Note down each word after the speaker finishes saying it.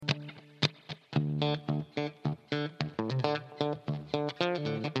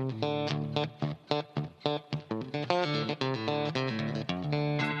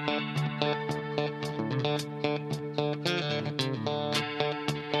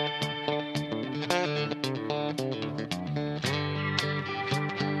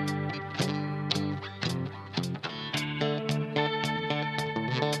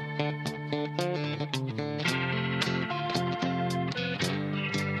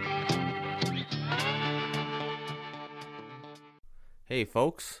Hey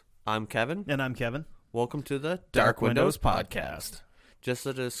folks, I'm Kevin. And I'm Kevin. Welcome to the Dark Windows Podcast. Just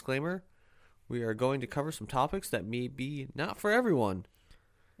a disclaimer, we are going to cover some topics that may be not for everyone.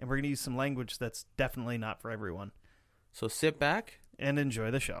 And we're going to use some language that's definitely not for everyone. So sit back and enjoy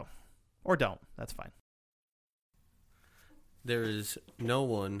the show. Or don't. That's fine. There is no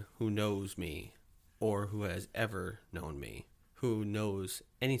one who knows me or who has ever known me, who knows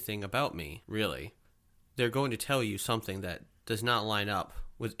anything about me, really. They're going to tell you something that does not line up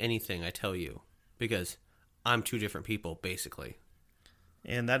with anything I tell you, because I'm two different people, basically.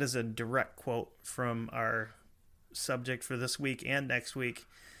 And that is a direct quote from our subject for this week and next week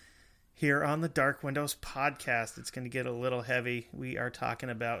here on the Dark Windows Podcast. It's going to get a little heavy. We are talking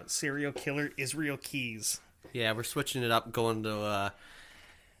about serial killer Israel Keyes. Yeah, we're switching it up, going to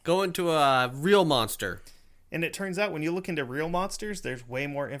a real monster. And it turns out when you look into real monsters, there's way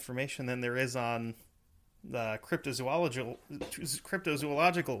more information than there is on the cryptozoological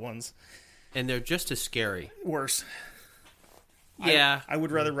ones. And they're just as scary. Worse. Yeah. I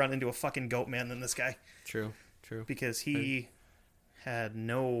would rather run into a fucking goat man than this guy. True. Because he had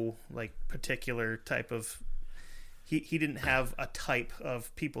no, particular type of... He didn't have a type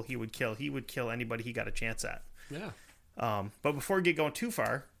of people he would kill. He would kill anybody he got a chance at. Yeah. But before we get going too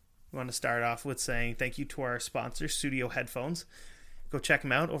far, we want to start off with saying thank you to our sponsor, Studio Headphones. Go check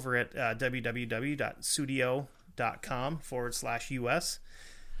them out over at www.studio.com/US.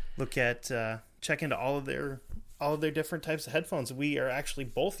 Check into all of their different types of headphones. We are actually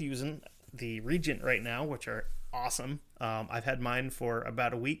both using the Regent right now, which are awesome. I've had mine for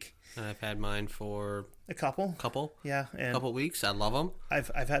about a week. I've had mine for a couple. Yeah, and a couple weeks. I love them.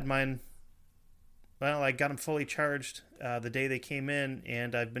 I've had mine. Well, I got them fully charged the day they came in,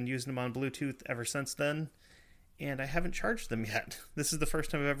 and I've been using them on Bluetooth ever since then. And I haven't charged them yet. This is the first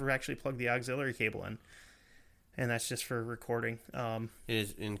time I've ever actually plugged the auxiliary cable in. And that's just for recording.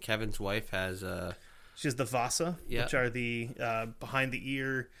 And Kevin's wife has... She has the Vasa, which are the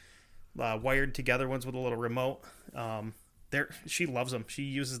behind-the-ear, wired together ones with a little remote. She loves them. She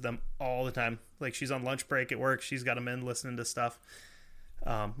uses them all the time. Like, she's on lunch break at work. She's got them in listening to stuff.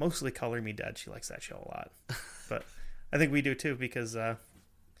 Mostly Color Me Dead. She likes that show a lot. But I think we do, too, because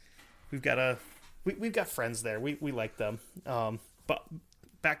we've got friends there. We like them. But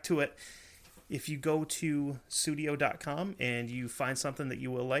back to it. If you go to studio.com and you find something that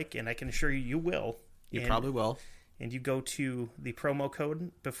you will like, and I can assure you will. You probably will. And you go to the promo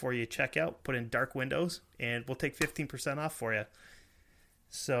code before you check out, put in Dark Windows, and we'll take 15% off for you.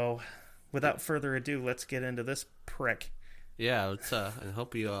 So without further ado, let's get into this prick. Yeah, I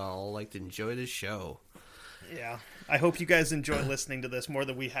hope you all enjoy this show. Yeah, I hope you guys enjoy listening to this more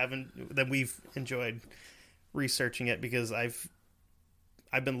than we've enjoyed researching it, because I've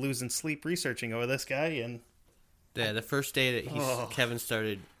been losing sleep researching over this guy. And yeah, the first day that Kevin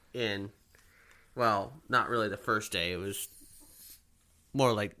started in, well, not really the first day. It was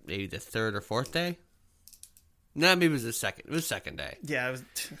more like maybe the third or fourth day. No, maybe it was the second. It was the second day. Yeah, it was.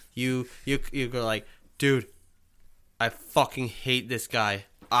 You go like, dude, I fucking hate this guy.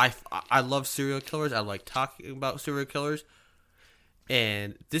 I love serial killers. I like talking about serial killers.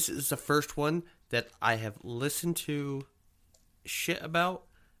 And this is the first one that I have listened to shit about.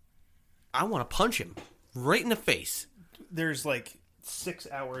 I want to punch him right in the face. There's 6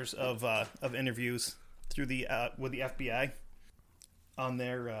 hours of interviews through with the FBI on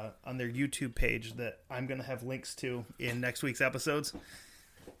their YouTube page that I'm going to have links to in next week's episodes.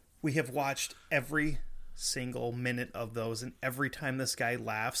 We have watched every single minute of those, and every time this guy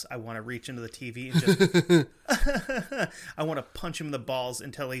laughs, I want to reach into the TV and just I want to punch him in the balls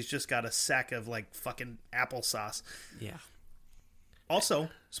until he's just got a sack of fucking applesauce. Yeah.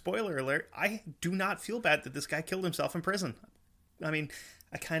 Also, spoiler alert, I do not feel bad that this guy killed himself in prison. I mean,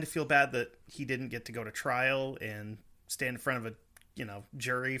 I kind of feel bad that he didn't get to go to trial and stand in front of a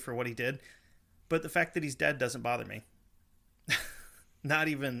jury for what he did, but the fact that he's dead doesn't bother me. Not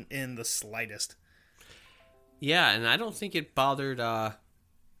even in the slightest. Yeah, and I don't think it bothered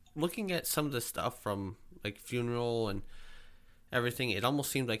looking at some of the stuff from funeral everything. It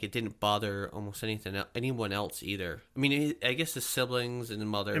almost seemed like it didn't bother almost anyone else either. I mean, I guess his siblings and the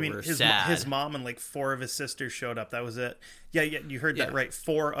mother were sad. His mom and like 4 of his sisters showed up. That was it. Yeah, you heard that right.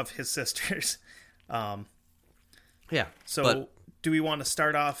 4 of his sisters. Yeah. So, do we want to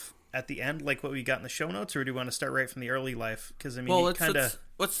start off at the end, like what we got in the show notes, or do we want to start right from the early life? Because I mean,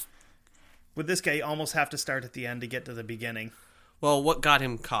 let's with this guy, you almost have to start at the end to get to the beginning. Well, what got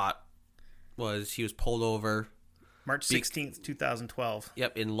him caught was he was pulled over March 16th, 2012.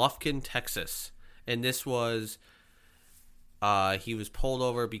 Yep, in Lufkin, Texas. And this was he was pulled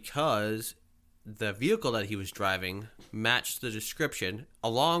over because the vehicle that he was driving matched the description,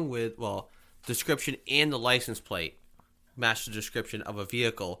 along with description and the license plate matched the description of a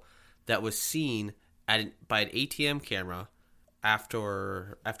vehicle that was seen by an ATM camera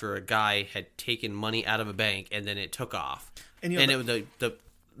after a guy had taken money out of a bank and then it took off. And it was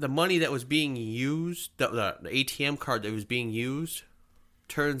the money that was being used, the ATM card that was being used,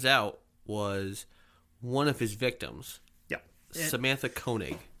 turns out was one of his victims. Yeah, Samantha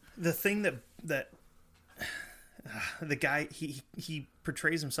Koenig. The thing that the guy he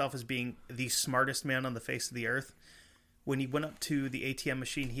portrays himself as being the smartest man on the face of the earth. When he went up to the ATM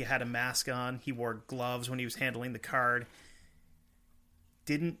machine, he had a mask on. He wore gloves when he was handling the card.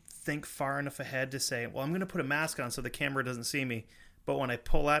 Didn't think far enough ahead to say, well, I'm going to put a mask on so the camera doesn't see me. But when I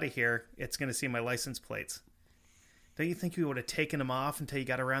pull out of here, it's going to see my license plates. Don't you think you would have taken them off until you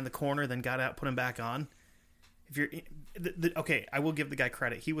got around the corner, then got out, put them back on? If you're okay, I will give the guy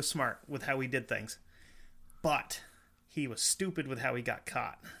credit. He was smart with how he did things. But he was stupid with how he got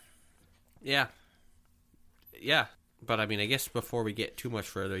caught. Yeah. Yeah. But, I mean, I guess before we get too much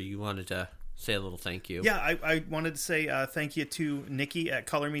further, you wanted to say a little thank you. Yeah, I wanted to say thank you to Nikki at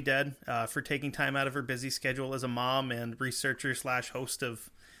Color Me Dead for taking time out of her busy schedule as a mom and researcher / host of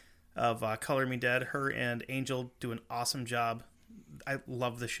Color Me Dead. Her and Angel do an awesome job. I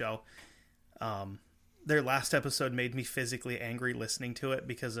love the show. Their last episode made me physically angry listening to it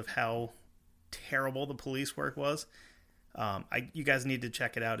because of how terrible the police work was. You guys need to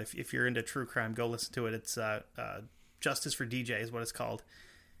check it out. If you're into true crime, go listen to it. It's Justice for DJ is what it's called.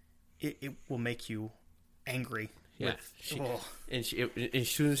 It will make you angry. Yeah. And as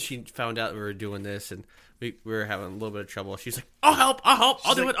soon as she found out we were doing this and we were having a little bit of trouble, she's like, I'll help.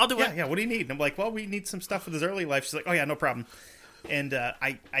 I'll do it. Yeah, what do you need? And I'm like, well, we need some stuff with his early life. She's like, oh yeah, no problem. And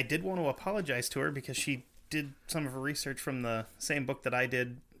I did want to apologize to her because she did some of her research from the same book that I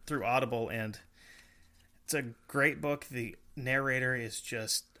did through Audible, and it's a great book. The narrator is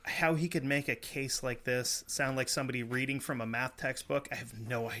just... how he could make a case like this sound like somebody reading from a math textbook, I have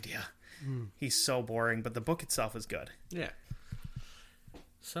no idea. He's so boring, but the book itself is good. Yeah.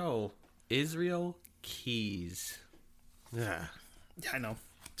 So, Israel Keyes. Yeah, I know.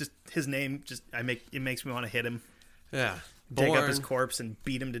 Just his name, it makes me want to hit him. Yeah. Dig up his corpse and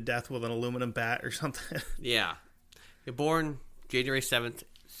beat him to death with an aluminum bat or something. Yeah. Born January 7th,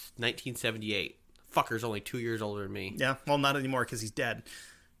 1978. Fucker's only 2 years older than me. Yeah, well, not anymore because he's dead.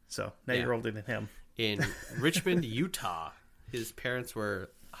 So now you're older than him. In Richmond, Utah. His parents were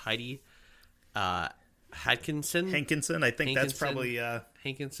Heidi Hankinson. I think that's probably...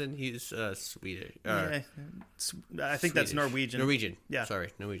 Hankinson. He's Swedish. I think that's Norwegian. Norwegian. Yeah.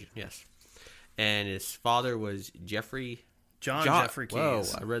 Sorry, Norwegian, yes. And his father was Jeffrey... John Jeffrey Keyes.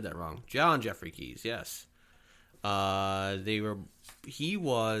 Whoa, I read that wrong. John Jeffrey Keyes, yes. He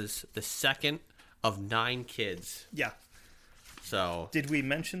was the second of 9 kids. Yeah. So did we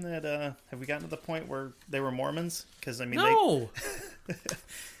mention that? Have we gotten to the point where they were Mormons? Because I mean, no.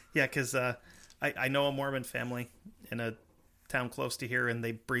 Yeah, because I know a Mormon family in a town close to here, and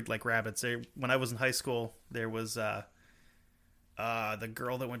they breed like rabbits. When I was in high school, there was the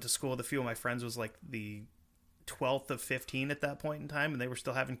girl that went to school with a few of my friends was like the 12th of 15 at that point in time, and they were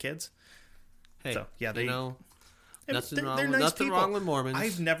still having kids. Hey, so yeah, nothing nice wrong with Mormons.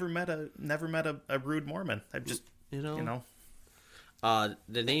 I've never met a rude Mormon. I've just you know.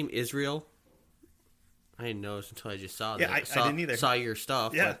 The name Israel, I didn't know this until I just saw that. Yeah, I didn't either. Saw your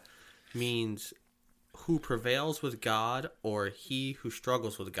stuff. Yeah. Means who prevails with God or he who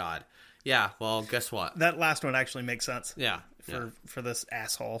struggles with God. Yeah, well, guess what? That last one actually makes sense. Yeah. For this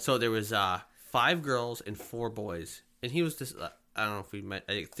asshole. So there was 5 girls and 4 boys. And he was this... I don't know if we met...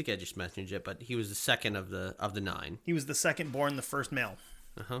 I think I just mentioned it, but he was the second of the 9. He was the second born, the first male.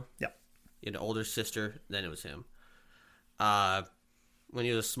 Uh-huh. Yep. He had an older sister, then it was him. When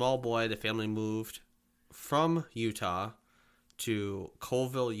he was a small boy, the family moved from Utah to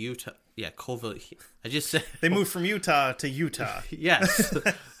Colville, Utah. Yeah, Colville. I just said... They moved from Utah to Utah. Yes.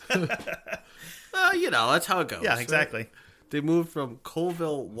 That's how it goes. Yeah, exactly. Right? They moved from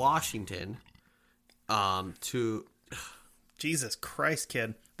Colville, Washington, to... Jesus Christ,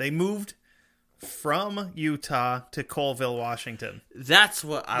 kid. They moved from Utah to Colville, Washington. That's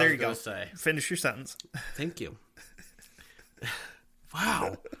what I was going to say. Finish your sentence. Thank you.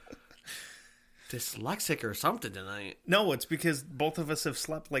 Wow. Dyslexic or something tonight. No, it's because both of us have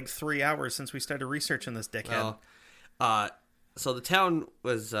slept like 3 hours since we started researching this dickhead. So the town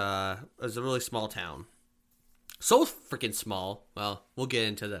was a really small town. So freaking small. Well, we'll get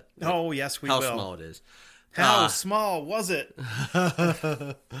into the yes, we will. How small it is. How small was it?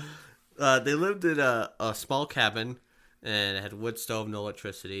 They lived in a small cabin and it had wood stove, no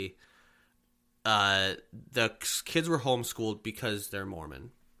electricity. The kids were homeschooled because they're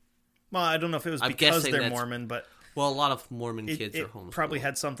Mormon. Well, I don't know if it was because they're Mormon, but... Well, a lot of Mormon kids are homeschooled. It probably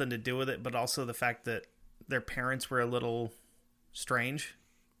had something to do with it, but also the fact that their parents were a little strange.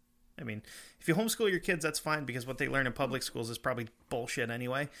 I mean, if you homeschool your kids, that's fine, because what they learn in public schools is probably bullshit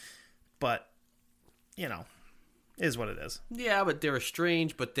anyway. But, it is what it is. Yeah, but they were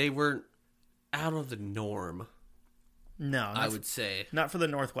strange, but they weren't out of the norm. No. I would say. Not for the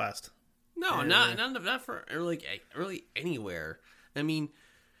Northwest. No, not for really anywhere. I mean...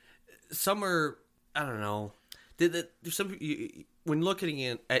 Some are, I don't know. There's some when looking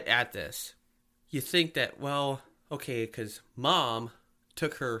at this, you think that, well, okay, because mom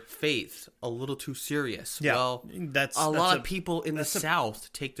took her faith a little too serious. Yeah, well, that's a lot of people in the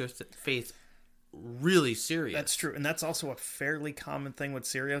South take their faith really serious. That's true, and that's also a fairly common thing with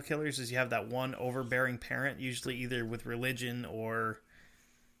serial killers. Is you have that one overbearing parent, usually either with religion or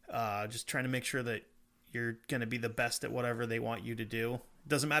just trying to make sure that you're going to be the best at whatever they want you to do.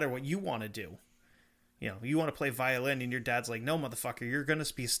 Doesn't matter what you want to do. You want to play violin and your dad's like, no, motherfucker, you're going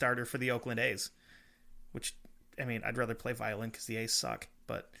to be a starter for the Oakland A's. Which, I mean, I'd rather play violin because the A's suck.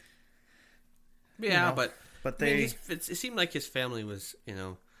 But yeah, but they... I mean, it seemed like his family was,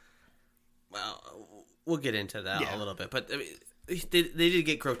 well, we'll get into that a little bit. But I mean, they did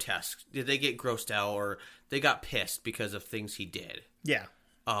get grotesque. Did they get grossed out, or they got pissed because of things he did? Yeah.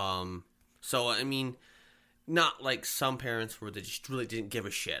 So, I mean... Not like some parents where they just really didn't give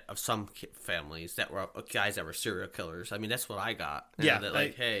a shit of some families that were guys that were serial killers. I mean, that's what I got. Yeah. That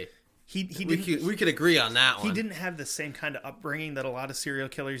like, hey, we could agree on that one. He didn't have the same kind of upbringing that a lot of serial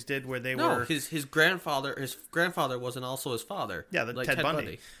killers did where they were... No, his grandfather wasn't also his father. Yeah, like Ted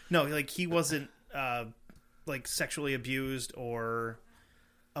Bundy. No, like he wasn't like sexually abused or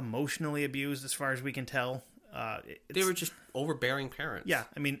emotionally abused as far as we can tell. They were just overbearing parents. Yeah,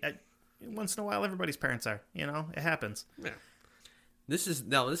 I mean... once in a while, everybody's parents are. It happens. Yeah. This is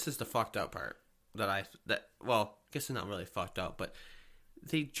the fucked up part I guess it's not really fucked up, but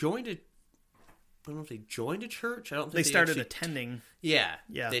they joined I don't know if they joined a church. I don't think they started attending. Yeah.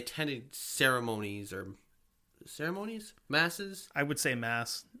 They attended masses. I would say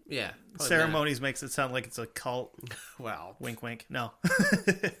mass. Yeah. Ceremonies makes it sound like it's a cult. Wow. Wink, wink. No.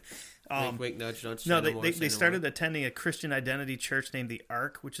 Wink, wink, nudge, nudge. No, they started attending a Christian identity church named the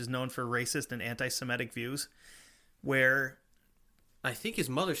Ark, which is known for racist and anti-Semitic views, where... I think his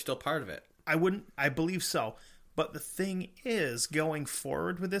mother's still part of it. I believe so. But the thing is, going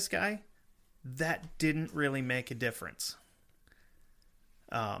forward with this guy, that didn't really make a difference.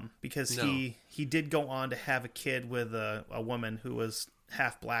 Because he did go on to have a kid with a woman who was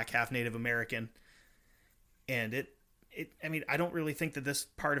half black, half Native American. And I mean, I don't really think that this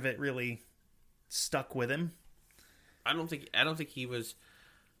part of it really stuck with him. I don't think he was.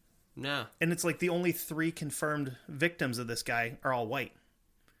 No. And it's like the only 3 confirmed victims of this guy are all white.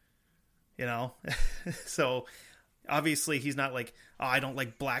 So obviously he's not like, oh, I don't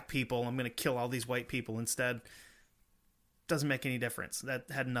like black people, I'm going to kill all these white people instead. Doesn't make any difference. That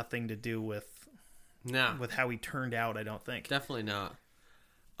had nothing to do with how he turned out, I don't think. Definitely not.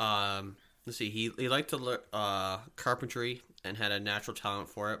 Let's see. He liked to learn carpentry and had a natural talent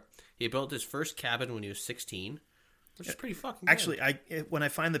for it. He built his first cabin when he was 16, which is pretty fucking good. Actually, when I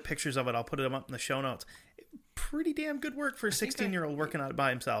find the pictures of it, I'll put them up in the show notes. Pretty damn good work for a 16-year-old working on it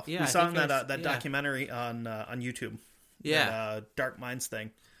by himself. Yeah, we saw him that documentary on YouTube. Yeah, that, Dark Minds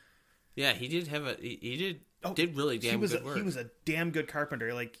thing. Yeah, he did have did really damn good work. He was a damn good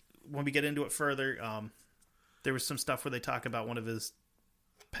carpenter. Like when we get into it further, there was some stuff where they talk about one of his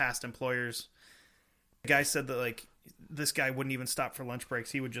past employers. The guy said that like this guy wouldn't even stop for lunch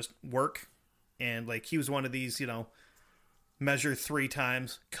breaks. He would just work, and like he was one of these, measure 3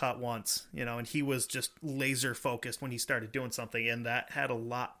 times, cut once, and he was just laser focused when he started doing something, and that had a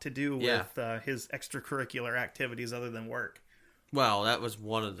lot to do with his extracurricular activities other than work. Well, that was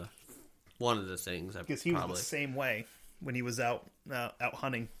one of the things. Because he was the same way when he was out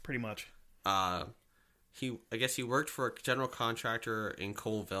hunting, pretty much. I guess he worked for a general contractor in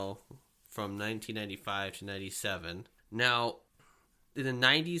Colville from 1995 to 97. Now, in the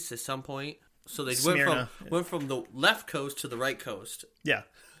 90s, at some point, so they went from the left coast to the right coast. Yeah,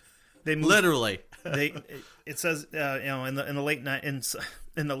 they moved, literally. It says in the late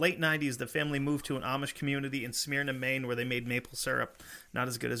 90s, the family moved to an Amish community in Smyrna, Maine, where they made maple syrup. Not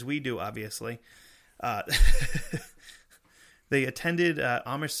as good as we do, obviously. They attended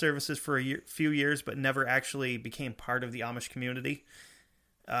Amish services for a few years, but never actually became part of the Amish community.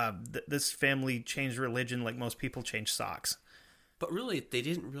 This family changed religion like most people change socks. But really, they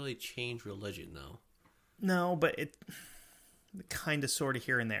didn't really change religion, though. No, but it kind of, sort of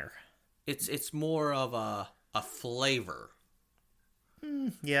here and there. It's more of a flavor.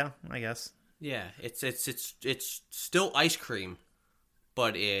 Yeah, I guess. Yeah, it's still ice cream,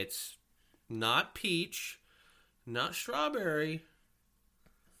 but it's not peach, not strawberry,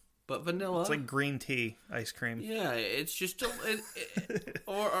 but vanilla. It's like green tea ice cream. Yeah, it's just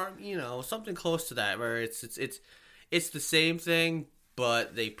or something close to that, where it's the same thing,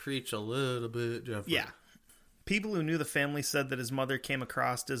 but they preach a little bit different. Yeah. People who knew the family said that his mother came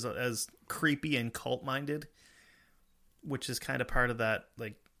across as creepy and cult-minded, which is kind of part of that,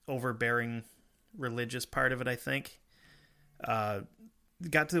 like, overbearing religious part of it, I think.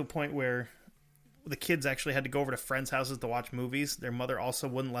 Got to a point where the kids actually had to go over to friends' houses to watch movies. Their mother also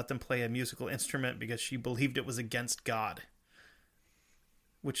wouldn't let them play a musical instrument because she believed it was against God.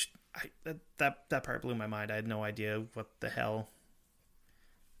 Which, that part blew my mind. I had no idea what the hell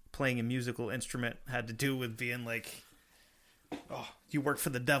playing a musical instrument had to do with being like, oh, you work for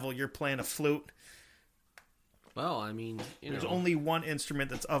the devil, you're playing a flute. Well, I mean, there's only one instrument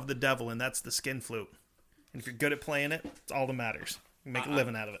that's of the devil, and that's the skin flute. And if you're good at playing it, it's all that matters. You make a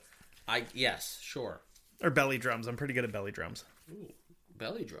living out of it. Yes, sure. Or belly drums. I'm pretty good at belly drums. Ooh,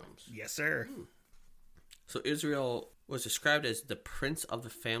 belly drums. Yes, sir. Ooh. So Israel was described as the prince of the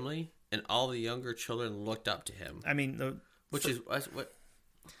family, and all the younger children looked up to him. I mean, what?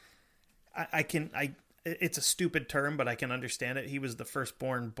 It's a stupid term, but I can understand it. He was the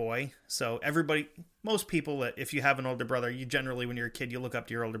firstborn boy. So most people, if you have an older brother, you generally, when you're a kid, you look up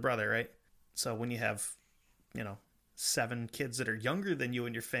to your older brother, right? So when you have, 7 kids that are younger than you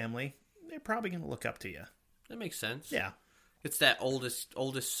in your family, they're probably going to look up to you. That makes sense. Yeah. It's that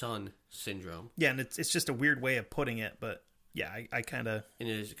oldest son syndrome. Yeah, and it's just a weird way of putting it, but yeah, I kind of... And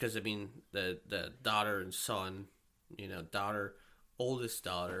it is because, I mean, the daughter and son, oldest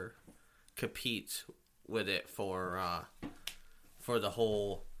daughter competes with it for the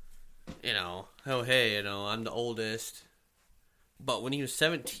whole, oh, hey, I'm the oldest. But when he was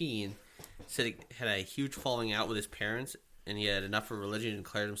 17, said he had a huge falling out with his parents, and he had enough of religion and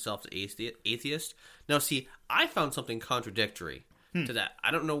declared himself an atheist. Now, see, I found something contradictory to that.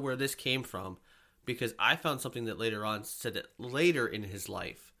 I don't know where this came from, because I found something that later on said that later in his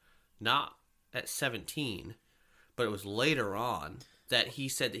life, not at 17, but it was later on, that he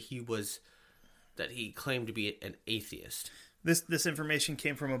said that he claimed to be an atheist. This information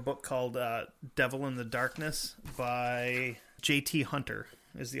came from a book called Devil in the Darkness by J.T. Hunter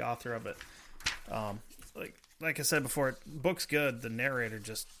is the author of it. Like I said before, book's good. The narrator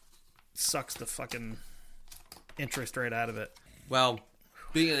just sucks the fucking interest right out of it. Well,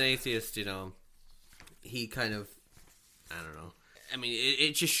 being an atheist, he kind of, I don't know. I mean,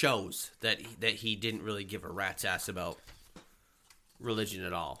 it just shows that he didn't really give a rat's ass about religion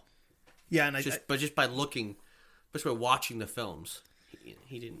at all. Yeah, and just by watching the films,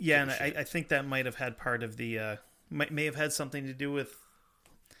 he didn't. Yeah, and I think that might have had part of the may have had something to do with.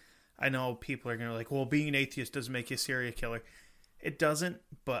 I know people are going to be like, well, being an atheist doesn't make you a serial killer. It doesn't,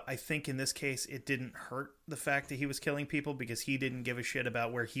 but I think in this case it didn't hurt the fact that he was killing people because he didn't give a shit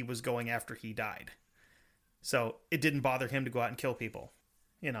about where he was going after he died. So it didn't bother him to go out and kill people.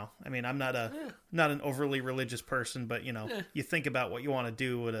 I mean, I'm not an overly religious person, but you think about what you want to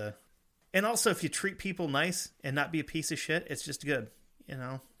do and also if you treat people nice and not be a piece of shit, it's just good,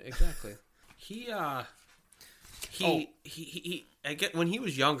 Exactly. I get when he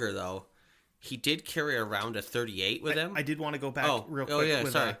was younger though, he did carry around a 38 with him. I did want to go back real quick. Oh yeah,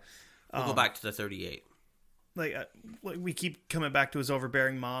 sorry. We'll go back to the 38. We keep coming back to his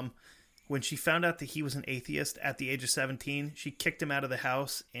overbearing mom. When she found out that he was an atheist at the age of 17, she kicked him out of the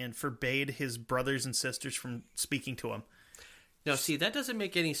house and forbade his brothers and sisters from speaking to him. No, see, that doesn't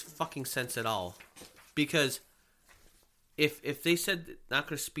make any fucking sense at all. Because if they said not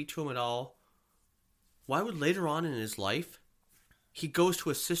going to speak to him at all, why would later on in his life he goes to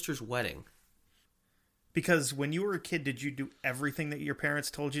his sister's wedding? Because when you were a kid, did you do everything that your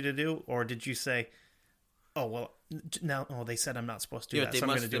parents told you to do? Or did you say, oh, well, now they said I'm not supposed to do that, so I'm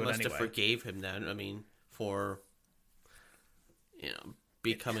going to do it anyway? They must have forgave him then, I mean, for,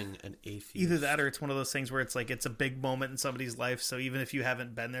 becoming an atheist. Either that, or it's one of those things where it's like it's a big moment in somebody's life. So even if you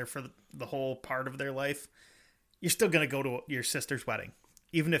haven't been there for the whole part of their life, you're still gonna go to your sister's wedding.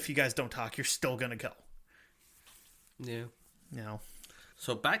 Even if you guys don't talk, you're still gonna go. Yeah.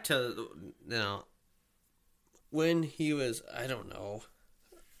 So back to when he was, I don't know.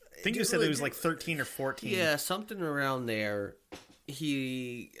 I think you said it was like 13 or 14. Yeah, something around there.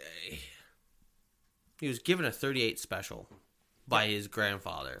 He was given a 38 special by his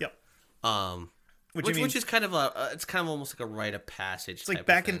grandfather. Yep. Which is kind of it's kind of almost like a rite of passage. It's like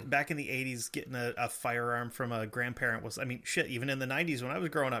back in the 80s, getting a firearm from a grandparent was, I mean, shit. Even in the 90s when I was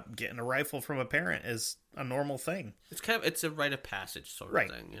growing up, getting a rifle from a parent is a normal thing. It's a rite of passage sort of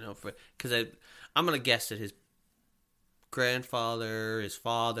thing, because I'm gonna guess that his grandfather, his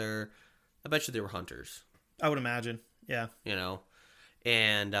father, I bet you they were hunters. I would imagine, yeah.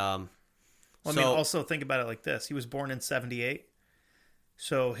 And I mean, also think about it like this: he was born in 1978,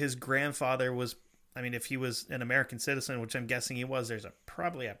 so his grandfather was. I mean, if he was an American citizen, which I'm guessing he was, there's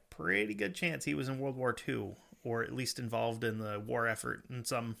probably a pretty good chance he was in World War II, or at least involved in the war effort in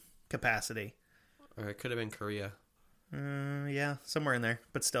some capacity. Or it could have been Korea. Yeah, somewhere in there,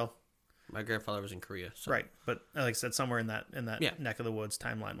 but still. My grandfather was in Korea. So. Right, but like I said, somewhere in that neck of the woods,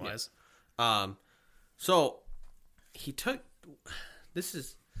 timeline-wise. Yeah. So he took... This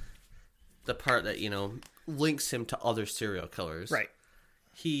is the part that, links him to other serial killers. Right.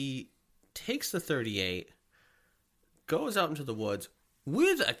 He takes the 38, goes out into the woods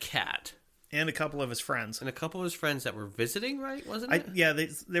with a cat. And a couple of his friends. And a couple of his friends that were visiting, right? Wasn't it? Yeah,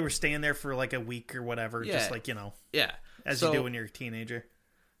 they were staying there for like a week or whatever. Yeah. Just like, Yeah. As you do when you're a teenager.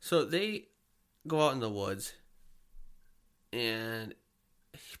 So they go out in the woods, and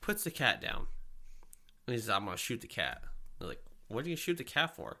he puts the cat down. And he says, I'm going to shoot the cat. They're like, what are you shoot the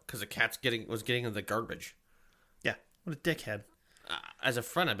cat for? Because the cat was getting in the garbage. Yeah, what a dickhead. As a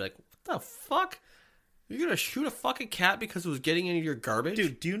friend, I'd be like, what the fuck? You're going to shoot a fucking cat because it was getting into your garbage?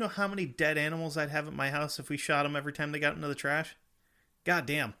 Dude, do you know how many dead animals I'd have at my house if we shot them every time they got into the trash? God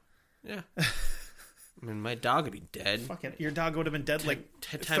damn. Yeah. I mean, my dog would be dead. Fucking, your dog would have been dead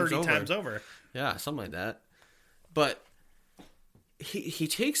 30 times over. Yeah, something like that. But he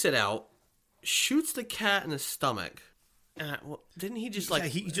takes it out, shoots the cat in the stomach. Didn't he just like... Yeah,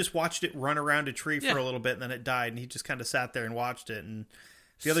 he just watched it run around a tree for a little bit, and then it died, and he just kind of sat there and watched it, and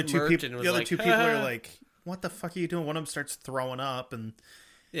the other two people are like, what the fuck are you doing? One of them starts throwing up, and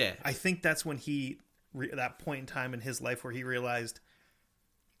yeah, I think that's when that point in time in his life where he realized,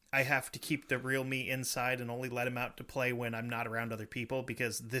 I have to keep the real me inside and only let him out to play when I'm not around other people,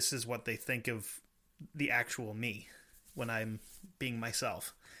 because this is what they think of the actual me when I'm being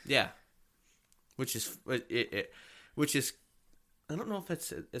myself. Yeah. Which is I don't know if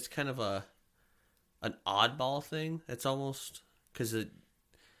it's kind of an oddball thing. It's almost because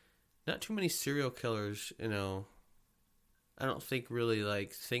not too many serial killers, I don't think really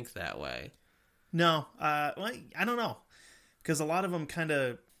think that way. No, I don't know, because a lot of them kind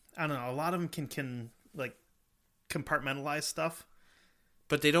of, I don't know, a lot of them can like compartmentalize stuff,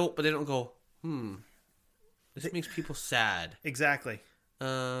 but they don't go, this makes people sad. Exactly.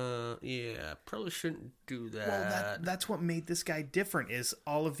 Yeah, probably shouldn't do that. Well, that's what made this guy different, is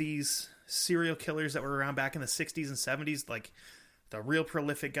all of these serial killers that were around back in the 60s and 70s, like the real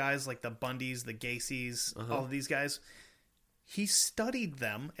prolific guys like the Bundys, the Gacy's, all of these guys. He studied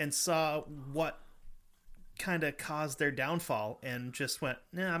them and saw what kind of caused their downfall and just went,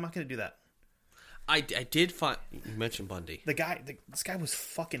 nah, I'm not going to do that. I did find... You mentioned Bundy. This guy was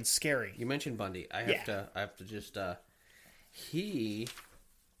fucking scary. You mentioned Bundy. I have to just... He...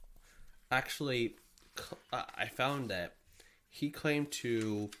 Actually, I found that he claimed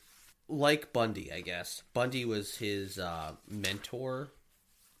to like Bundy, I guess. Bundy was his mentor,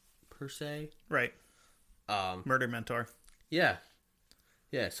 per se. Right. Murder mentor. Yeah.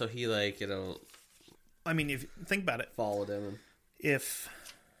 Yeah, so he, I mean, if you think about it. Followed him. If...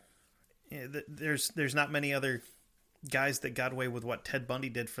 There's not many other guys that got away with what Ted Bundy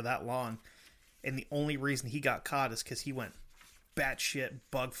did for that long. And the only reason he got caught is because he went batshit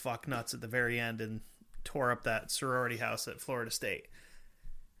bug fuck nuts at the very end and tore up that sorority house at Florida State.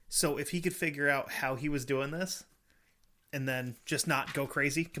 So if he could figure out how he was doing this and then just not go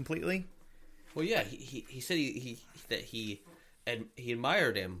crazy completely. Well, yeah, he said he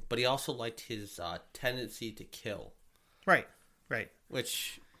admired him, but he also liked his tendency to kill. Right.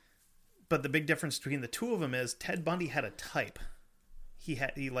 But the big difference between the two of them is Ted Bundy had a type.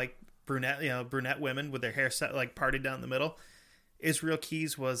 He liked brunette women with their hair set parted down the middle. Israel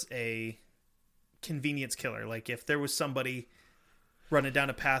Keyes was a convenience killer. Like, if there was somebody running down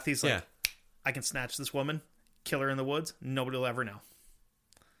a path, he's like, I can snatch this woman, kill her in the woods, nobody will ever know.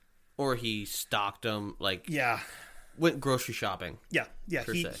 Or he stalked them, like... Yeah. Went grocery shopping. Yeah.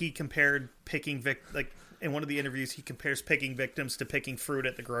 He compared picking... Like, in one of the interviews, he compares picking victims to picking fruit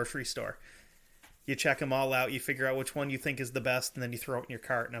at the grocery store. You check them all out, you figure out which one you think is the best, and then you throw it in your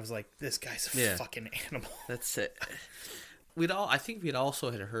cart. And I was like, this guy's a fucking animal. That's it. I think we'd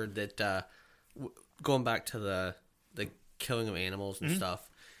also had heard that, going back to the killing of animals and stuff,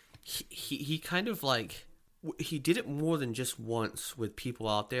 he kind of like, he did it more than just once with people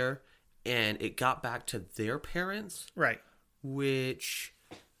out there, and it got back to their parents. Right. Which...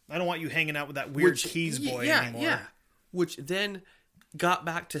 I don't want you hanging out with that weird Keys boy anymore. Yeah. Which then got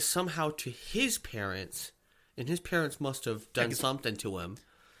back to somehow to his parents, and his parents must have done something to him.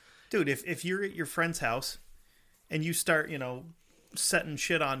 Dude, if you're at your friend's house and you start, setting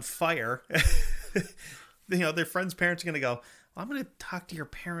shit on fire, their friend's parents are going to go, I'm going to talk to your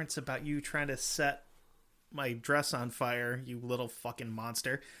parents about you trying to set my dress on fire, you little fucking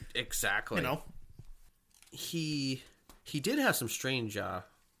monster. Exactly. He did have some strange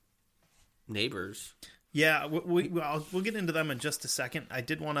neighbors. Yeah, we'll get into them in just a second. I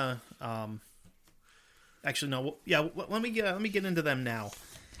did want to, actually no, yeah. Let me get into them now.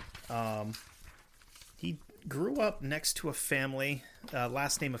 He grew up next to a family,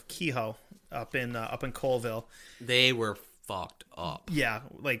 last name of Kehoe, up in Colville. They were fucked up. Yeah,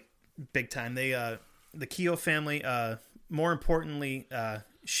 like big time. They the Kehoe family. More importantly,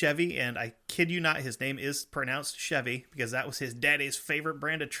 Chevy, and I kid you not, his name is pronounced Chevy because that was his daddy's favorite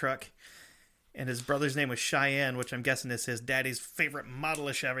brand of truck. And his brother's name was Cheyenne, which I'm guessing is his daddy's favorite model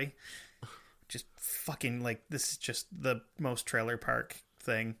of Chevy. Just fucking, like, this is just the most trailer park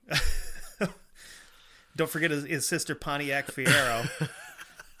thing. Don't forget his sister Pontiac Fiero.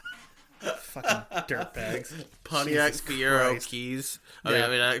 Fucking dirtbags. Pontiac Fiero Keys.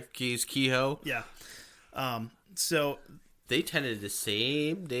 Keys Kehoe. Yeah. So... They attended the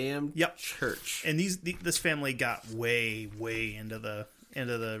same damn church. And this family got way, way into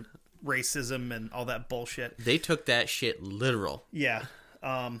the racism and all that bullshit. They took that shit literal. Yeah.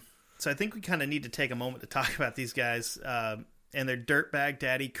 So I think we kind of need to take a moment to talk about these guys and their dirtbag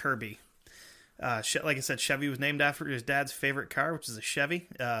daddy, Kirby. Like I said, Chevy was named after his dad's favorite car, which is a Chevy.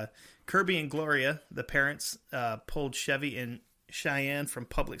 Kirby and Gloria, the parents, pulled Chevy and Cheyenne from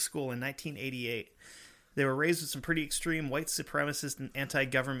public school in 1988. They were raised with some pretty extreme white supremacist and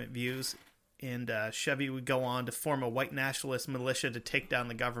anti-government views, and Chevy would go on to form a white nationalist militia to take down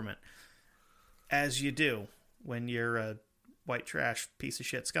the government. As you do when you're a white trash piece of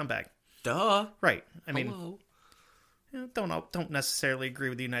shit scumbag. Duh. Right. I mean, don't necessarily agree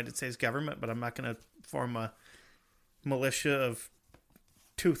with the United States government, but I'm not going to form a militia of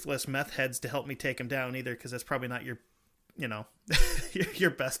toothless meth heads to help me take them down either, because that's probably not your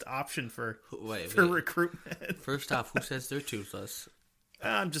best option for recruitment. First off, who says they're toothless?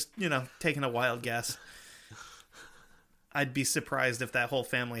 I'm just, taking a wild guess. I'd be surprised if that whole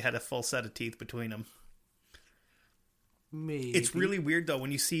family had a full set of teeth between them. Maybe. It's really weird though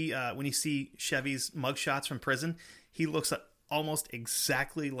when you see Chevy's mugshots from prison. He looks almost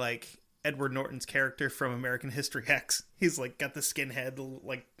exactly like Edward Norton's character from American History X. He's like got the skinhead,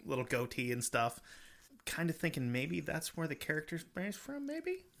 like little goatee and stuff. Kind of thinking maybe that's where the character's based from.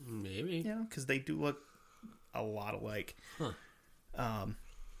 Maybe. Because they do look a lot alike. Huh.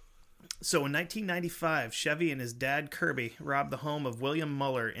 So in 1995, Chevy and his dad Kirby robbed the home of William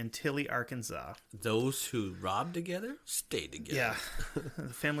Muller in Tilly, Arkansas. Those who rob together stay together. Yeah.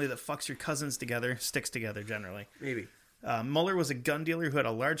 The family that fucks your cousins together sticks together generally. Maybe. Muller was a gun dealer who had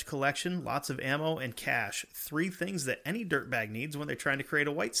a large collection, lots of ammo, and cash. 3 things that any dirtbag needs when they're trying to create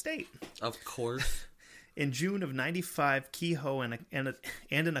a white state. Of course. In June of 95, Kehoe and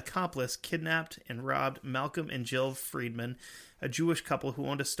an accomplice kidnapped and robbed Malcolm and Jill Friedman, a Jewish couple who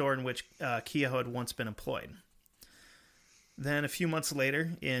owned a store in which Kehoe had once been employed. Then a few months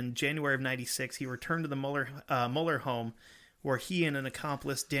later, in January of 96, he returned to the Muller home, where he and an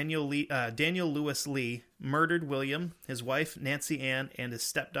accomplice, Daniel Lewis Lee, murdered William, his wife Nancy Ann, and his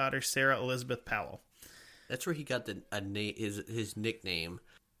stepdaughter Sarah Elizabeth Powell. That's where he got his nickname.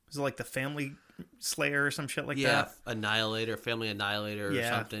 Was it like the Family Slayer or some shit like that? Yeah, Annihilator, Family Annihilator or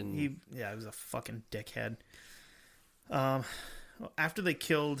something. He was a fucking dickhead. After they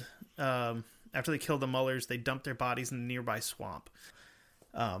killed the Mullers, they dumped their bodies in a nearby swamp.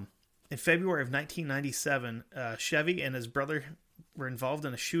 In February of 1997, Chevy and his brother were involved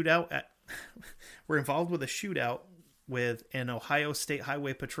with a shootout with an Ohio State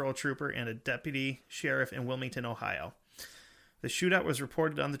Highway Patrol trooper and a deputy sheriff in Wilmington, Ohio. The shootout was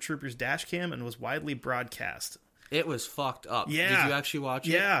reported on the trooper's dash cam and was widely broadcast. It was fucked up. Yeah. Did you actually watch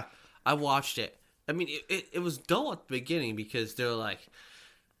it? Yeah. I watched it. I mean, it was dull at the beginning because they're like,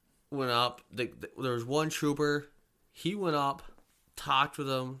 went up. There was one trooper. He went up, talked with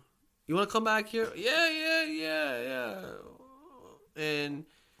him. You want to come back here? Yeah. And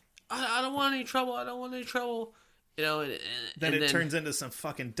I don't want any trouble. I don't want any trouble. You know. Then it turns into some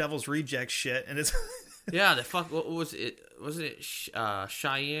fucking Devil's Reject shit, and it's. Yeah, the fuck. What was it? Wasn't it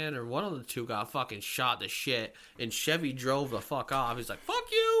Cheyenne or one of the two got fucking shot to shit, and Chevy drove the fuck off. He's like, "Fuck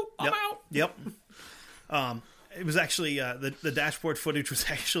you, I'm out." Yep. It was actually the dashboard footage was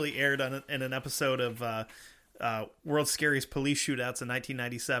actually aired in an episode of World's Scariest Police Shootouts in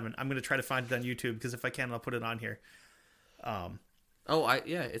 1997. I'm gonna try to find it on YouTube because if I can, I'll put it on here.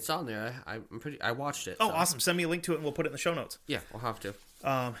 It's on there. I watched it. Oh, so. Awesome! Send me a link to it, and we'll put it in the show notes. Yeah, we'll have to.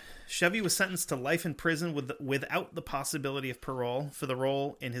 Chevy was sentenced to life in prison without the possibility of parole for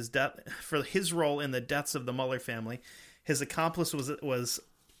his role in the deaths of the Mueller family. His accomplice was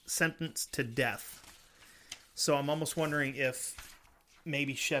sentenced to death. So I'm almost wondering if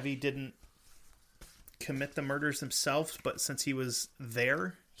maybe Chevy didn't commit the murders himself, but since he was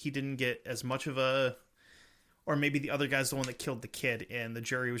there, he didn't get as much of a... Or maybe the other guy's the one that killed the kid, and the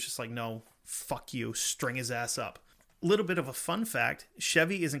jury was just like, no, fuck you, string his ass up. Little bit of a fun fact,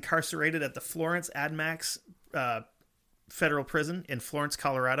 Chevy is incarcerated at the Florence AdMax federal prison in Florence,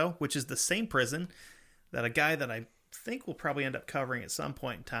 Colorado, which is the same prison that a guy that I think we'll probably end up covering at some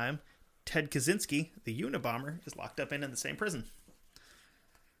point in time, Ted Kaczynski, the Unabomber, is locked up in the same prison.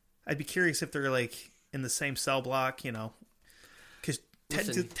 I'd be curious if they're like in the same cell block, you know, because Ted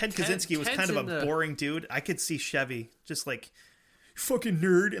Kaczynski was kind of a boring dude. I could see Chevy just like... fucking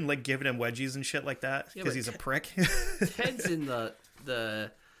nerd, and like giving him wedgies and shit like that because he's a prick. Ted's in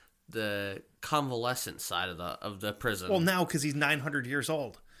the convalescent side of the prison. Well, now because he's 900 years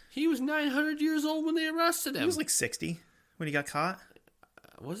old. He was 900 years old when they arrested him. He was like 60 when he got caught.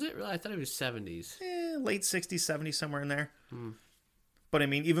 Was it really? I thought he was 70s. Late 60s, 70s, somewhere in there. But I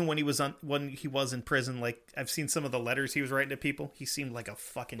mean, even when he was in prison, like I've seen some of the letters he was writing to people. He seemed like a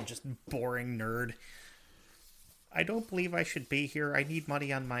fucking just boring nerd. I don't believe I should be here. I need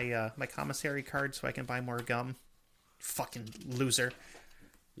money on my my commissary card so I can buy more gum. Fucking loser.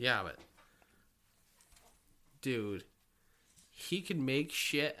 Yeah, but... Dude, he could make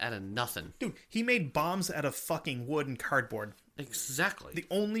shit out of nothing. Dude, he made bombs out of fucking wood and cardboard. Exactly. The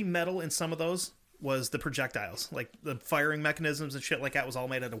only metal in some of those was the projectiles. Like, the firing mechanisms and shit like that was all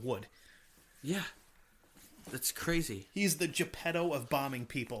made out of wood. Yeah. That's crazy. He's the Geppetto of bombing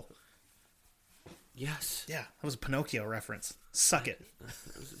people. Yes. Yeah, that was a Pinocchio reference. Suck it.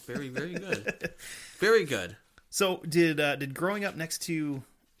 That was very, very good. Very good. So, did growing up next to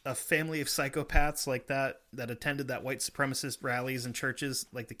a family of psychopaths like that attended that white supremacist rallies and churches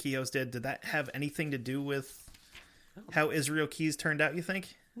like the Keoghs did that have anything to do with how Israel Keyes turned out, you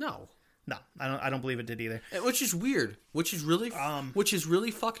think? No. No, I don't believe it did either. Which is weird. Which is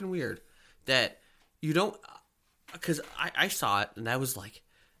really fucking weird that you don't... Because I saw it and I was like...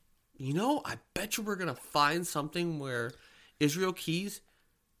 You know, I bet you we're going to find something where Israel Keyes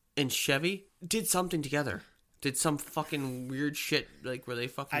and Chevy did something together. Did some fucking weird shit, like where they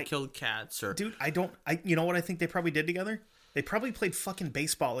fucking killed cats or... Dude, you know what I think they probably did together? They probably played fucking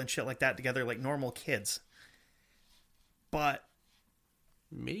baseball and shit like that together like normal kids. But...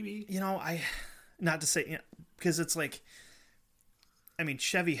 Maybe. You know, not to say... You know, because it's like... I mean,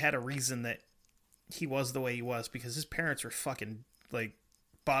 Chevy had a reason that he was the way he was because his parents were fucking, like...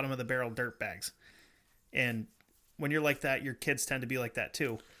 bottom of the barrel dirtbags, and when you're like that, your kids tend to be like that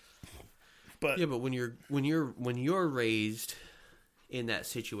too. But yeah, but when you're raised in that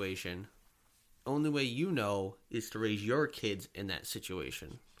situation, only way you know is to raise your kids in that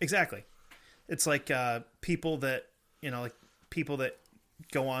situation. Exactly. It's like people that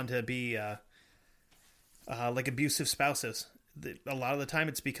go on to be like abusive spouses. A lot of the time,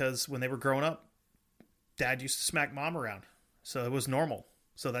 it's because when they were growing up, dad used to smack mom around, so it was normal.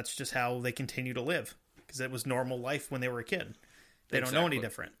 So that's just how they continue to live because it was normal life when they were a kid. They don't know any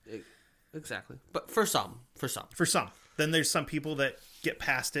different. Exactly. But for some. Then there's some people that get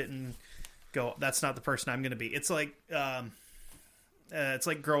past it and go, that's not the person I'm going to be. It's like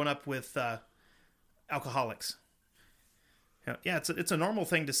growing up with alcoholics. Yeah, it's a normal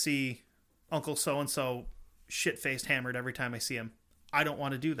thing to see Uncle so-and-so shit-faced hammered every time I see him. I don't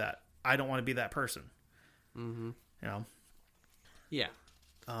want to do that. I don't want to be that person. Mm-hmm. You know? Yeah.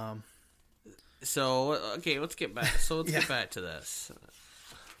 So okay, let's get back. Get back to this.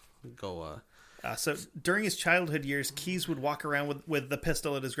 Go. So during his childhood years, Keyes would walk around with the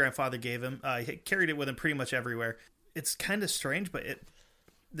pistol that his grandfather gave him. He carried it with him pretty much everywhere. It's kind of strange, but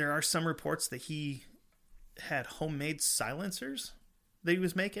there are some reports that he had homemade silencers that he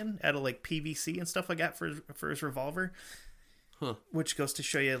was making out of like PVC and stuff like that for his revolver. which goes to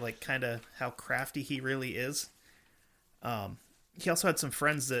show you like kind of how crafty he really is. He also had some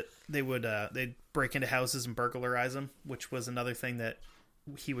friends that they'd break into houses and burglarize them, which was another thing that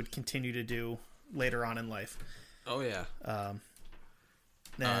he would continue to do later on in life. Oh yeah.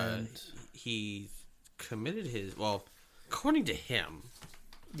 And he committed his according to him.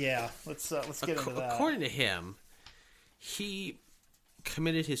 Yeah, let's get into that. According to him, he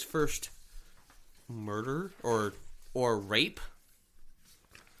committed his first murder or rape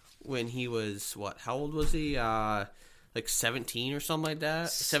when he was how old was he? Like 17 or something like that.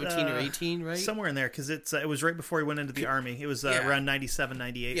 17 or 18, right? Somewhere in there, because it was right before he went into the army. It was around 97,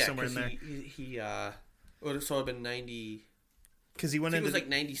 98, somewhere in there. He would have sort of been 90. Because he went into it was like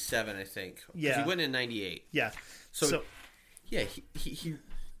 97, I think. Yeah, he went in 98. Yeah. So yeah, he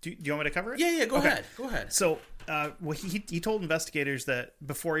Do you want me to cover it? Yeah, go ahead. Go ahead. So, he told investigators that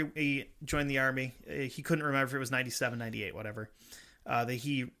before he joined the army, he couldn't remember if it was 97, 98, whatever. That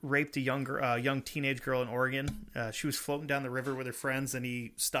he raped a young teenage girl in Oregon. She was floating down the river with her friends, and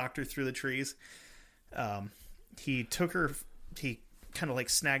he stalked her through the trees. He took her. He kind of like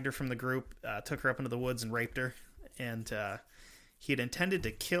snagged her from the group, took her up into the woods, and raped her. And he had intended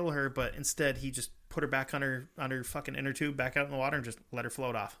to kill her, but instead he just put her back on her fucking inner tube, back out in the water, and just let her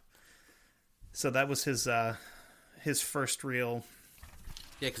float off. So that was his first real.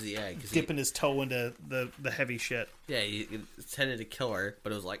 Yeah, because dipping his toe into the heavy shit. Yeah, he intended to kill her,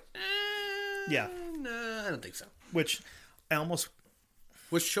 but it was like, yeah, no, I don't think so. Which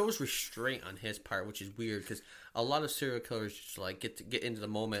shows restraint on his part, which is weird because a lot of serial killers just like get into the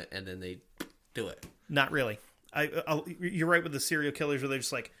moment and then they do it. Not really. You're right with the serial killers where they're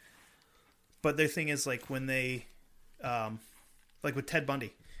just like, but their thing is like when they, like with Ted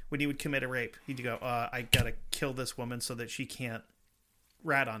Bundy, when he would commit a rape, he'd go, I gotta kill this woman so that she can't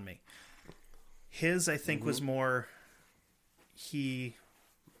rat on me. His, I think, was more, he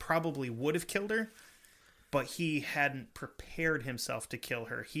probably would have killed her, but he hadn't prepared himself to kill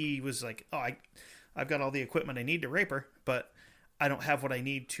her. He was like, I've got all the equipment I need to rape her, but I don't have what I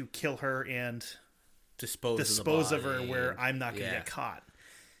need to kill her and dispose of her where I'm not going to get caught.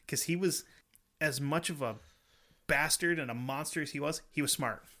 Because he was, as much of a bastard and a monster as he was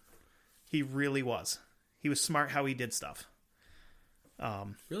smart. He really was. He was smart how he did stuff.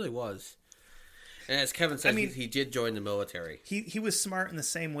 Really was. And as Kevin said, he did join the military. He was smart in the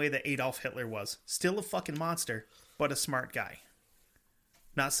same way that Adolf Hitler was. Still a fucking monster, but a smart guy.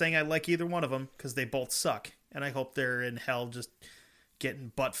 Not saying I like either one of them, because they both suck. And I hope they're in hell just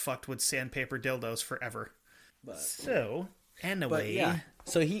getting butt fucked with sandpaper dildos forever. So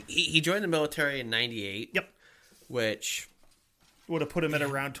he joined the military in 98. Yep. Which would have put him at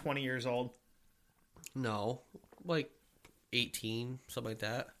around 20 years old. No. Like 18, something like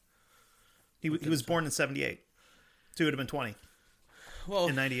that. He was born in 78. So he would have been 20. Well,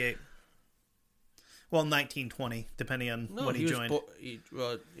 in 98. Well, 1920, depending on when he joined.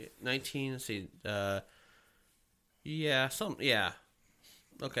 19, let's see.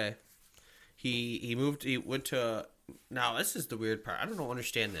 Okay. He went to, now this is the weird part. I don't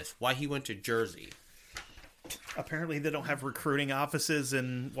understand this. Why he went to Jersey. Apparently they don't have recruiting offices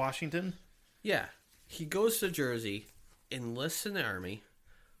in Washington. Yeah. He goes to Jersey, enlists in the army,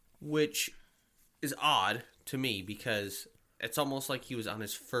 which is odd to me because it's almost like he was on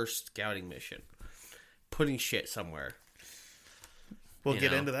his first scouting mission, putting shit somewhere. We'll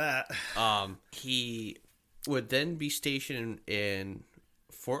get into that. He would then be stationed in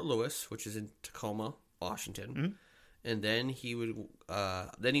Fort Lewis, which is in Tacoma, Washington, and then he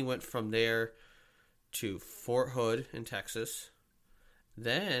went from there to Fort Hood in Texas.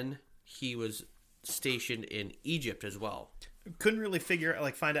 Then he was stationed in Egypt as well. Couldn't really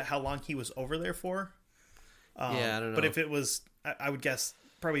find out how long he was over there for. I don't know. But if it was, I would guess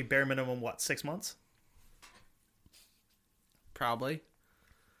probably bare minimum, 6 months? Probably.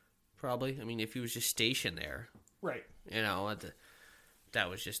 I mean, if he was just stationed there. Right. That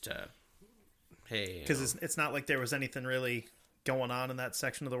was just hey. Because it's not like there was anything really going on in that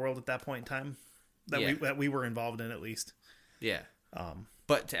section of the world at that point in time that we were involved in, at least. Yeah.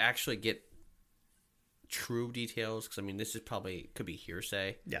 But to actually get true details, because this is could be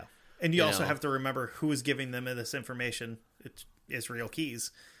hearsay. Yeah. And you also have to remember who is giving them this information. It's Israel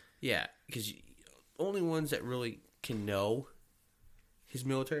Keys. Yeah, because only ones that really can know his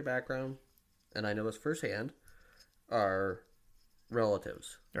military background, and I know this firsthand, are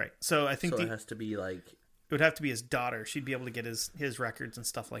relatives. Right. So I think it has to be like, it would have to be his daughter. She'd be able to get his records and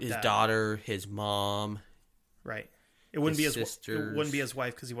stuff like that. His daughter, his mom. Right. It wouldn't be his sisters. It wouldn't be his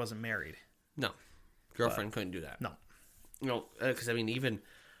wife because he wasn't married. No. Girlfriend couldn't do that. No. Because even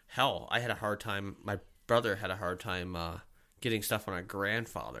hell, I had a hard time. My brother had a hard time getting stuff on our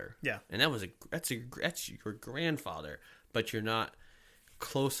grandfather. Yeah. And that's your grandfather, but you're not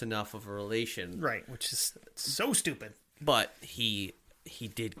close enough of a relation. Right, which is so stupid. But he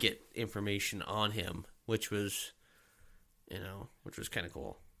did get information on him, which was kind of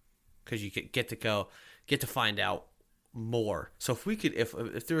cool. Because you get to find out more. So if we could,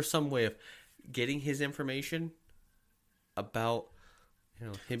 if there was some way of getting his information about,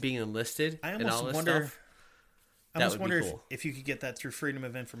 him being enlisted and all this stuff, I almost wonder if you could get that through Freedom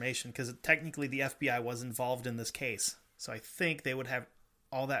of Information, because technically the FBI was involved in this case, so I think they would have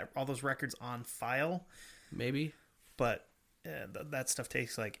all those records on file. Maybe, but that stuff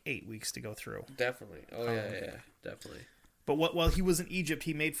takes like 8 weeks to go through. Definitely. Oh yeah, definitely. But while he was in Egypt,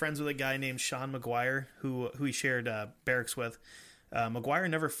 he made friends with a guy named Sean McGuire, who he shared barracks with. McGuire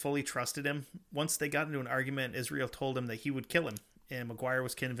never fully trusted him. Once they got into an argument, Israel told him that he would kill him, and McGuire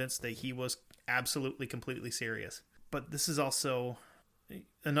was convinced that he was absolutely, completely serious. But this is also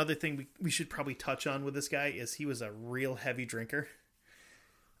another thing we should probably touch on with this guy is he was a real heavy drinker,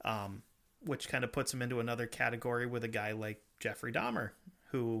 which kind of puts him into another category with a guy like Jeffrey Dahmer,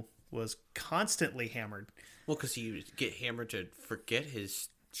 who was constantly hammered. Well, because he would get hammered to forget his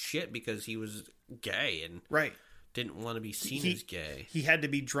shit because he was gay and didn't want to be seen as gay. He had to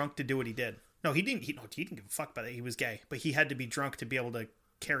be drunk to do what he did. No, he didn't. He didn't give a fuck about it. He was gay, but he had to be drunk to be able to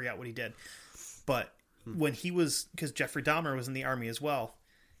carry out what he did. But when he was, because Jeffrey Dahmer was in the army as well,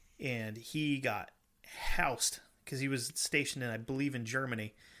 and he got housed because he was stationed in, I believe, in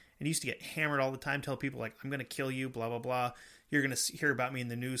Germany, and he used to get hammered all the time, tell people like, "I'm going to kill you," blah blah blah. You're going to hear about me in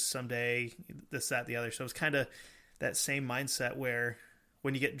the news someday, this, that, the other. So it's kind of that same mindset where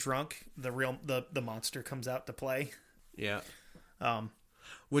when you get drunk, the monster comes out to play. Yeah.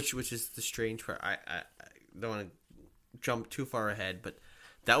 Which is the strange part. I don't want to jump too far ahead, but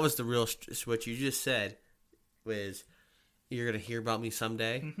that was the real what you just said was you're going to hear about me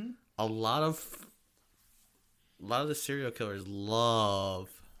someday. Mm-hmm. A lot of the serial killers love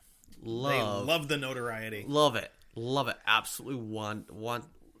the notoriety. Love it. Absolutely want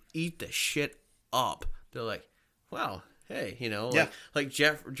eat the shit up. They're like, wow, hey, like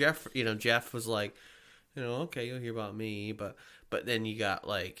Jeff, Jeff was like, okay, you'll hear about me, but then you got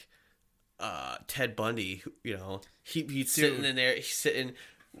like Ted Bundy, he's sitting in there, he's sitting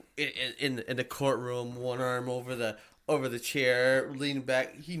in the courtroom, one arm over the chair, leaning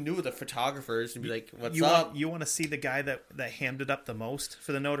back. He knew the photographers and be like, "What's up?" You want to see the guy that hammed it up the most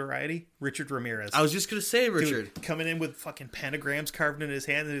for the notoriety? Richard Ramirez. I was just gonna say Richard. Dude, coming in with fucking pentagrams carved in his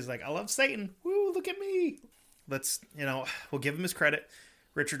hand, and he's like, "I love Satan. Woo, look at me." Let's, we'll give him his credit.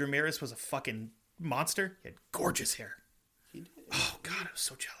 Richard Ramirez was a fucking monster. He had gorgeous hair. He did. Oh God, I was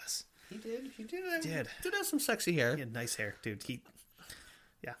so jealous. He did have some sexy hair. He had nice hair, dude.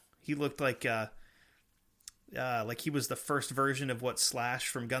 He looked like he was the first version of what Slash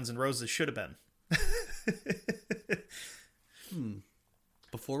from Guns N' Roses should have been.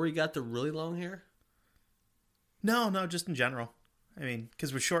 Before we got the really long hair? No, just in general. I mean,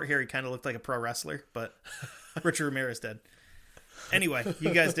 because with short hair, he kind of looked like a pro wrestler, but Richard Ramirez did. Anyway,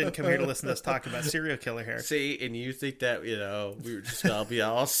 you guys didn't come here to listen to us talk about serial killer hair. See, and you think that, we were just going to be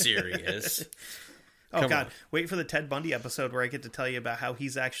all serious. Oh, God. Wait for the Ted Bundy episode where I get to tell you about how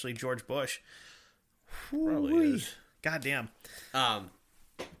he's actually George Bush. Probably is. God damn.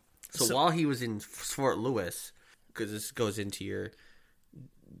 So while he was in Fort Lewis, because this goes into your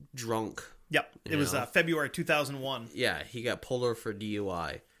drunk. Yep. It was February 2001. Yeah, he got pulled over for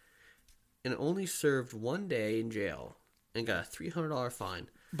DUI and only served 1 day in jail and got a $300 fine.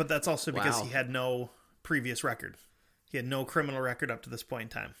 But that's also because he had no previous record. He had no criminal record up to this point in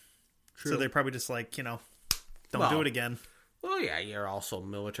time. True. So they're probably just like, don't do it again. Well, yeah, you're also a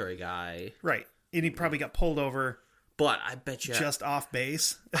military guy. Right. And he probably got pulled over. But I bet you. Just off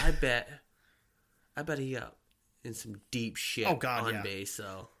base. I bet he got in some deep shit on base,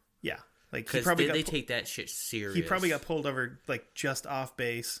 though. Yeah. Like, because they take that shit serious. He probably got pulled over, like, just off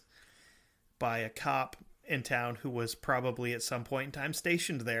base by a cop in town who was probably at some point in time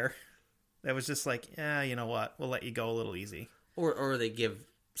stationed there. That was just like, you know what? We'll let you go a little easy. Or they give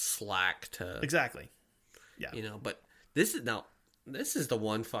slack to... Exactly. Yeah. But this is the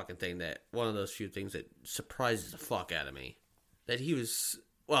one fucking thing one of those few things that surprises the fuck out of me. That he was...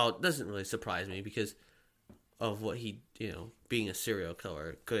 Well, it doesn't really surprise me because of what he, being a serial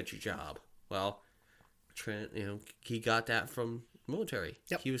killer, good at your job. Well, Trent, he got that from military.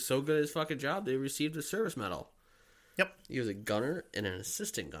 Yep. He was so good at his fucking job, they received a service medal. Yep. He was a gunner and an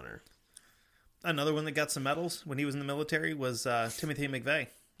assistant gunner. Another one that got some medals when he was in the military was Timothy McVeigh.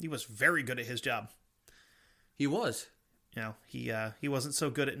 He was very good at his job. He was. He wasn't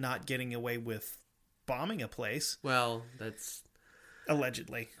so good at not getting away with bombing a place. Well, that's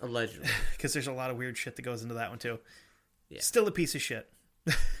allegedly, because there's a lot of weird shit that goes into that one too. Yeah. Still a piece of shit,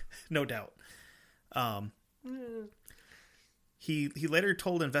 no doubt. He later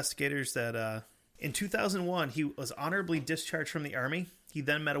told investigators that in 2001 he was honorably discharged from the army. He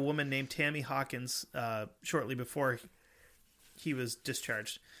then met a woman named Tammy Hawkins shortly before he was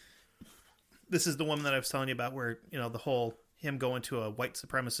discharged. This is the woman that I was telling you about, where the whole him going to a white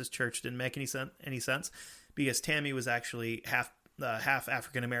supremacist church didn't make any sense, because Tammy was actually half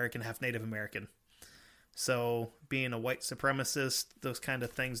African American, half Native American. So being a white supremacist, those kind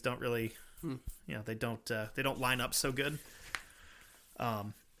of things don't really, they don't line up so good.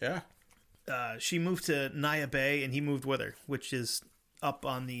 She moved to Naya Bay, and he moved with her, which is up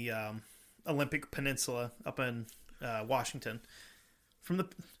on the Olympic Peninsula up in Washington.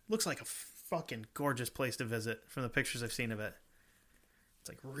 Looks like a fucking gorgeous place to visit from the pictures I've seen of it. It's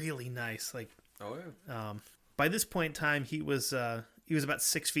like really nice. Like, by this point in time, he was about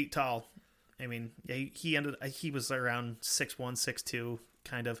 6 feet tall. I mean, he was around 6'1", 6'2",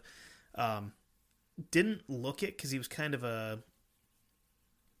 kind of. Didn't look it because he was kind of a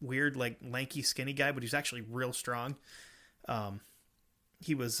weird, like, lanky, skinny guy, but he was actually real strong.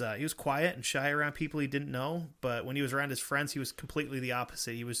 He was quiet and shy around people he didn't know, but when he was around his friends, he was completely the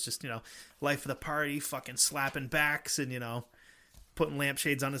opposite. He was just, life of the party, fucking slapping backs and, putting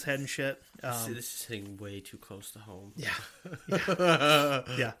lampshades on his head and shit. This is hitting way too close to home. Yeah.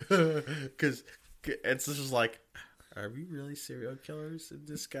 Because it's just like, are we really serial killers in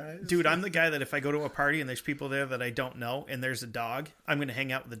disguise? Dude, I'm the guy that if I go to a party and there's people there that I don't know and there's a dog, I'm going to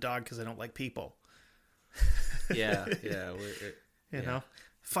hang out with the dog because I don't like people. Yeah. You know?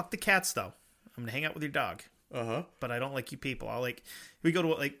 Fuck the cats, though. I'm going to hang out with your dog. But I don't like you people. We go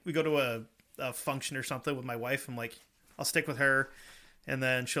to a function or something with my wife. I'm like, I'll stick with her, and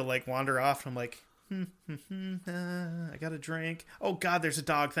then she'll like wander off, and I'm like, I got a drink. Oh God, there's a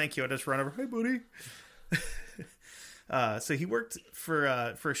dog. Thank you. I just run over. Hey, buddy. So he worked for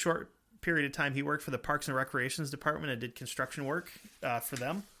a short period of time. He worked for the Parks and Recreations Department and did construction work for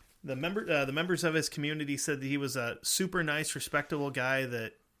them. The members of his community said that he was a super nice, respectable guy,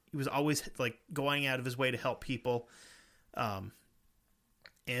 that he was always like going out of his way to help people.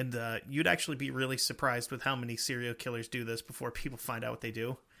 And you'd actually be really surprised with how many serial killers do this before people find out what they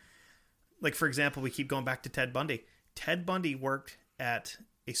do. Like, for example, we keep going back to Ted Bundy. Ted Bundy worked at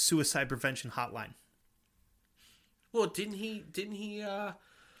a suicide prevention hotline. Well, didn't he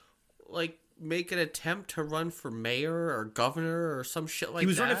like make an attempt to run for mayor or governor or some shit like that? He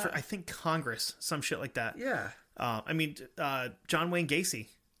was running for, I think, Congress, some shit like that. Yeah. John Wayne Gacy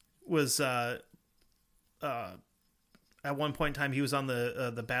was at one point in time, he was on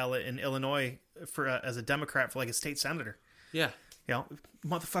the ballot in Illinois for as a Democrat for like a state senator. Yeah.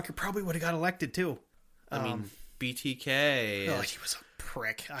 Motherfucker probably would have got elected too. I mean, BTK. Oh, he was a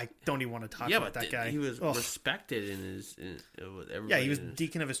prick. I don't even want to talk about that guy. He was respected with everybody. Yeah, he was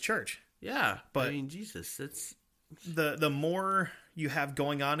deacon of his church. Yeah, but I mean, Jesus, that's the more you have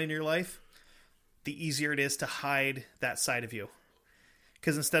going on in your life, the easier it is to hide that side of you.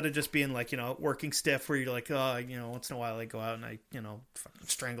 Because instead of just being like, working stiff where you're like, once in a while I go out and I, fucking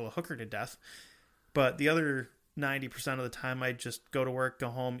strangle a hooker to death. But the other 90% of the time I just go to work, go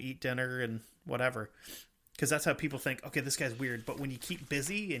home, eat dinner and whatever. Because that's how people think, okay, this guy's weird. But when you keep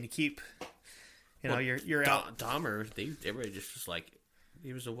busy and you keep, you're out. Dahmer, everybody just was like,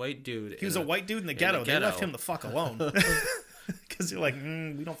 he was a white dude. He was a white dude in the ghetto. They left him the fuck alone. Because you're like,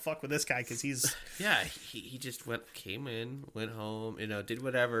 we don't fuck with this guy because he's... Yeah, he just came in, went home, did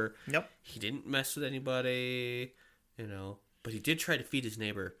whatever. Yep. He didn't mess with anybody, but he did try to feed his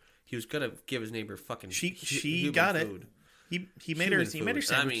neighbor. He was going to give his neighbor fucking She got food. It. He made her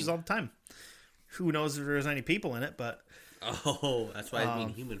sandwiches all the time. Who knows if there was any people in it, but... Oh, that's why I mean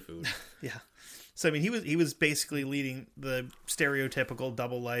human food. Yeah. So, I mean, he was basically leading the stereotypical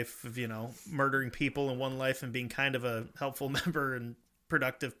double life of, murdering people in one life and being kind of a helpful member and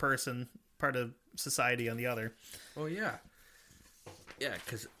productive person, part of society on the other. Oh, yeah. Yeah,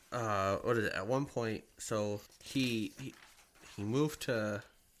 because, what is it? At one point, so he moved to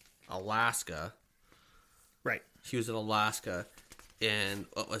Alaska. Right. He was in Alaska, and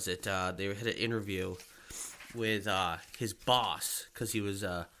what was it? They had an interview with his boss, because he was...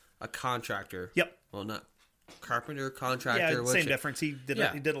 a contractor. Yep. Well, not carpenter, contractor. Yeah, same difference. He did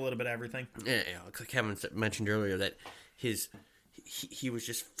a little bit of everything. Yeah, like Kevin mentioned earlier that he was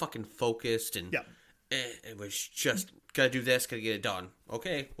just fucking focused and it was just gotta do this, gotta get it done.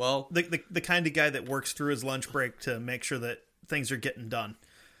 Okay, well, the kind of guy that works through his lunch break to make sure that things are getting done.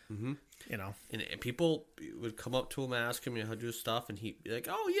 Mm-hmm. And people would come up to him and ask him how to do stuff, and he'd be like,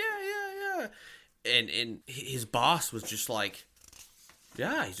 "Oh yeah." and his boss was just like,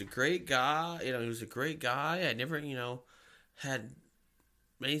 yeah, he's a great guy. He was a great guy. I never, had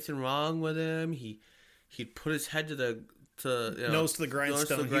anything wrong with him. He'd put his head to the nose to the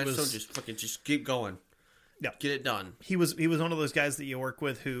grindstone. Just keep going. Yeah, get it done. He was one of those guys that you work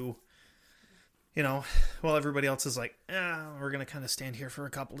with who, while everybody else is like, we're gonna kind of stand here for a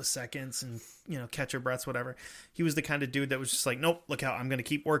couple of seconds and catch our breaths, whatever. He was the kind of dude that was just like, nope, look out, I'm gonna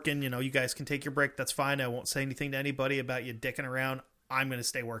keep working. You guys can take your break. That's fine. I won't say anything to anybody about you dicking around. I'm gonna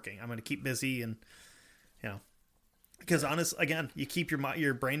stay working. I'm gonna keep busy and because again, you keep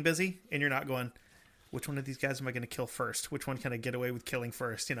your brain busy and you're not going, which one of these guys am I going to kill first? Which one can I get away with killing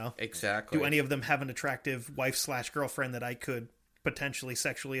first? Exactly. Do any of them have an attractive wife/girlfriend that I could potentially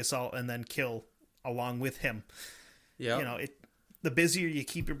sexually assault and then kill along with him? Yeah. The busier you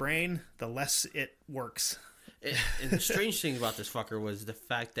keep your brain, the less it works. And the strange thing about this fucker was the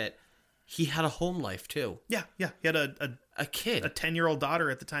fact that he had a home life too. Yeah. He had a kid, a 10-year-old daughter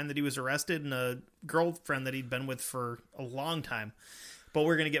at the time that he was arrested, and a girlfriend that he'd been with for a long time. But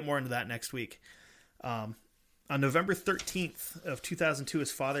we're going to get more into that next week. On November 13th of 2002,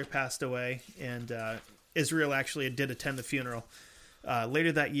 his father passed away, and Israel actually did attend the funeral.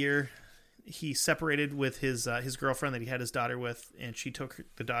 Later that year, he separated with his girlfriend that he had his daughter with, and she took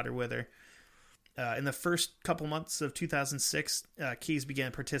the daughter with her. In the first couple months of 2006, Keyes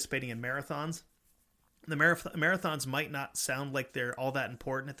began participating in marathons. The marathons might not sound like they're all that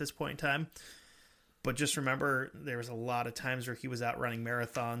important at this point in time, but just remember, there was a lot of times where he was out running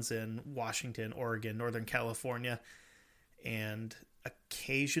marathons in Washington, Oregon, Northern California, and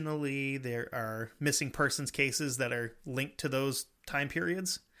occasionally there are missing persons cases that are linked to those time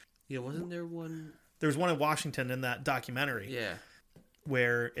periods. Yeah, wasn't there one? There was one in Washington in that documentary. Yeah.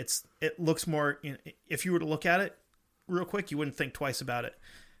 Where it looks more, if you were to look at it real quick, you wouldn't think twice about it.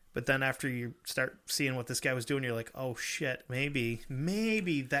 But then after you start seeing what this guy was doing, you're like, oh shit, maybe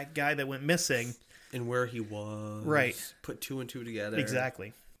that guy that went missing. And where he was. Right. Put two and two together.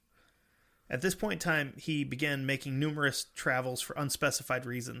 Exactly. At this point in time, he began making numerous travels for unspecified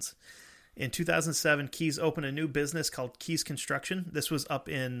reasons. In 2007, Keyes opened a new business called Keyes Construction. This was up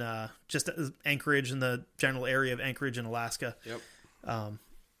in just Anchorage, in the general area of Anchorage in Alaska. Yep.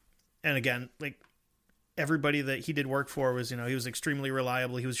 And again, like, everybody that he did work for was, he was extremely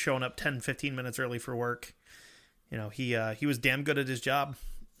reliable. He was showing up 10, 15 minutes early for work. He was damn good at his job.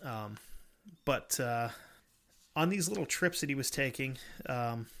 But on these little trips that he was taking,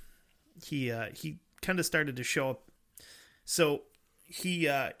 he kind of started to show up. So he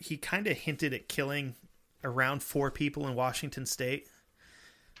kind of hinted at killing around 4 people in Washington State.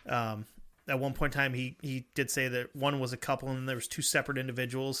 At one point in time, he did say that one was a couple, and there was 2 separate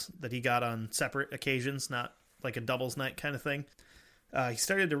individuals that he got on separate occasions, not like a doubles night kind of thing. He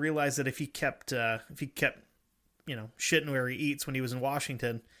started to realize that if he kept shitting where he eats when he was in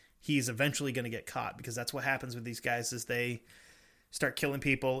Washington, he's eventually going to get caught, because that's what happens with these guys is they start killing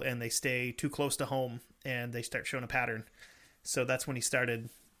people and they stay too close to home and they start showing a pattern. So that's when he started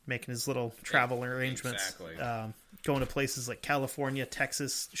making his little travel arrangements. Exactly. Going to places like California,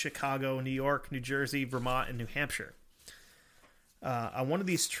 Texas, Chicago, New York, New Jersey, Vermont, and New Hampshire. On one of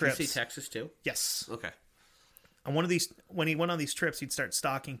these trips... Did you say Texas too? Yes. Okay. On one of these, when he went on these trips, he'd start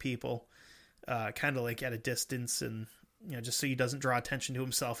stalking people, kind of like at a distance, and just so he doesn't draw attention to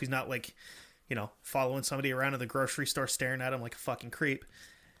himself. He's not like, following somebody around in the grocery store staring at him like a fucking creep.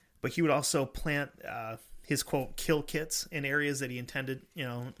 But he would also plant his, quote, kill kits in areas that he intended,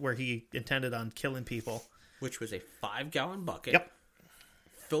 where he intended on killing people. Which was a 5-gallon bucket. Yep.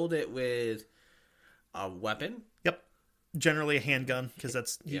 Filled it with a weapon. Yep. Generally a handgun, because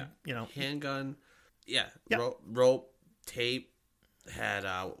that's, Handgun. Yeah. Yep. Rope, tape, had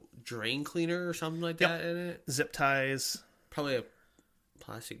a drain cleaner or something like that in it. Zip ties. Probably a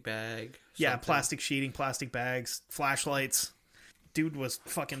plastic bag. Yeah, plastic sheeting, plastic bags, flashlights. Dude was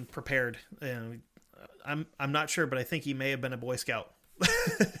fucking prepared. I'm not sure, but I think he may have been a Boy Scout.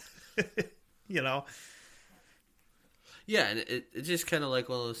 Yeah, and it's just kind of like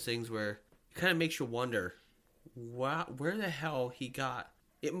one of those things where it kind of makes you wonder, wow, where the hell he got...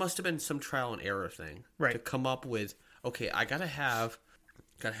 It must have been some trial and error thing. Right. To come up with, okay, I gotta have,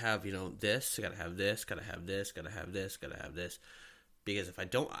 this, I gotta have this, gotta have this, gotta have this, gotta have this. Because if I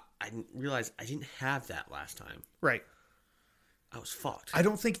don't, I didn't realize I didn't have that last time. Right. I was fucked. I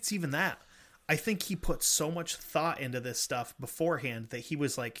don't think it's even that. I think he put so much thought into this stuff beforehand that he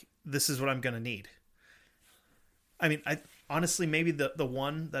was like, this is what I'm going to need. I mean, honestly, maybe the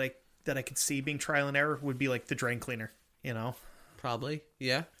one that I could see being trial and error would be like the drain cleaner, Probably.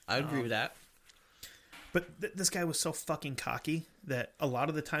 Yeah, I would agree with that. But this guy was so fucking cocky that a lot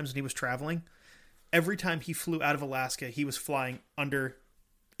of the times when he was traveling, every time he flew out of Alaska, he was flying under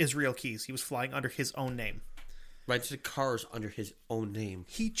Israel Keys. He was flying under his own name. Right, to the cars under his own name.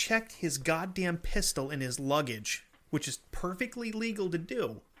 He checked his goddamn pistol in his luggage, which is perfectly legal to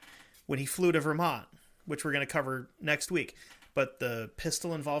do, when he flew to Vermont, which we're going to cover next week. But the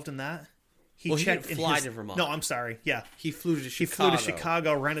pistol involved in that, he didn't fly to Vermont. No, I'm sorry. Yeah. He flew to Chicago. He flew to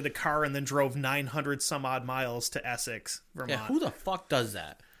Chicago, rented a car, and then drove 900 some odd miles to Essex, Vermont. Yeah, who the fuck does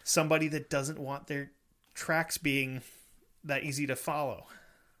that? Somebody that doesn't want their tracks being that easy to follow.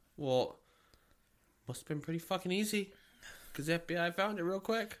 Well, must have been pretty fucking easy, because the FBI found it real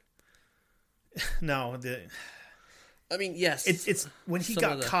quick. No, I mean, yes. It's when he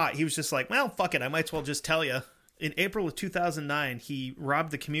got caught, he was just like, well, fuck it, I might as well just tell you. In April of 2009, he robbed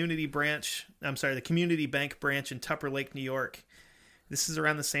the community bank branch in Tupper Lake, New York. This is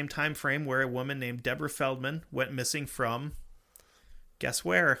around the same time frame where a woman named Deborah Feldman went missing from, guess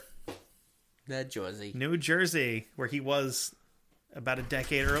where? New Jersey, where he was about a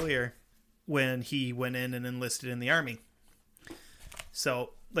decade earlier when he went in and enlisted in the Army.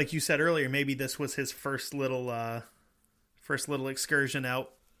 So, like you said earlier, maybe this was his first little excursion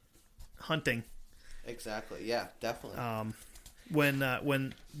out hunting. Exactly. Yeah, definitely. When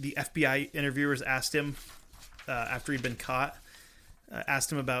the FBI interviewers asked him after he'd been caught,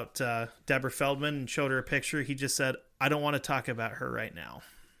 asked him about Deborah Feldman and showed her a picture, he just said, "I don't want to talk about her right now."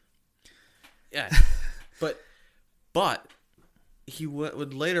 Yeah, but he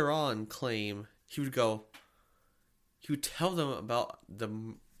would later on claim he would tell them about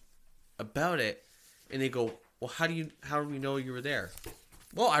it, and they go, "Well, how do we know you were there?"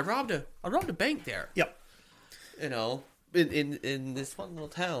 Well, I robbed a bank there. Yep. You know, in this one little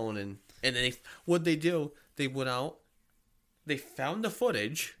town, and then what'd they do? They went out, they found the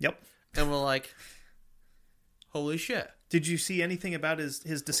footage. Yep. And were like, holy shit. Did you see anything about his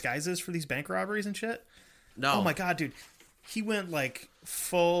disguises for these bank robberies and shit? No. Oh my god, dude. He went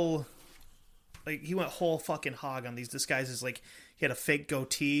whole fucking hog on these disguises. Like, he had a fake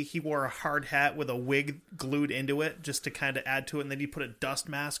goatee. He wore a hard hat with a wig glued into it just to kind of add to it, and then he put a dust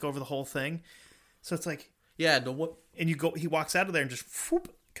mask over the whole thing. So it's like, yeah, he walks out of there and just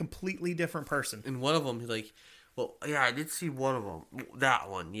whoop, completely different person. And one of them, he's like, well, yeah, I did see one of them. That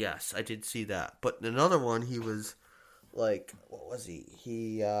one, yes, I did see that. But another one, he was like, what was he?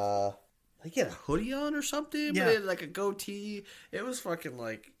 He had a hoodie on or something, yeah. But he had like a goatee. It was fucking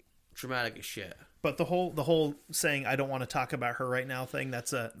like dramatic as shit. But the whole saying "I don't want to talk about her right now" thing,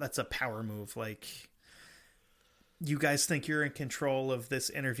 that's a power move. Like, you guys think you're in control of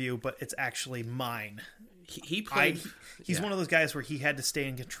this interview, but it's actually mine. He's one of those guys where he had to stay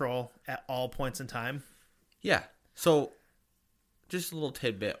in control at all points in time. Yeah. So, just a little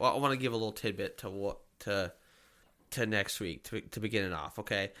tidbit. Well, I want to give a little tidbit to next week to begin it off.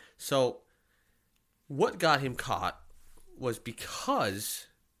 Okay. So, what got him caught was because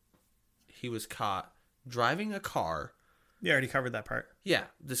he was caught driving a car. You already covered that part. Yeah,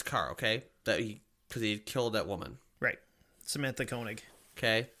 this car, okay? Because he had killed that woman. Right. Samantha Koenig.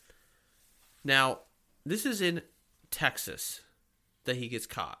 Okay. Now, this is in Texas that he gets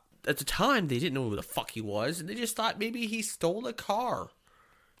caught. At the time, they didn't know who the fuck he was, and they just thought maybe he stole a car.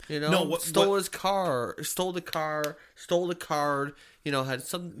 You know? His car, stole the car, stole the card, had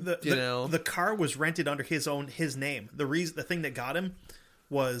some, The car was rented under his name. The thing that got him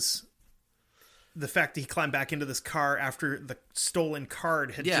was the fact that he climbed back into this car after the stolen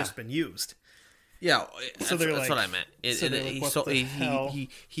card had just been used. Yeah, so that's what I meant. He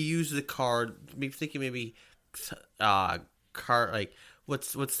used the card, thinking maybe car, like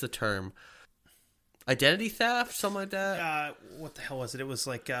what's the term? Identity theft, something like that. What the hell was it? It was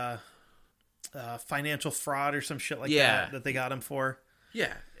like financial fraud or some shit like that they got him for.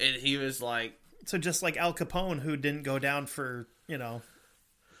 Yeah, and he was like, so just like Al Capone, who didn't go down for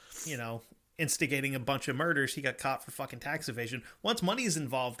instigating a bunch of murders, he got caught for fucking tax evasion. Once money is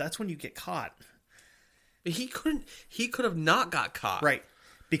involved, that's when you get caught. He could have not got caught. Right.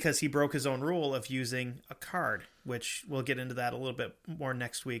 Because he broke his own rule of using a card, which we'll get into that a little bit more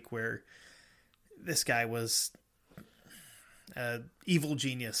next week, where this guy was a evil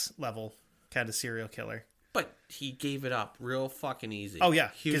genius level kind of serial killer. But he gave it up real fucking easy. Oh yeah.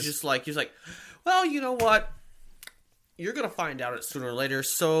 He was like, well, you know what? You're going to find out it sooner or later,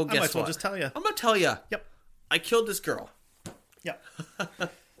 so guess what? I might as well just tell you. I'm going to tell you. Yep. I killed this girl. Yep.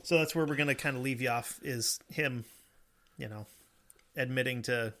 So that's where we're going to kind of leave you off, is him, admitting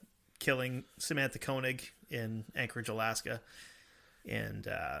to killing Samantha Koenig in Anchorage, Alaska. And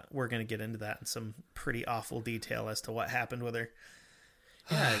we're going to get into that in some pretty awful detail as to what happened with her.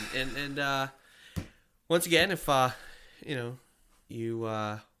 Yeah, and once again, if you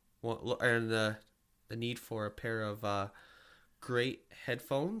want, and a need for a pair of great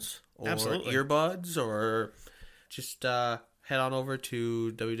headphones or Absolutely. earbuds, or just head on over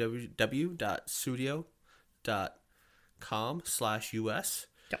to www.studio.com/us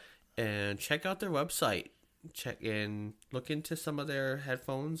and check out their website. Check and look into some of their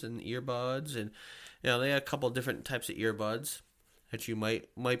headphones and earbuds, and they have a couple of different types of earbuds that you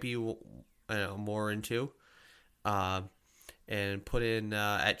might be more into. And put in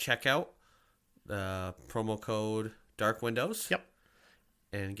at checkout the promo code Dark Windows. Yep.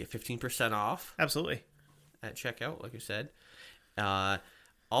 And get 15% off. Absolutely. At checkout, like I said.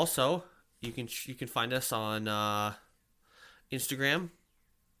 Also, you can find us on Instagram,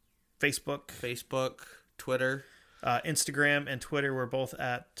 Facebook, Twitter, Instagram and Twitter. We're both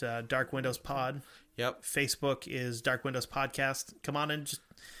at Dark Windows Pod. Yep. Facebook is Dark Windows Podcast. Come on in, just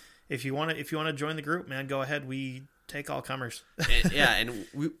if you want to join the group, man, go ahead. We take all comers. and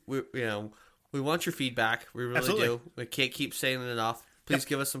we want your feedback. We really Absolutely. do. We can't keep saying it enough. Please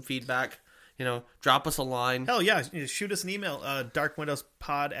give us some feedback. Drop us a line. Hell yeah, shoot us an email,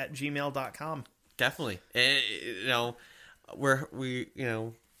 darkwindowspod@gmail.com. Definitely. And,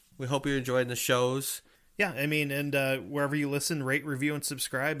 we hope you're enjoying the shows. Yeah, I mean, and wherever you listen, rate, review, and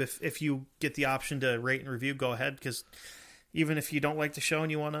subscribe. If you get the option to rate and review, go ahead, because even if you don't like the show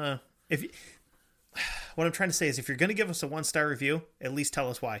and you want to... What I'm trying to say is, if you're going to give us a 1-star review, at least tell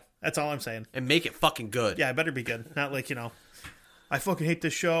us why. That's all I'm saying. And make it fucking good. Yeah, it better be good. Not like, I fucking hate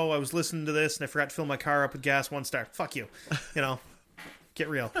this show. I was listening to this and I forgot to fill my car up with gas. 1 star. Fuck you. Get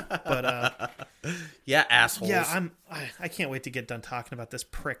real. But yeah, assholes. Yeah, I can't wait to get done talking about this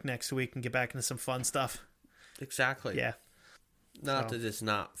prick next week and get back into some fun stuff. Exactly. Yeah. Not that it's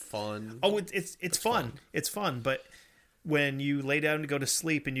not fun. Oh, it's fun. It's fun, but when you lay down to go to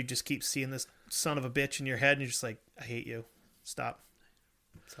sleep and you just keep seeing this son of a bitch in your head and you're just like, I hate you. Stop.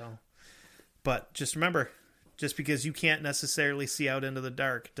 So, but just remember, just because you can't necessarily see out into the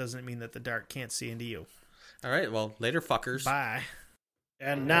dark doesn't mean that the dark can't see into you. All right, well, later, fuckers. Bye.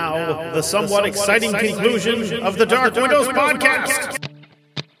 And now, the somewhat exciting conclusion of the Dark Windows Podcast.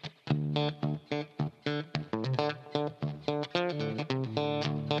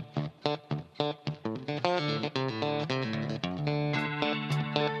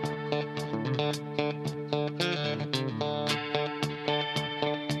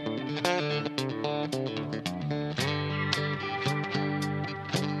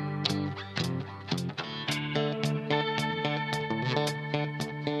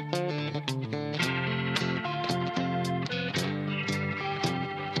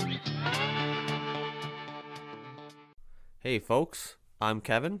 Hey, folks. I'm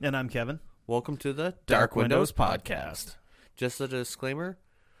Kevin. And I'm Kevin. Welcome to the Dark Windows Podcast. Just a disclaimer,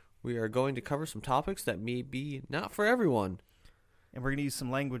 we are going to cover some topics that may be not for everyone. And we're going to use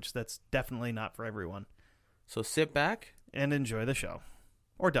some language that's definitely not for everyone. So sit back and enjoy the show.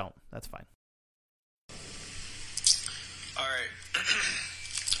 Or don't. That's fine. All right.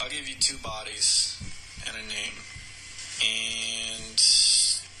 I'll give you 2 bodies and a name. And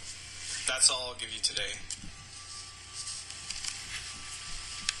that's all I'll give you today.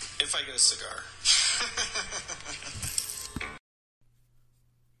 If I get a cigar.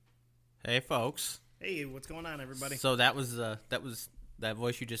 Hey, folks. Hey, what's going on, everybody? So that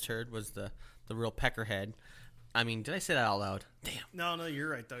voice you just heard was the real peckerhead. I mean, did I say that out loud? Damn. No, you're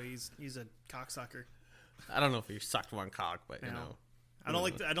right though. He's a cocksucker. I don't know if he sucked one cock, but you know. I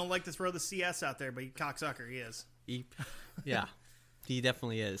don't like to throw the CS out there, but cocksucker he is. Yeah, he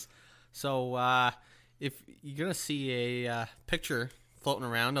definitely is. So if you're gonna see a picture floating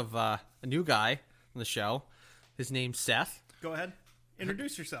around of a new guy on the show, his name's Seth. Go ahead,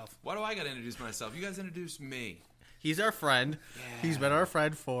 introduce yourself. Why do I gotta introduce myself? You guys introduce me. He's our friend. Yeah. He's been our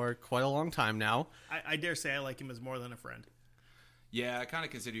friend for quite a long time now. I dare say I like him as more than a friend. Yeah, I kind of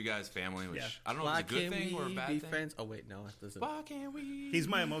consider you guys family, which I don't know if it's a good thing or a bad thing. Friends? Oh wait, no, it doesn't. Why can't we? He's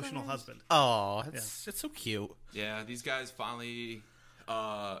my emotional husband. Oh, it's so cute. Yeah, these guys finally.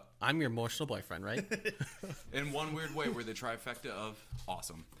 I'm your emotional boyfriend, right? In one weird way, we're the trifecta of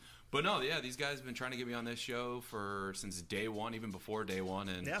awesome. But no, yeah, these guys have been trying to get me on this show since day one, even before day one,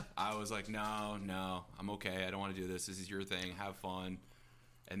 and I was like, no, I'm okay. I don't want to do this. This is your thing. Have fun.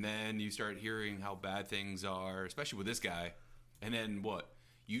 And then you start hearing how bad things are, especially with this guy. And then what?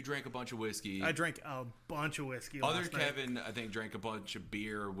 You drank a bunch of whiskey. I drank a bunch of whiskey. Other Kevin, I think, drank a bunch of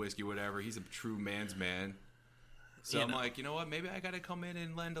beer, whiskey, whatever. He's a true man's man. So I'm like, you know what? Maybe I got to come in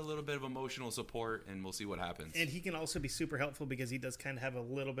and lend a little bit of emotional support, and we'll see what happens. And he can also be super helpful because he does kind of have a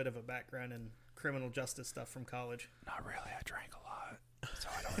little bit of a background in criminal justice stuff from college. Not really. I drank a lot, so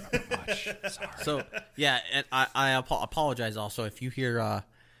I don't remember much. Sorry. So, yeah, and I apologize also if you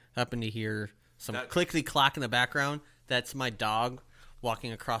happen to hear some clickety clack in the background. That's my dog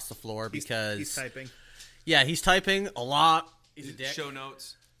walking across the floor because he's typing. Yeah, he's typing a lot. He's a dick. Show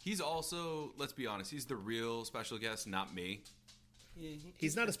notes. He's also, let's be honest, he's the real special guest, not me.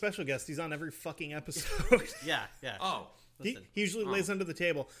 He's not a special guest. He's on every fucking episode. Yeah. Oh. He usually lays under the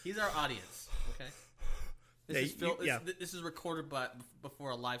table. He's our audience, okay? This is recorded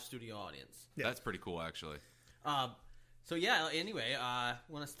before a live studio audience. Yeah. That's pretty cool, actually. So, yeah, anyway, I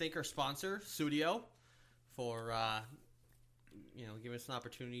want to thank our sponsor, Studio, for, giving us an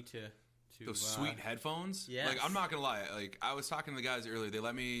opportunity to those sweet headphones. Yes. Like, I'm not gonna lie. Like, I was talking to the guys earlier. They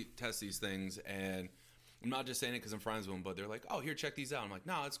let me test these things, and I'm not just saying it because I'm friends with them, but they're like, "Oh, here, check these out." I'm like,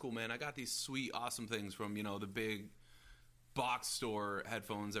 "No, it's cool, man. I got these sweet, awesome things from the big box store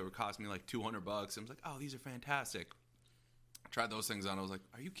headphones that were costing me like $200." I was like, "Oh, these are fantastic." I tried those things on. I was like,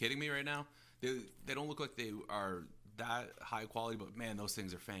 "Are you kidding me right now? They don't look like they are that high quality, but man, those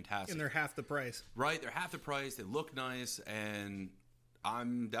things are fantastic." And they're half the price. Right? They're half the price. They look nice, and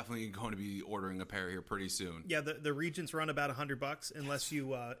I'm definitely going to be ordering a pair here pretty soon. Yeah, the Regents run about $100 unless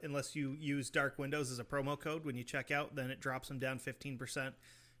you use Dark Windows as a promo code when you check out. Then it drops them down 15%,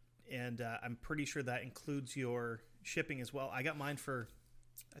 and I'm pretty sure that includes your shipping as well. I got mine for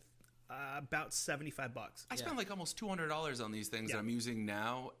about $75. I spent like almost $200 on these things that I'm using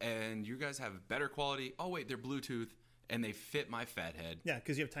now, and you guys have better quality. Oh wait, they're Bluetooth. And they fit my fat head. Yeah,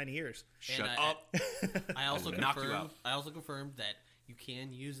 because you have tiny ears. Shut up. I also confirmed that you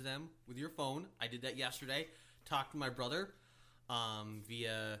can use them with your phone. I did that yesterday. Talked to my brother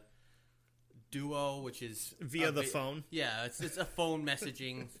via Duo, which is via the phone. Yeah, it's a phone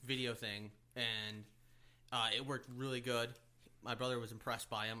messaging video thing, and it worked really good. My brother was impressed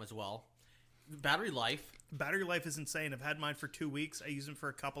by them as well. Battery life is insane. I've had mine for 2 weeks. I use them for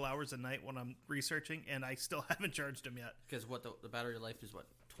a couple hours a night when I'm researching, and I still haven't charged them yet. Because the battery life is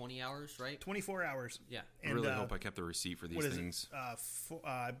 20 hours, right? 24 hours. Yeah. I really hope I kept the receipt for these things.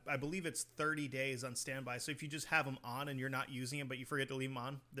 I believe it's 30 days on standby. So if you just have them on and you're not using them, but you forget to leave them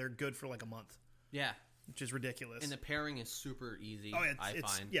on, they're good for like a month. Yeah. Which is ridiculous. And the pairing is super easy, I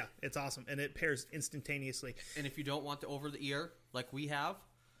find. Yeah, it's awesome. And it pairs instantaneously. And if you don't want the over-the-ear like we have,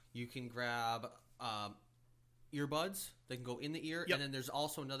 you can grab earbuds that can go in the ear. Yep. And then there's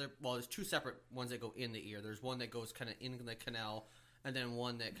also there's two separate ones that go in the ear. There's one that goes kind of in the canal, and then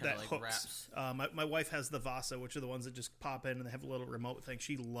one that kind of like hooks. Wraps. My wife has the Vasa, which are the ones that just pop in and they have a little remote thing.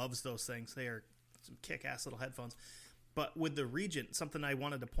 She loves those things. They are some kick-ass little headphones. But with the Regent, something I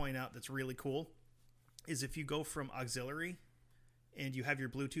wanted to point out that's really cool is if you go from auxiliary and you have your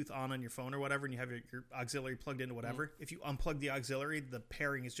Bluetooth on your phone or whatever, and you have your auxiliary plugged into whatever, if you unplug the auxiliary, the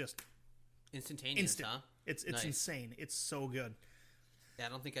pairing is just instantaneous. Huh? It's nice. Insane. It's so good. Yeah, I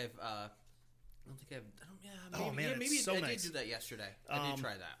don't think I've. Maybe it's so nice. I did do that yesterday. I did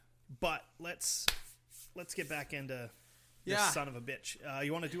try that. But let's get back into this son of a bitch.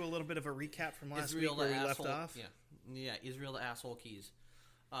 You want to do a little bit of a recap from last week where we left off? Yeah. Israel the asshole keys.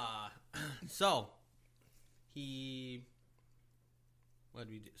 So he. What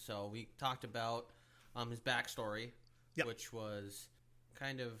did we do? So we talked about his backstory, which was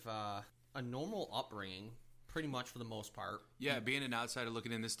kind of a normal upbringing, pretty much for the most part. Yeah, being an outsider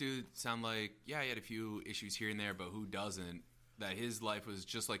looking in, this dude sounded like, he had a few issues here and there, but who doesn't? That his life was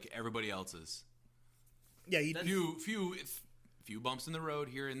just like everybody else's. Yeah, few bumps in the road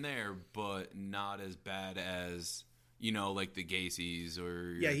here and there, but not as bad as like the Gacy's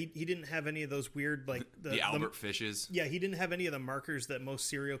or he didn't have any of those weird like the Albert Fishes. Yeah, he didn't have any of the markers that most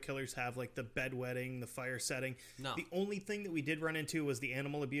serial killers have, like the bedwetting, the fire setting. No. The only thing that we did run into was the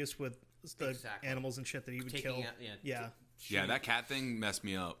animal abuse with the animals and shit that he would kill. Yeah, that cat thing messed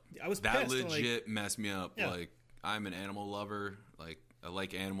me up. I was that pissed, legit messed me up. Yeah. Like, I'm an animal lover. Like, I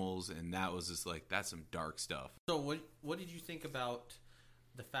like animals, and that was just like, that's some dark stuff. So what did you think about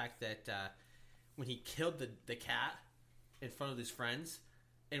the fact that when he killed the cat in front of his friends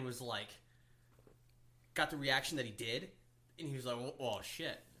and was like, got the reaction that he did, and he was like, oh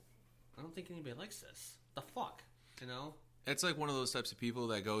shit, I don't think anybody likes this. The fuck, It's like one of those types of people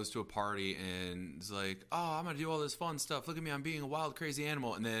that goes to a party and is like, oh, I'm going to do all this fun stuff. Look at me, I'm being a wild, crazy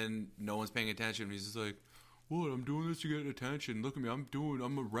animal. And then no one's paying attention. He's just like, what? I'm doing this to get attention. Look at me,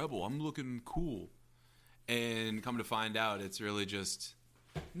 I'm a rebel. I'm looking cool. And come to find out, it's really just,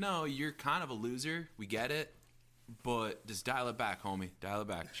 no, you're kind of a loser. We get it. But just dial it back, homie. Dial it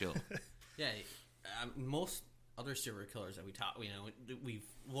back. Chill. Yeah. Most other serial killers that we've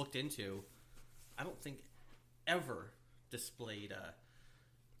looked into, I don't think ever displayed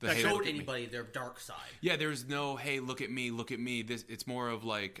showed anybody their dark side. Yeah, there's no, hey, look at me. It's more of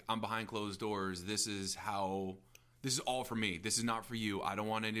like, I'm behind closed doors. This is how this is all for me. This is not for you. I don't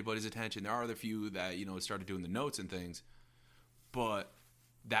want anybody's attention. There are the few that, you know, started doing the notes and things, but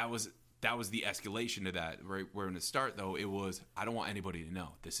that was the escalation to that. Right where in the start, though, it was, I don't want anybody to know.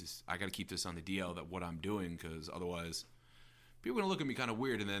 I got to keep this on the DL, that what I'm doing, because otherwise people are going to look at me kind of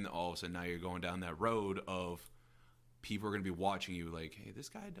weird. And then all of a sudden now you're going down that road of people are going to be watching you like, hey, this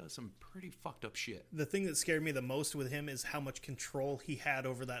guy does some pretty fucked up shit. The thing that scared me the most with him is how much control he had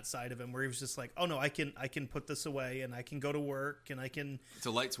over that side of him, where he was just like, oh no, I can put this away and I can go to work and I can... It's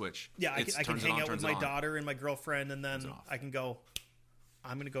a light switch. Yeah, I can hang out with my daughter and my girlfriend, and then I can go,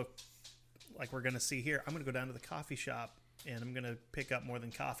 I'm going to go, like we're going to see here, I'm going to go down to the coffee shop and I'm going to pick up more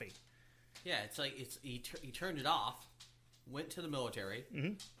than coffee. Yeah, it's like he turned it off, went to the military,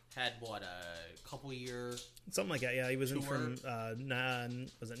 had what, a couple year, something like that. Yeah, he was in from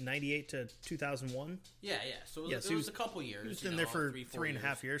was it 98 to 2001? Yeah. So it was a couple years. He was in there for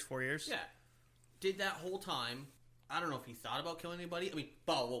 3.5 years, 4 years. Yeah, did that whole time. I don't know if he thought about killing anybody. I mean,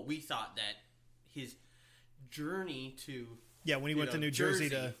 well, we thought that his journey to when he went to New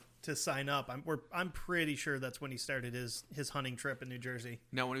Jersey to sign up. I'm pretty sure that's when he started his hunting trip in New Jersey.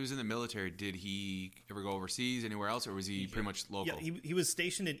 Now, when he was in the military, did he ever go overseas anywhere else, or was he pretty much local? Yeah, he was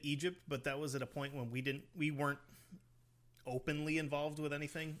stationed in Egypt, but that was at a point when we weren't openly involved with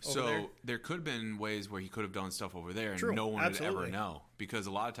anything over there. So there could have been ways where he could have done stuff over there, and no one would ever know. Because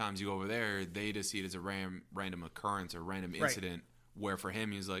a lot of times you go over there, they just see it as a random occurrence or random incident, where for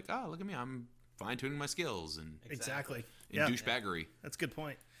him, he's like, oh, look at me, I'm fine-tuning my skills. And exactly. Douchebaggery. That's a good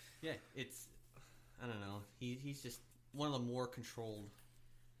point. Yeah, I don't know. He's just one of the more controlled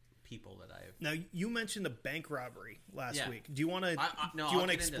people that I've... Now, you mentioned the bank robbery last week. Do you want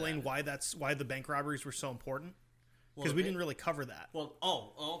to explain why the bank robberies were so important? Because we didn't really cover that. Well,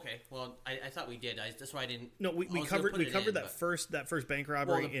 okay. Well, I thought we did. That's why I didn't... No, we covered that first bank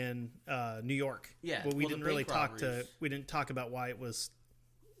robbery in New York. Yeah, but we didn't really talk about why it was...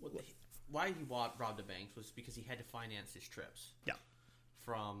 Why he robbed the banks was because he had to finance his trips. Yeah.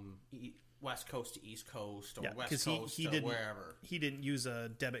 From West Coast to East Coast or West Coast to wherever. He didn't use a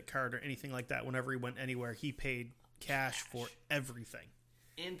debit card or anything like that. Whenever he went anywhere, he paid cash for everything.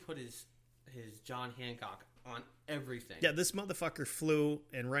 And put his John Hancock on everything. Yeah, this motherfucker flew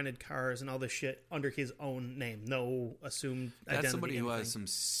and rented cars and all this shit under his own name. No assumed identity. That's somebody who has some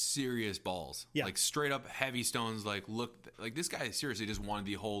serious balls. Yeah. Like straight up heavy stones. Like, look, like this guy seriously just wanted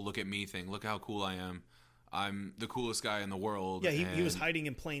the whole look at me thing. Look how cool I am. I'm the coolest guy in the world. Yeah, he was hiding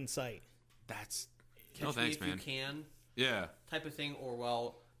in plain sight. That's... Catch me if you can. Yeah. Type of thing. Or,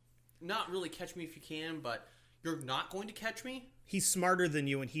 well, not really catch me if you can, but you're not going to catch me? He's smarter than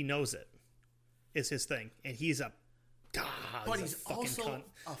you, and he knows it. Is his thing. And he's but he's also cunt.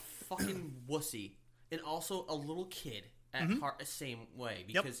 A fucking wussy. And also a little kid at heart the same way.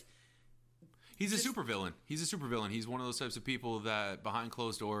 Because... He's a supervillain. He's one of those types of people that behind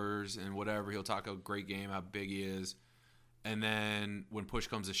closed doors and whatever, he'll talk a great game, how big he is. And then when push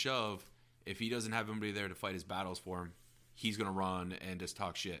comes to shove, if he doesn't have anybody there to fight his battles for him, he's going to run and just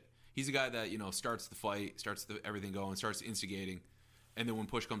talk shit. He's the guy that, starts the fight, starts everything going, starts instigating. And then when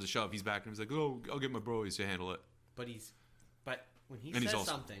push comes to shove, he's back and he's like, oh, I'll get my broies to handle it. But when he says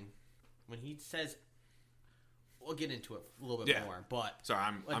something, when he says... We'll get into it a little bit more, but sorry,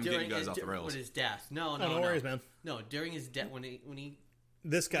 I'm getting you guys off the rails. With his death, no worries, man. No, during his death, when he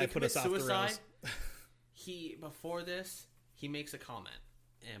this guy put us off the rails. Before this, he makes a comment,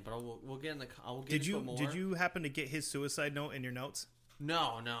 but we'll get in the. Did you happen to get his suicide note in your notes?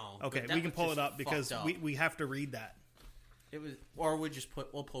 No. Okay, we can pull it up because we have to read that. It was, or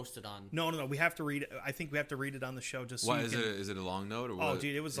we'll post it on. No, we have to read it. I think we have to read it on the show. Just so why is it a long note or what? Oh,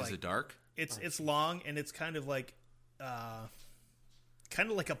 dude, it was is it dark? It's long and it's kind of like a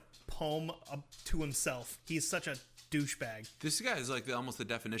poem to himself. He's such a douchebag. This guy is like almost the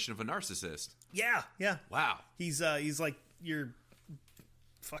definition of a narcissist. Yeah. Wow. He's like your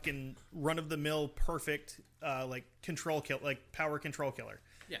fucking run of the mill perfect like power control killer.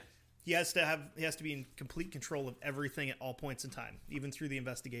 Yeah. He has to be in complete control of everything at all points in time, even through the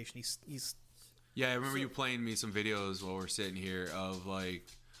investigation. He's Yeah, I remember you playing me some videos while we're sitting here of like,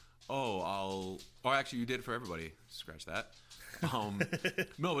 actually you did it for everybody. Scratch that.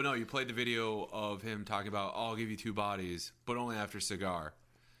 No, you played the video of him talking about, I'll give you 2 bodies, but only after cigar.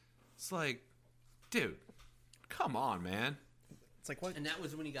 It's like, dude, come on, man. It's like, what? And that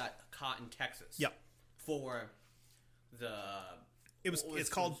was when he got caught in Texas. Yep. For the...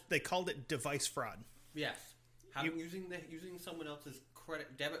 They called it device fraud. Yes. Using someone else's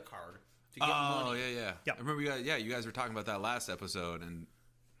debit card to get money. Oh, yeah. Yep. I remember you guys were talking about that last episode and...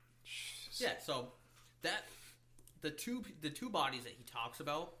 Yeah, so that the two bodies that he talks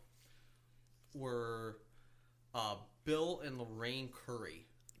about were Bill and Lorraine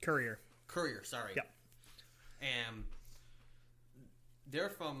Courier, sorry. Yep. And they're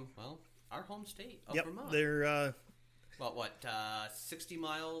from, our home state of Vermont. They're 60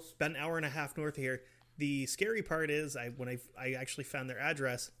 miles? About an hour and a half north of here. The scary part is, when I actually found their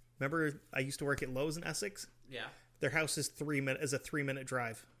address, remember I used to work at Lowe's in Essex? Yeah. Their house is a 3-minute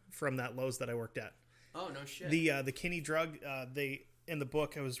drive from that Lowe's that I worked at. Oh, no shit. The Kinney drug, in the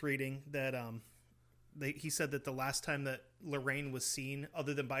book I was reading, that he said that the last time that Lorraine was seen,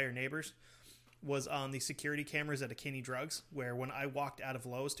 other than by her neighbors, was on the security cameras at a Kinney Drugs, where when I walked out of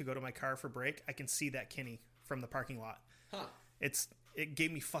Lowe's to go to my car for break, I can see that Kinney from the parking lot. Huh. It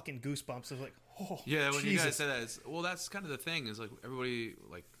gave me fucking goosebumps. I was like, oh, yeah. When Jesus. you guys say that, that's kind of the thing. Is like everybody,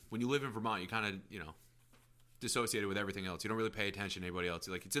 like when you live in Vermont, you kind of dissociated with everything else. You don't really pay attention to anybody else.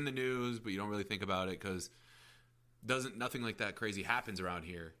 Like it's in the news, but you don't really think about it because nothing like that crazy happens around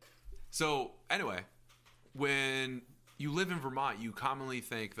here. So anyway, when you live in Vermont, you commonly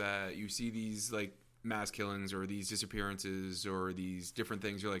think that you see these like mass killings or these disappearances or these different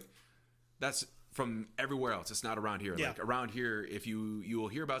things. You're like, that's from everywhere else. It's not around here. Yeah. Like around here, if you will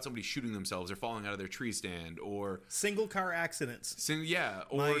hear about somebody shooting themselves or falling out of their tree stand or single car accidents.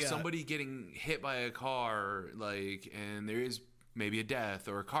 Or somebody getting hit by a car, and there is maybe a death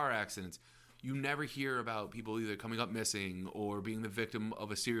or a car accident. You never hear about people either coming up missing or being the victim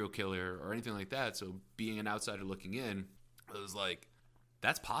of a serial killer or anything like that. So being an outsider looking in, it was like,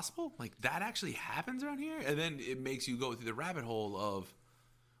 that's possible? Like that actually happens around here? And then it makes you go through the rabbit hole of,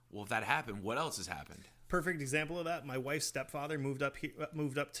 well, if that happened, what else has happened? Perfect example of that. My wife's stepfather moved up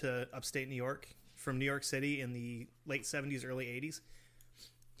to upstate New York from New York City in the late 70s, early 80s.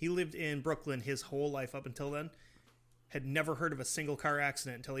 He lived in Brooklyn his whole life up until then. Had never heard of a single car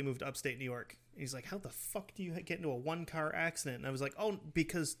accident until he moved to upstate New York. And he's like, how the fuck do you get into a 1-car accident? And I was like, oh,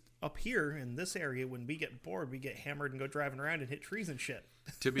 because up here in this area, when we get bored, we get hammered and go driving around and hit trees and shit.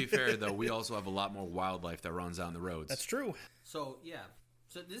 To be fair, though, we also have a lot more wildlife that runs down the roads. That's true. So, yeah.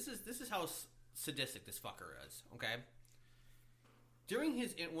 So this is how sadistic this fucker is, okay? During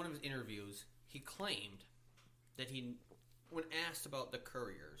one of his interviews, he claimed that when asked about the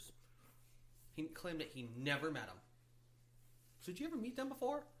Couriers, he claimed that he never met them. So did you ever meet them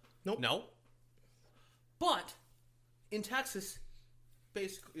before? Nope. No. But in Texas,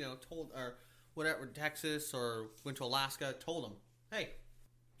 basically, told or whatever, Texas or went to Alaska, told him, hey,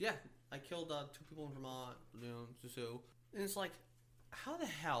 yeah, I killed 2 people in Vermont, so. And it's like, how the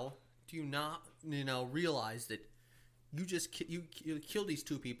hell do you not, realize that you just you killed these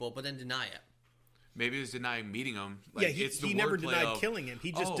 2 people, but then deny it? Maybe he was denying meeting them. He never denied killing him.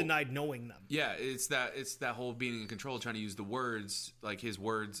 He just denied knowing them. Yeah, it's that whole being in control, trying to use the words, like his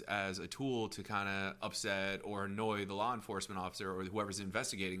words, as a tool to kind of upset or annoy the law enforcement officer or whoever's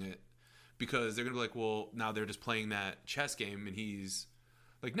investigating it, because they're gonna be like, well, now they're just playing that chess game, and he's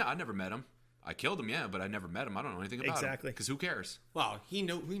like, no, I never met him. I killed him, yeah, but I never met him. I don't know anything about him. Exactly. Because who cares? Well, he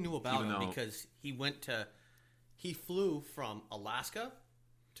knew about him because he flew from Alaska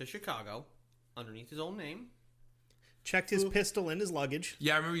to Chicago underneath his own name. Checked his pistol in his luggage.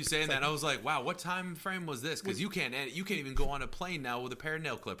 Yeah, I remember you saying that. I was like, wow, what time frame was this? Because you can't even go on a plane now with a pair of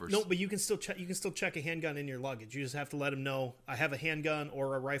nail clippers. No, but you can still check a handgun in your luggage. You just have to let them know, I have a handgun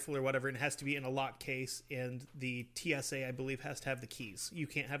or a rifle or whatever, and it has to be in a locked case, and the TSA, I believe, has to have the keys. You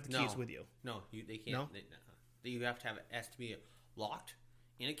can't have the keys with you. No, they can't. No? You have to have it has to be locked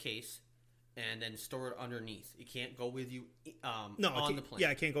in a case and then store it underneath. It can't go with you on the plane.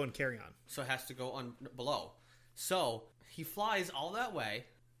 Yeah, it can't go in carry-on. So it has to go on below. So he flies all that way,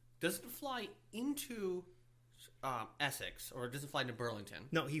 doesn't fly into Essex, or doesn't fly into Burlington.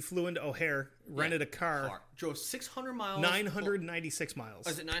 No, he flew into O'Hare, rented a car. Drove 600 miles. 996 miles.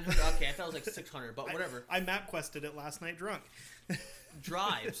 Is it 900? Okay, I thought it was like 600, but whatever. I MapQuested it last night drunk.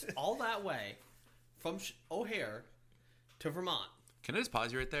 Drives all that way from O'Hare to Vermont. Can I just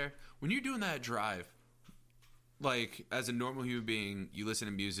pause you right there? When you're doing that drive, like, as a normal human being, you listen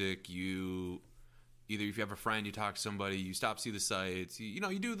to music, either if you have a friend, you talk to somebody, you stop, see the sights, you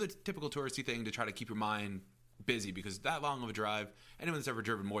do the typical touristy thing to try to keep your mind busy, because that long of a drive, anyone that's ever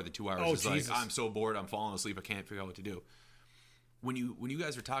driven more than 2 hours is Jesus. Like, I'm so bored, I'm falling asleep, I can't figure out what to do. When you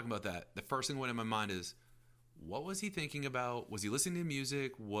guys were talking about that, the first thing that went in my mind is, what was he thinking about? Was he listening to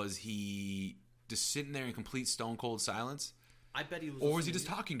music? Was he just sitting there in complete stone cold silence? I bet he was. Or was he just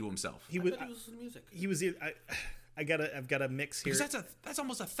talking to himself? I bet he was listening to music. He was. I've got a mix here. Because that's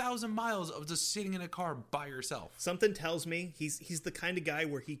almost 1,000 miles of just sitting in a car by yourself. Something tells me he's the kind of guy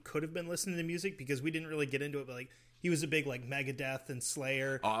where he could have been listening to music, because we didn't really get into it, but like He was a big like Megadeth and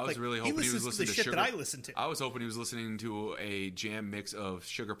Slayer. Oh, I was really hoping he was listening to shit Sugar. that I listened to. I was hoping he was listening to a jam mix of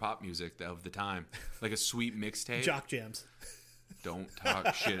sugar pop music of the time, like a sweet mixtape. Jock jams. Don't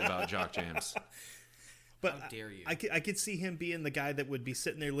talk shit about jock jams. But how dare you? I could see him being the guy that would be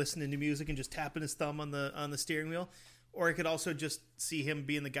sitting there listening to music and just tapping his thumb on the steering wheel. Or I could also just see him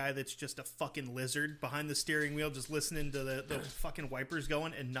being the guy that's just a fucking lizard behind the steering wheel, just listening to the fucking wipers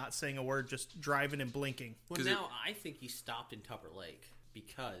going and not saying a word, just driving and blinking. Well, now I think he stopped in Tupper Lake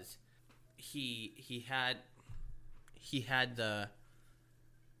because he had the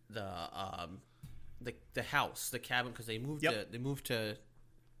house, the cabin, because they moved to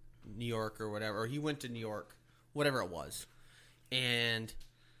New York or whatever, or he went to New York, whatever it was, and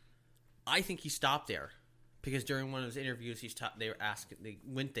I think he stopped there. Because during one of his interviews, they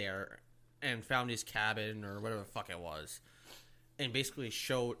went there and found his cabin or whatever the fuck it was, and basically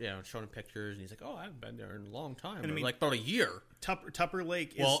showed him pictures. And he's like, "Oh, I haven't been there in a long time." And like about a year. Tupper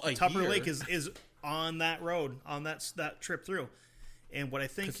Lake is on that road on that trip through, and what I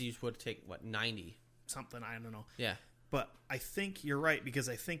think because he would take 90 something, I don't know. Yeah, but I think you're right because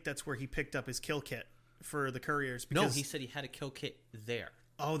I think that's where he picked up his kill kit for the couriers. No, he said he had a kill kit there.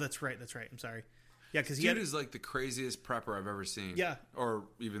 Oh, that's right. I'm sorry. Yeah, because dude is like the craziest prepper I've ever seen. Yeah, or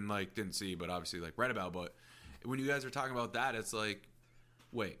even like didn't see, but obviously like read about. But when you guys are talking about that, it's like,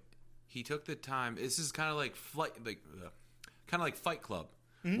 wait, he took the time. This is kind of like Fight Club,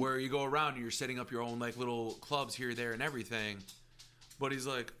 where you go around and you're setting up your own like little clubs here, there, and everything. But he's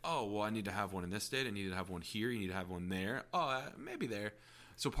like, oh well, I need to have one in this state. I need to have one here. You need to have one there. Oh, maybe there.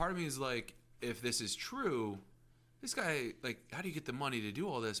 So part of me is like, if this is true, this guy, like, how do you get the money to do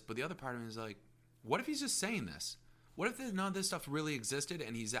all this? But the other part of me is like, what if he's just saying this? What if none of this stuff really existed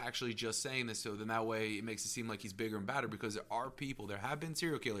and he's actually just saying this, so then that way it makes it seem like he's bigger and badder? Because there have been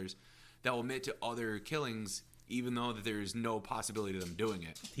serial killers that will admit to other killings even though that there's no possibility of them doing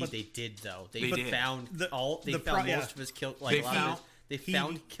it. They did though. They found most of his kill. Like they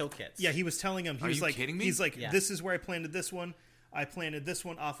found kill kits. Yeah, he was telling him. Are you kidding me? He's like, this is where I planted this one. I planted this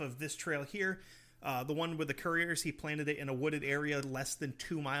one off of this trail here. The one with the couriers, he planted it in a wooded area less than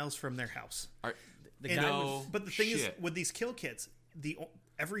 2 miles from their house. But the thing is, with these kill kits,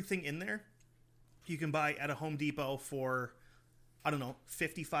 everything in there you can buy at a Home Depot for, I don't know,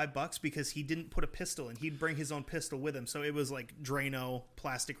 $55 because he didn't put a pistol in. He'd bring his own pistol with him. So it was like Drano,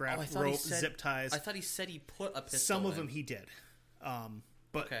 plastic wrap, rope, zip ties. I thought he said he put a pistol Some of them he did.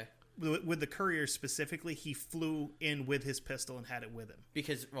 But with the couriers specifically, he flew in with his pistol and had it with him.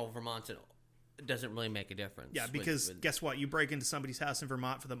 Because, Vermont doesn't really make a difference. Yeah, because guess what? You break into somebody's house in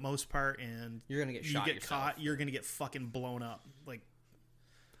Vermont for the most part, and you're gonna get shot. You get caught. You're gonna get fucking blown up. Like,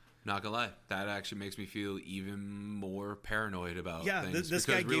 not gonna lie, that actually makes me feel even more paranoid about things. This because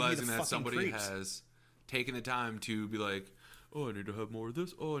guy realizing gave me the that somebody creeps. has taken the time to be like, oh, I need to have more of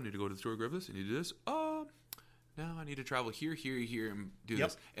this. Oh, I need to go to the store, grab this. I need to do this. Now I need to travel here, and do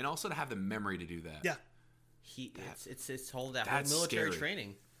this, and also to have the memory to do that. Yeah, it's whole military scary.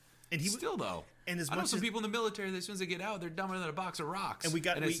 training. And he still though, and I know some people in the military, as soon as they get out, they're dumber than a box of rocks.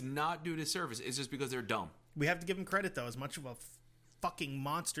 And it's not due to service; it's just because they're dumb. We have to give him credit though. As much of a fucking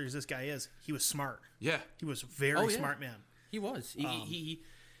monster as this guy is, he was smart. Yeah, he was a very smart man. He was. He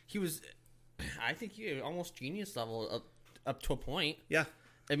was. I think he almost genius level up to a point. Yeah,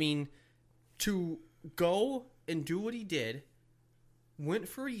 I mean, to go and do what he did, went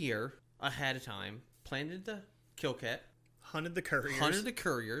for a year ahead of time, planted the kill kit. Hunted the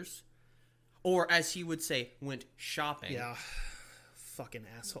couriers. Or, as he would say, went shopping. Yeah. Fucking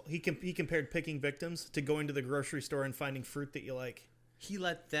asshole. He compared picking victims to going to the grocery store and finding fruit that you like. He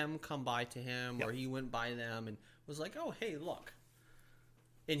let them come by to him, or he went by them and was like, oh, hey, look.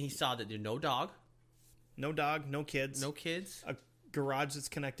 And he saw that there's no dog. No dog, no kids. No kids. A garage that's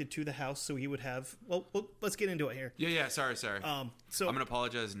connected to the house, so he would have... Well, let's get into it here. Yeah, sorry. So I'm going to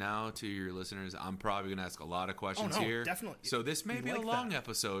apologize now to your listeners. I'm probably going to ask a lot of questions here. Definitely. So this may be a long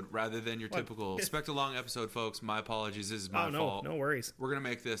episode rather than your typical... Expect a long episode, folks. My apologies. This is my fault. No worries. We're going to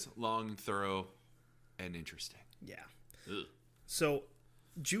make this long, thorough, and interesting. Yeah. Ugh. So,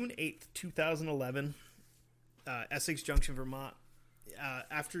 June 8th, 2011, Essex Junction, Vermont.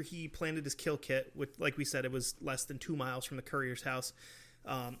 After he planted his kill kit, which, like we said, it was less than 2 miles from the courier's house,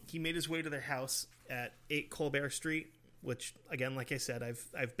 he made his way to their house at 8 Colbert Street, which, again, like I said,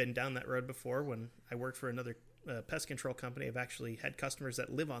 I've been down that road before. When I worked for another pest control company, I've actually had customers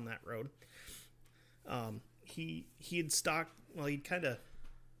that live on that road. He had stocked, well, he'd kind of,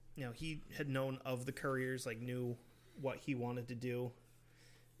 he had known of the couriers, like knew what he wanted to do,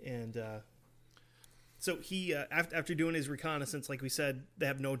 and so he, after doing his reconnaissance, like we said, they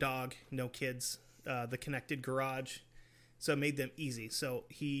have no dog, no kids. the connected garage. So it made them easy. So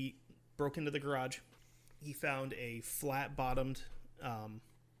he broke into the garage. He found a flat-bottomed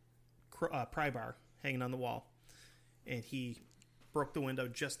pry bar hanging on the wall. And he broke the window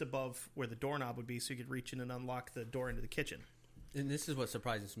just above where the doorknob would be so you could reach in and unlock the door into the kitchen. And this is what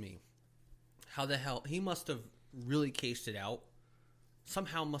surprises me. How the hell... He must have really cased it out.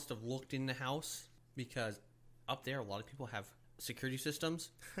 Somehow must have looked in the house. Because up there, a lot of people have security systems.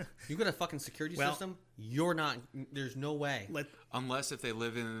 You got a fucking security system? You're not... There's no way. Unless if they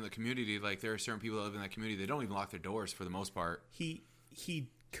live in the community, like there are certain people that live in that community, they don't even lock their doors for the most part. He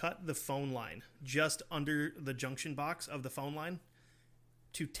cut the phone line just under the junction box of the phone line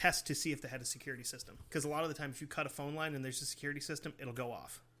to test to see if they had a security system. Because a lot of the time, if you cut a phone line and there's a security system, it'll go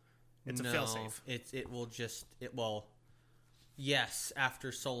off. It's a failsafe. It will. Yes,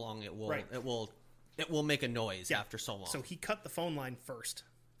 after so long, it will. Right. It will make a noise after so long. So he cut the phone line first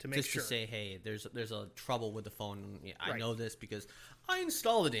to make sure. Just to say, hey, there's a trouble with the phone. Yeah, I know this because I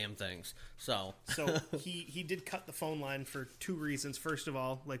install the damn things. So he did cut the phone line for two reasons. First of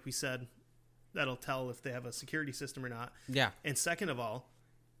all, like we said, that'll tell if they have a security system or not. Yeah. And second of all,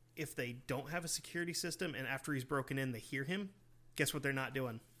 if they don't have a security system and after he's broken in, they hear him, guess what they're not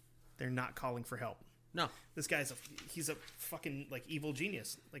doing? They're not calling for help. No. This guy's he's a fucking like evil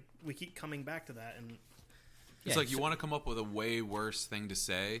genius. Like we keep coming back to that, and it's like you want to come up with a way worse thing to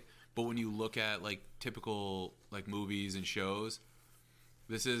say, but when you look at like typical like movies and shows,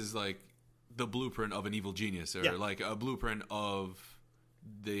 this is like the blueprint of an evil genius, or like a blueprint of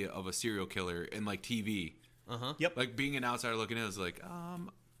a serial killer in like TV. Yep. Like being an outsider looking in, it's like, all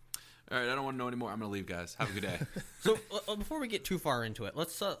right, I don't want to know anymore. I'm going to leave, guys. Have a good day. So before we get too far into it,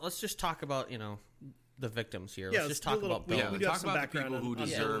 let's just talk about the victims here. Let's just talk about Bill. Yeah, talk about the people who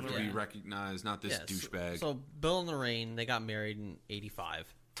deserve to be recognized, not this douchebag. So Bill and Lorraine, they got married in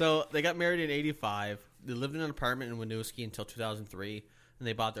 '85. So they got married in '85. They lived in an apartment in Winooski until 2003, and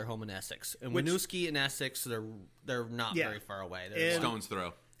they bought their home in Essex. And Winooski and Essex, they're not very far away. They're stone's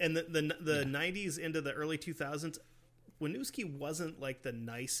throw. And the 90s into the early 2000s. Winooski wasn't like the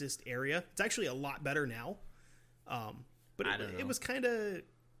nicest area. It's actually a lot better now, but it was kind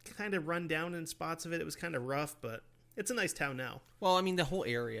of run down in spots of it. It was kind of rough, but it's a nice town now. Well, I mean, the whole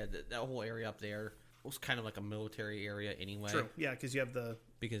area, that whole area up there was kind of like a military area anyway. True, yeah, because you have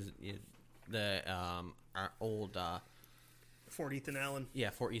our old Fort Ethan Allen.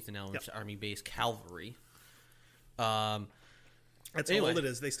 Yeah, Fort Ethan Allen, which is Army base cavalry. That's how old it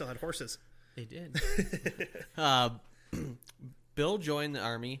is. They still had horses. They did. Bill joined the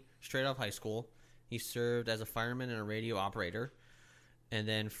Army straight off high school. He served as a fireman and a radio operator. And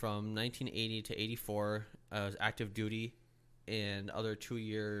then from 1980 to 84, was active duty. And other 2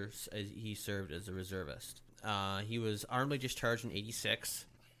 years, he served as a reservist. He was honorably discharged in 86.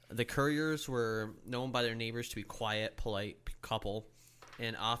 The Couriers were known by their neighbors to be quiet, polite couple,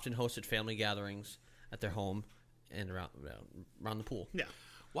 and often hosted family gatherings at their home and around the pool. Yeah.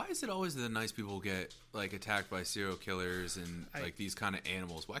 Why is it always the nice people get like attacked by serial killers and like these kind of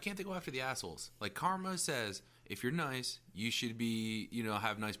animals? Why can't they go after the assholes? Like karma says, if you're nice, you should be,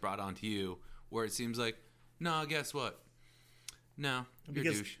 have nice brought onto you. Where it seems like, no, guess what? No, you're a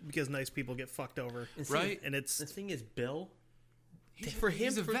douche. Because nice people get fucked over, right? And it's the thing is, Bill. For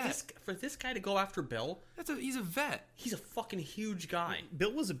this guy to go after Bill, he's a vet. He's a fucking huge guy.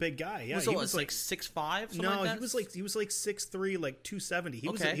 Bill was a big guy. Yeah, he was like 6'5". No, he was like 6'3", like 270.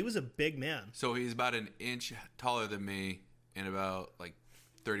 He was a big man. So he's about an inch taller than me and about like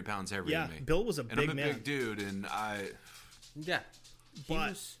 30 pounds heavier than me. Bill was a big man. And I'm a big dude, and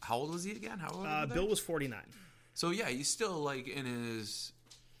But how old was he again? How old? Bill was 49. So yeah, he's still like in his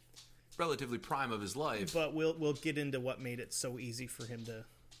relatively prime of his life. But we'll get into what made it so easy for him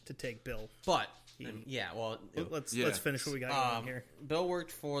to take Bill. But let's finish what we got going on here. Bill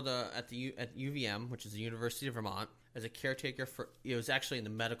worked at UVM, which is the University of Vermont, as a caretaker for. It was actually in the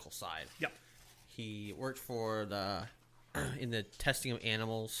medical side. Yep. He worked for in the testing of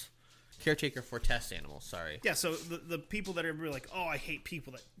animals. Caretaker for test animals, sorry. Yeah, so the people that are really like, oh, I hate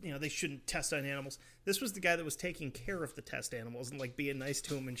people that, they shouldn't test on animals. This was the guy that was taking care of the test animals and, like, being nice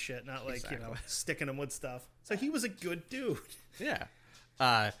to them and shit, not, like, sticking them with stuff. So he was a good dude. Yeah.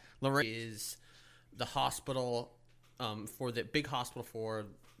 Lorraine is the hospital for the big hospital for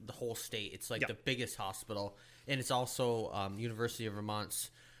the whole state. It's, like, the biggest hospital. And it's also University of Vermont's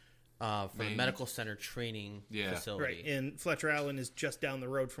for the medical center training facility. Right, and Fletcher Allen is just down the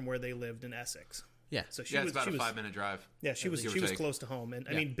road from where they lived in Essex. Yeah, so it's about a 5-minute drive. Yeah, she was close to home, and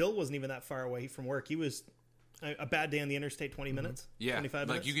I mean, Bill wasn't even that far away from work. He was a bad day on the interstate, 20 minutes. Yeah, 25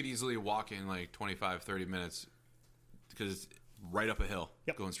 minutes. Like you could easily walk in like 25, 30 minutes because it's right up a hill,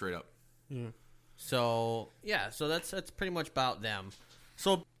 going straight up. Mm. So that's pretty much about them.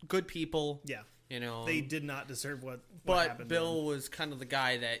 So good people. Yeah. They did not deserve what happened. But Bill was kind of the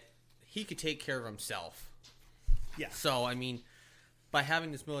guy that he could take care of himself. Yeah. So, I mean, by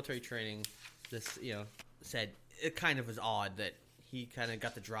having this military training, this, said it kind of was odd that he kind of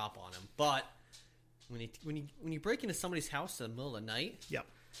got the drop on him. But when you break into somebody's house in the middle of the night, yep,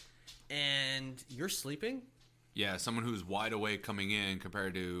 and you're sleeping, yeah, someone who's wide awake coming in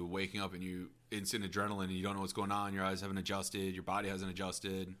compared to waking up and you instant adrenaline and you don't know what's going on, your eyes haven't adjusted, your body hasn't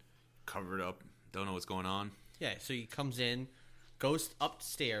adjusted, covered up, don't know what's going on. Yeah, so he comes in, goes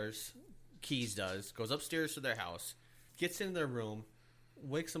upstairs, Keys goes upstairs to their house, gets in their room,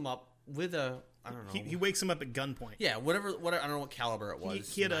 wakes them up with a, I don't know. He wakes him up at gunpoint. Yeah, whatever. I don't know what caliber it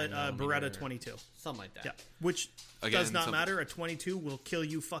was. He had a Beretta 22. Something like that. Yeah, which does not matter. A 22 will kill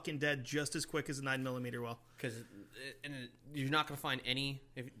you fucking dead just as quick as a 9mm will. Because you're not going to find any.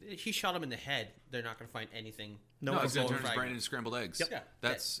 If he shot him in the head, they're not going to find anything. No, it's going to turn his brain into scrambled eggs. Yep. Yeah.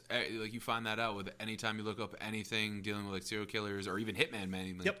 That's like you find that out with any time you look up anything dealing with like serial killers or even hitman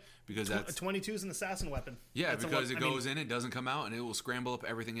mainly. Yep. Because that's 22 is an assassin weapon. Yeah, because it goes in, it doesn't come out, and it will scramble up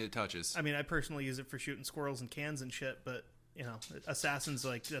everything it touches. I mean, I personally use it for shooting squirrels and cans and shit, but assassins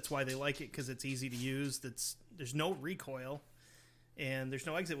that's why they like it because it's easy to use. There's no recoil, and there's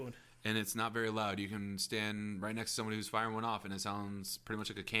no exit wound. And it's not very loud. You can stand right next to somebody who's firing one off, and it sounds pretty much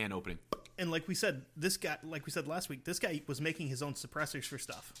like a can opening. And like we said last week, this guy was making his own suppressors for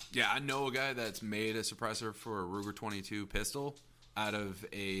stuff. Yeah, I know a guy that's made a suppressor for a Ruger 22 pistol out of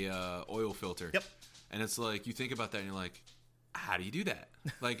a oil filter. Yep. And it's like, you think about that, and you're like, how do you do that?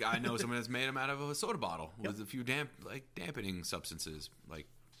 Like, I know someone that's made them out of a soda bottle with a few dampening substances, like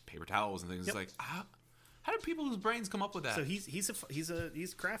paper towels and things. It's like, how do people whose brains come up with that? So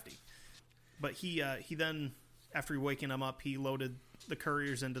he's crafty. But he then, after waking them up, he loaded the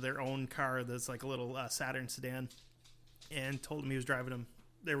couriers into their own car that's like a little Saturn sedan, and told them he was driving them.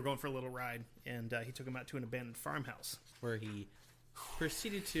 They were going for a little ride, and he took them out to an abandoned farmhouse where he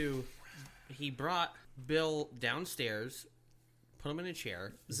proceeded to. He brought Bill downstairs, put him in a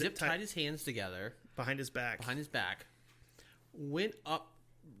chair, zip tied his hands together behind his back, went up,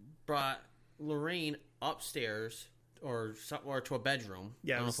 brought Lorraine upstairs or to a bedroom.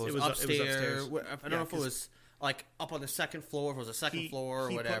 Yeah, I don't know if it was upstairs. I don't know if it was like up on the second floor, if it was a second floor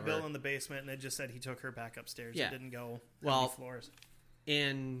or whatever. He put Bill in the basement, and it just said he took her back upstairs. Yeah. It didn't go many floors.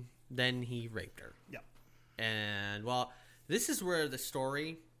 And then he raped her. Yeah. And, this is where the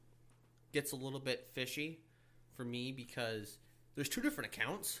story gets a little bit fishy for me because there's two different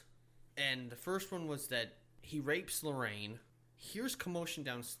accounts. And the first one was that he rapes Lorraine. Here's commotion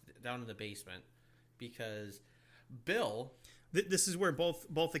down in the basement because Bill... This is where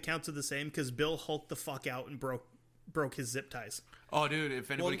both accounts are the same because Bill hulked the fuck out and broke his zip ties. Oh, dude,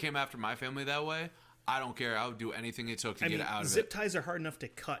 if anybody came after my family that way, I don't care. I would do anything it took to get out of it. Zip ties are hard enough to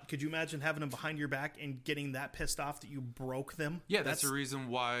cut. Could you imagine having them behind your back and getting that pissed off that you broke them? Yeah, that's the reason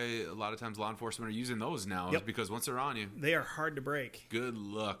why a lot of times law enforcement are using those now is because once they're on you... They are hard to break. Good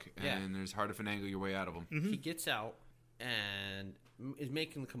luck, and it's hard to finagle your way out of them. Mm-hmm. He gets out and is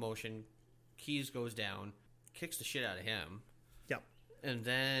making the commotion. Keys goes down, kicks the shit out of him. Yep. And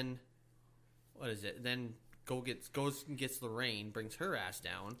then, what is it? Then goes and gets Lorraine, brings her ass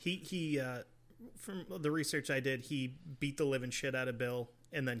down. He from the research I did, he beat the living shit out of Bill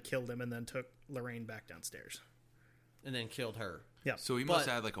and then killed him and then took Lorraine back downstairs. And then killed her. Yeah. So he must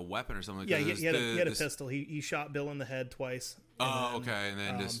have had like a weapon or something like that. Yeah, he had a pistol. He shot Bill in the head twice. Okay. And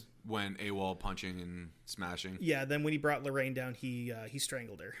then just went AWOL punching and smashing. Yeah, then when he brought Lorraine down, he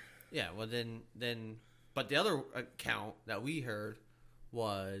strangled her. Yeah, well then but the other account that we heard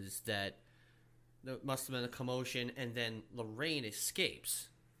was that there must have been a commotion and then Lorraine escapes.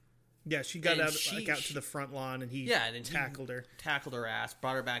 Yeah, she got out to the front lawn and he tackled her. Tackled her ass,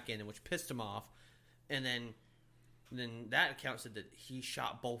 brought her back in, which pissed him off. And then that account said that he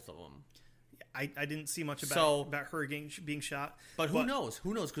shot both of them. I didn't see much about her being shot. But who knows?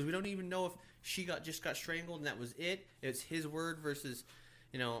 Who knows? Because we don't even know if she got strangled and that was it. It's his word versus,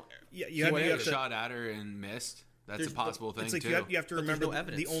 you have shot at her and missed. That's a possible thing, it's like too. You have to remember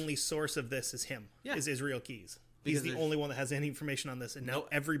the only source of this is him, is Israel Keys. He's the only one that has any information on this. And now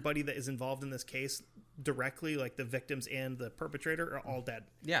everybody that is involved in this case directly, like the victims and the perpetrator, are all dead.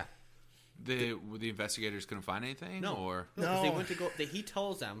 Yeah. The investigators couldn't find anything? No. They went to go... He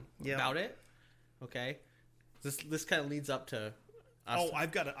tells them about it. Okay? This kind of leads up to... us. Oh,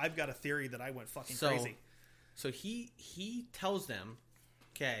 I've got a theory that I went fucking crazy. So he tells them,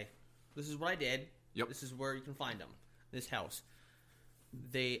 okay, this is what I did. Yep. This is where you can find them. This house.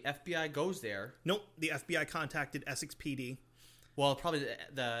 The FBI goes there. Nope. The FBI contacted Essex PD. Well, probably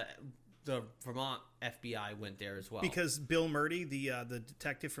the the Vermont FBI went there as well. Because Bill Murdy, the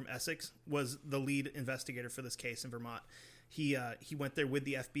detective from Essex, was the lead investigator for this case in Vermont. He went there with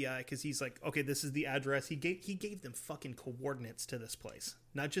the FBI because he's like, okay, this is the address. He gave them fucking coordinates to this place,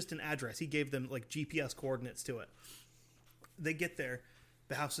 not just an address. He gave them like GPS coordinates to it. They get there,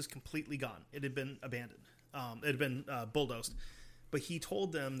 the house is completely gone. It had been abandoned. It had been bulldozed. But he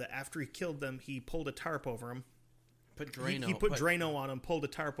told them that after he killed them, he pulled a tarp over them. He put Drano on them, pulled a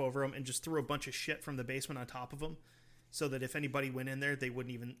tarp over them, and just threw a bunch of shit from the basement on top of them, so that if anybody went in there, they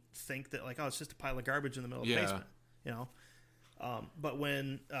wouldn't even think that, like, oh, it's just a pile of garbage in the middle of the basement. You know. But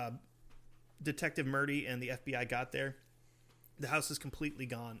when Detective Murdy and the FBI got there, the house is completely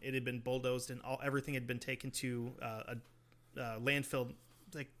gone. It had been bulldozed, and everything had been taken to a landfill,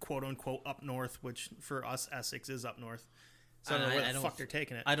 like, quote unquote, up north, which for us Essex is up north. So I don't know where the fuck they're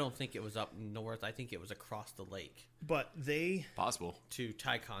taking it. I don't think it was up north. I think it was across the lake. But they... Possible. To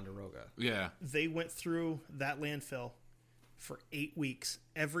Ticonderoga. Yeah. They went through that landfill for 8 weeks.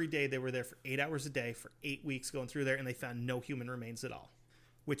 Every day they were there for 8 hours a day for 8 weeks going through there, and they found no human remains at all.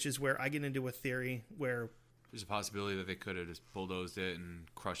 Which is where I get into a theory where... There's a possibility that they could have just bulldozed it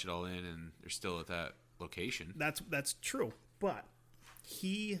and crushed it all in, and they're still at that location. That's true. But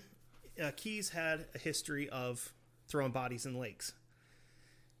Keyes had a history of throwing bodies in lakes.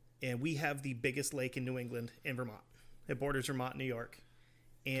 And we have the biggest lake in New England in Vermont. It borders Vermont, New York.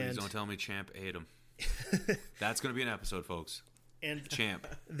 And please don't tell me Champ ate him. That's going to be an episode, folks. And Champ.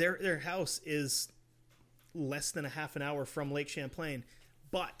 Their house is less than a half an hour from Lake Champlain.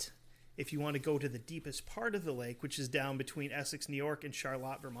 But if you want to go to the deepest part of the lake, which is down between Essex, New York, and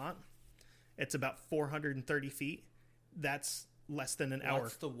Charlotte, Vermont, it's about 430 feet. That's less than an hour.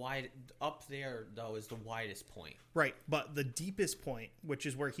 That's the wide up there though is the widest point. Right, but the deepest point, which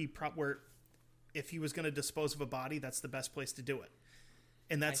is where where if he was going to dispose of a body, that's the best place to do it.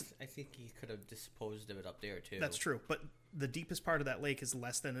 And that's I think he could have disposed of it up there too. That's true, but the deepest part of that lake is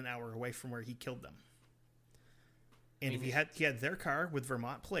less than an hour away from where he killed them. And if he had their car with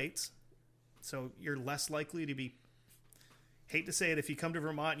Vermont plates, so you're less likely to be. Hate to say it, if you come to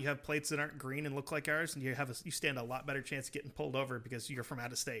Vermont and you have plates that aren't green and look like ours, and you stand a lot better chance of getting pulled over because you're from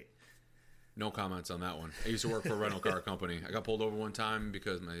out of state. No comments on that one. I used to work for a rental car company. I got pulled over one time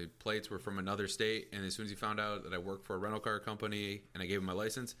because my plates were from another state, and as soon as he found out that I worked for a rental car company and I gave him my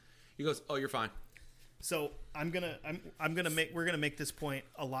license, he goes, "Oh, you're fine." So we're gonna make this point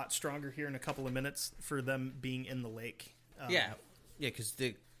a lot stronger here in a couple of minutes for them being in the lake. Because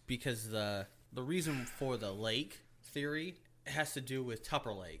the reason for the lake theory has to do with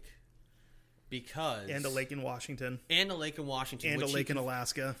Tupper Lake, and a lake in Washington, and a lake in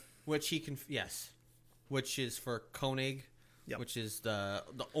Alaska, which is for Koenig, which is the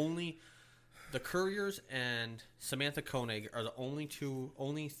Couriers and Samantha Koenig are the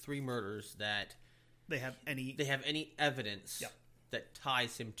only three murders that they have any evidence that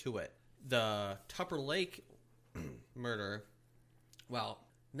ties him to it. The Tupper Lake murder, well,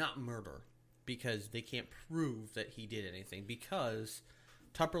 not murder, because they can't prove that he did anything, because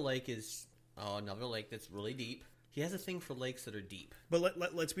Tupper Lake is another lake that's really deep. He has a thing for lakes that are deep. But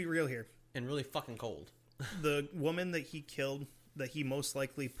let's be real here. And really fucking cold. The woman that he killed, that he most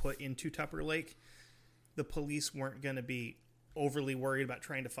likely put into Tupper Lake, the police weren't going to be overly worried about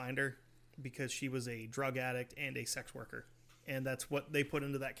trying to find her because she was a drug addict and a sex worker. And that's what they put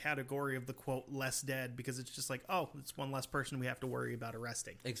into that category of the, quote, less dead, because it's just like, oh, it's one less person we have to worry about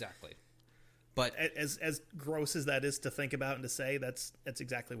arresting. Exactly. But as gross as that is to think about and to say, that's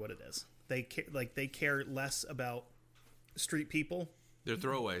exactly what it is. They care less about street people. They're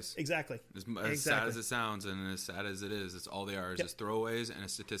throwaways. Exactly. As sad as it sounds and as sad as it is, it's all they are is just throwaways and a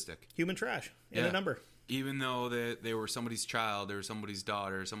statistic. Human trash and a number. Even though they were somebody's child, they were somebody's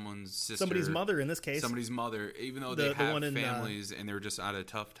daughter, someone's sister. Somebody's mother in this case. Somebody's mother. Even though they have families and they were just at a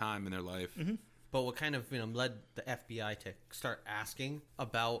tough time in their life. Mm-hmm. But what kind of led the FBI to start asking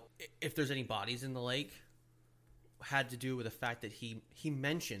about if there's any bodies in the lake had to do with the fact that he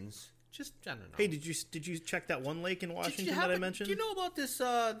mentions, just, I don't know. Hey, did you check that one lake in Washington that I mentioned? Do you know about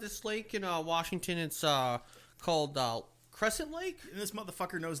this lake in Washington? It's called Crescent Lake. And this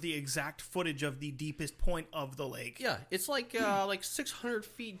motherfucker knows the exact footage of the deepest point of the lake. Yeah, it's like 600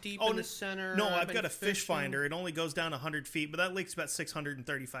 feet deep in the center. No, I've got a fish finder. It only goes down 100 feet, but that lake's about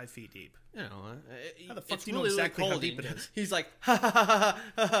 635 feet deep. How the fuck do you know exactly how deep it is? He's like,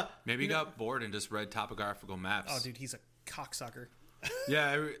 Maybe he got bored and just read topographical maps. Oh, dude, he's a cocksucker.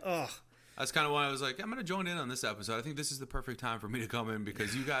 Yeah. That's kind of why I was like, I'm going to join in on this episode. I think this is the perfect time for me to come in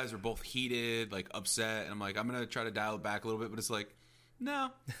because you guys are both heated, like upset. And I'm like, I'm going to try to dial it back a little bit. But it's like,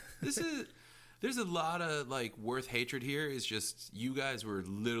 no, this is... There's a lot of like worth hatred here. It's just you guys were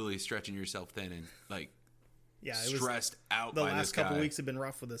literally stretching yourself thin and like stressed out. The last couple weeks have been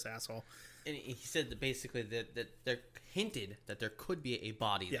rough with this asshole. And he said that basically that they're hinted that there could be a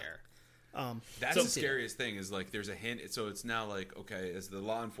body there. That's the scariest thing is like there's a hint. So it's now like, okay, as the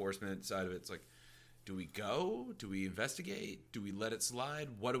law enforcement side of it, it's like, do we go? Do we investigate? Do we let it slide?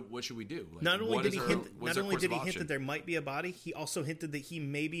 What should we do? Like, not only did he hint that there might be a body, he also hinted that he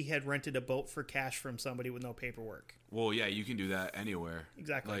maybe had rented a boat for cash from somebody with no paperwork. Well, yeah, you can do that anywhere.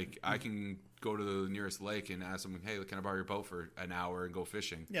 Exactly. Like I can go to the nearest lake and ask them, hey, can I borrow your boat for an hour and go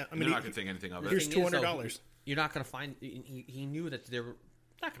fishing? Yeah, I mean, they're not going to think anything of it. Here's $200. You're not going to find. He knew that they were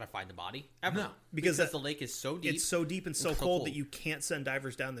not going to find the body ever. No, because the lake is so deep. It's so deep and so cold that you can't send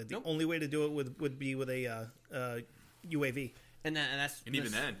divers down there. The only way to do it would be with a UAV. And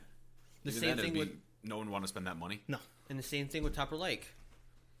even then, the same thing with no one want to spend that money. No, and the same thing with Tupper Lake.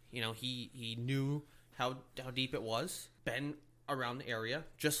 You know, he knew how deep it was, been around the area,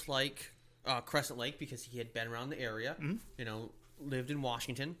 just like Crescent Lake, because he had been around the area. Mm-hmm. You know, lived in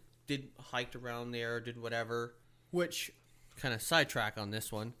Washington, hiked around there, did whatever. Which, kind of sidetrack on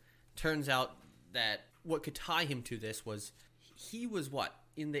this one, turns out that what could tie him to this was he was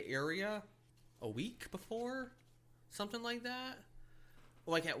in the area a week before, something like that.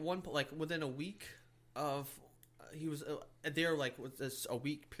 Like at one point, like within a week of he was there, like with this a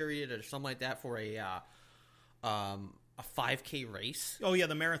week period or something like that for a 5K race. Oh yeah,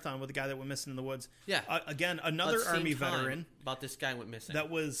 the marathon with the guy that went missing in the woods. Yeah, again another Army veteran. About this guy went missing. That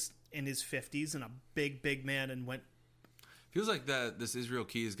was in his 50s and a big man and went. Feels like that this Israel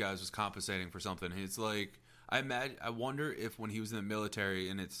Keys guy was compensating for something. It's like I wonder if when he was in the military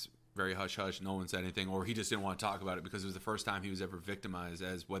and it's very hush hush, no one said anything, or he just didn't want to talk about it because it was the first time he was ever victimized,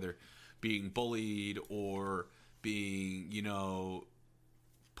 as whether being bullied or being,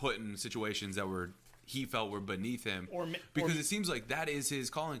 put in situations that he felt were beneath him. Because it seems like that is his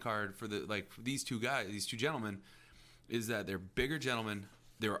calling card for these two guys, these two gentlemen, is that they're bigger gentlemen,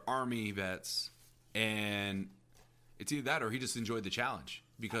 they're Army vets, and it's either that or he just enjoyed the challenge.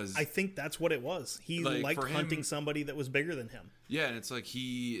 Because I think that's what it was. He liked hunting somebody that was bigger than him. Yeah, and it's like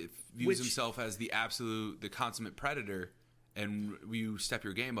he views himself as the consummate predator, and you step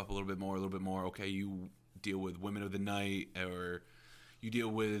your game up a little bit more. Okay, you deal with women of the night, or you deal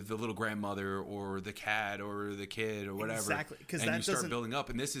with the little grandmother, or the cat, or the kid, or whatever. Exactly, because you start building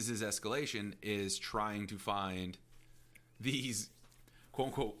up, and this is his escalation: is trying to find these quote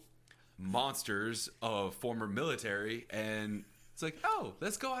unquote monsters of former military, and it's like, oh,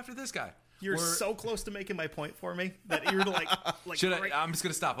 let's go after this guy. You're so close to making my point for me that you're like should I? I'm just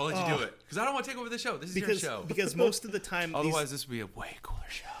gonna stop. I'll let you do it because I don't want to take over the show. This is your show. Because most of the time, otherwise this would be a way cooler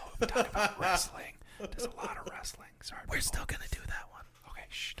show. We talk about wrestling. There's a lot of wrestling. Sorry, we're still gonna do that one. Okay,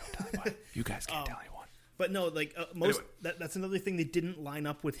 shh, don't tell anyone. You guys can't tell anyone. But no, that's another thing they didn't line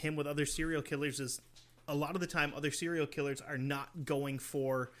up with him with other serial killers. Is a lot of the time other serial killers are not going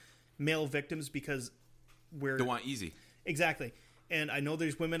for male victims because they want easy. Exactly. And I know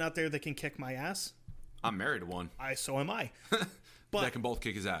there's women out there that can kick my ass. I'm married to one. So am I. But that can both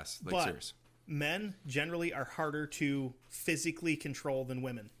kick his ass. Serious. Men generally are harder to physically control than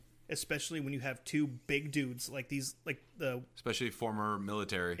women, especially when you have two big dudes like these, especially former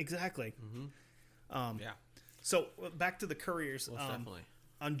military. Exactly. Mm-hmm. Yeah. So back to the couriers. Definitely.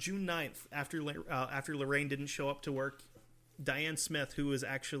 On June 9th, after Lorraine didn't show up to work, Diane Smith, who was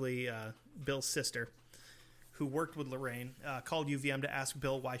actually Bill's sister, who worked with Lorraine, called UVM to ask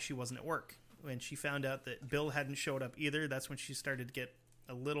Bill why she wasn't at work. When she found out that Bill hadn't showed up either, that's when she started to get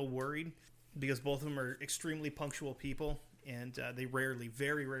a little worried, because both of them are extremely punctual people, and they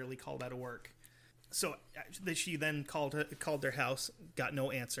very rarely called out of work. So she then called their house, got no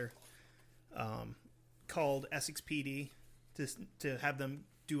answer, called Essex PD to have them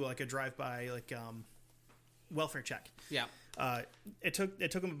do like a drive-by welfare check. Yeah. It took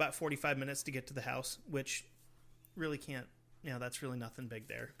them about 45 minutes to get to the house, which really can't. That's really nothing big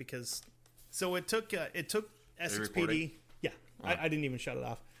there, because. So it took Essex PD. Yeah, I didn't even shut it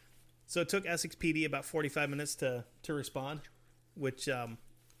off. So it took Essex PD about 45 minutes to respond, which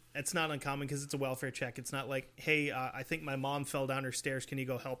it's not uncommon because it's a welfare check. It's not like, hey, I think my mom fell down her stairs. Can you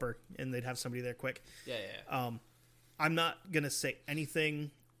go help her? And they'd have somebody there quick. Yeah. I'm not gonna say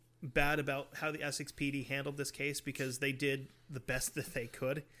anything bad about how the Essex PD handled this case, because they did the best that they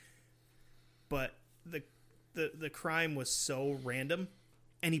could. But the crime was so random,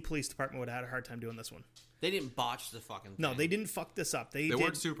 any police department would have had a hard time doing this one. They didn't botch the fucking thing. No, they didn't fuck this up. They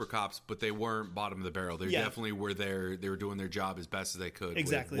weren't super cops, but they weren't bottom of the barrel. They definitely were there. They were doing their job as best as they could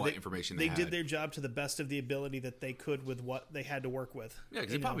exactly. with what information they had. They did their job to the best of the ability that they could with what they had to work with. Yeah,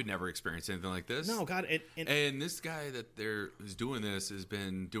 because they probably never experienced anything like this. No, God. And this guy who's doing this has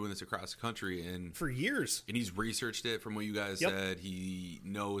been doing this across the country and for years. And he's researched it from what you guys said. He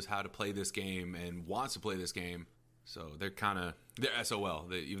knows how to play this game and wants to play this game. So they're SOL,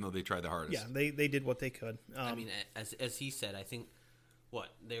 even though they tried the hardest. Yeah, they did what they could. I mean, as he said, I think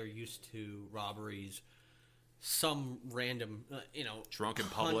they're used to robberies, some random, drunk in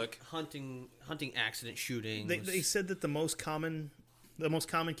public, hunting accident shootings. They said that the most common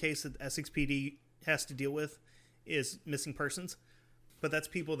case that SXPD has to deal with is missing persons, but that's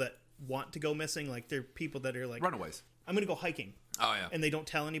people that want to go missing. Like they're people that are like runaways. I'm going to go hiking. Oh yeah, and they don't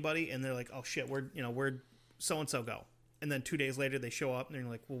tell anybody, and they're like, oh shit, where'd so and so go? And then 2 days later they show up and they're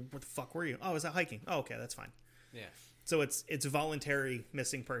like, well, where the fuck were you? Oh, I was out hiking. Oh, okay, that's fine. Yeah. So it's voluntary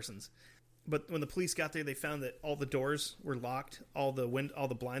missing persons. But when the police got there, they found that all the doors were locked, all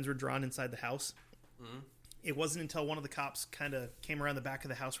the blinds were drawn inside the house. Mm-hmm. It wasn't until one of the cops kind of came around the back of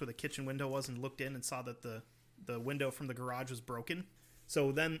the house where the kitchen window was and looked in and saw that the window from the garage was broken.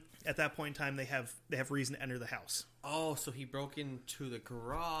 So then, at that point in time, they have reason to enter the house. Oh, so he broke into the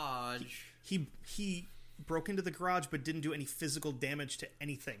garage. He broke into the garage, but didn't do any physical damage to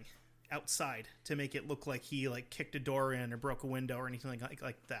anything outside to make it look like he kicked a door in or broke a window or anything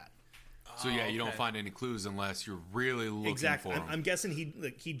like that. So yeah, you don't find any clues unless you're really looking for them. I'm guessing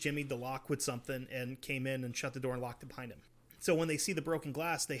he jimmied the lock with something and came in and shut the door and locked it behind him. So when they see the broken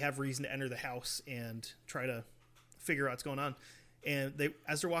glass, they have reason to enter the house and try to figure out what's going on. And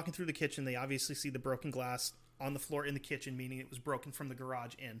as they're walking through the kitchen, they obviously see the broken glass on the floor in the kitchen, meaning it was broken from the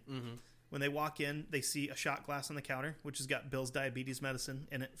garage in. Mm-hmm. When they walk in, they see a shot glass on the counter, which has got Bill's diabetes medicine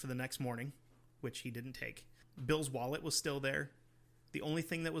in it for the next morning, which he didn't take. Bill's wallet was still there. The only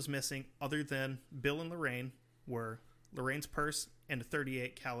thing that was missing, other than Bill and Lorraine, were Lorraine's purse and a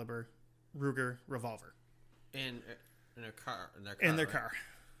 .38 caliber Ruger revolver. In their car. In their car.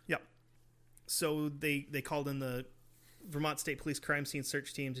 Yep. So they called in the Vermont State Police crime scene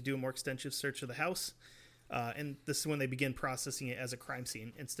search team to do a more extensive search of the house. And this is when they begin processing it as a crime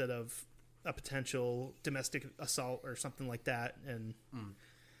scene instead of a potential domestic assault or something like that. And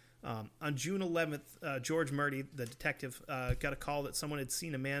on June 11th, George Murdy, the detective, got a call that someone had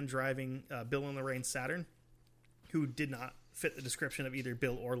seen a man driving Bill and Lorraine Saturn who did not fit the description of either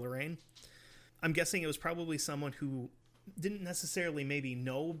Bill or Lorraine. I'm guessing it was probably someone who didn't necessarily maybe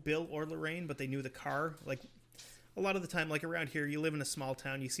know Bill or Lorraine, but they knew the car. Like a lot of the time, like around here, you live in a small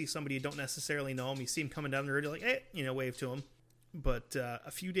town, you see somebody you don't necessarily know them, you see them coming down the road, you're like, hey, wave to them. But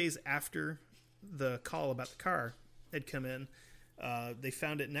a few days after the call about the car had come in, they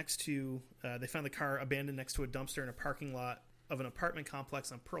found it they found the car abandoned next to a dumpster in a parking lot of an apartment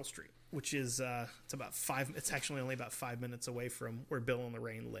complex on Pearl Street, which is it's actually only about 5 minutes away from where Bill and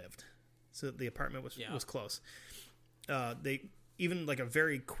Lorraine lived. So the apartment was close. They even a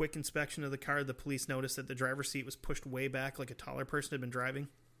very quick inspection of the car, the police noticed that the driver's seat was pushed way back, like a taller person had been driving,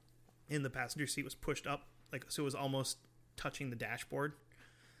 and the passenger seat was pushed up, so it was almost touching the dashboard.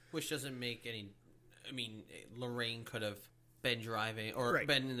 Which doesn't make any... I mean, Lorraine could have been driving or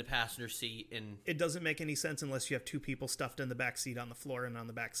been in the passenger seat, and it doesn't make any sense unless you have two people stuffed in the back seat on the floor and on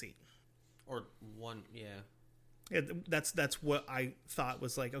the back seat, or one. That's what I thought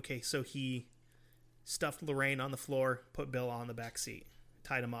was okay, so he stuffed Lorraine on the floor, put Bill on the back seat,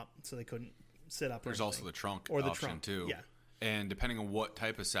 tied him up so they couldn't sit up. There's also the trunk or the option trunk too. Yeah. And depending on what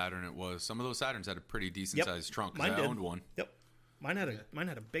type of Saturn it was, some of those Saturns had a pretty decent sized trunk. Mine I owned one. Yep. Mine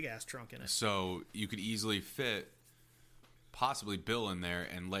had a big ass trunk in it. So you could easily fit possibly Bill in there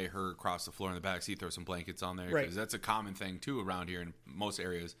and lay her across the floor in the back seat, throw some blankets on there. Because that's a common thing too around here in most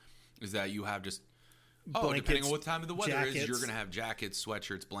areas, is that you have just blankets, depending on what time of the weather is, you're going to have jackets,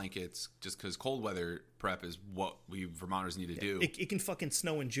 sweatshirts, blankets, just because cold weather prep is what we Vermonters need to do. It can fucking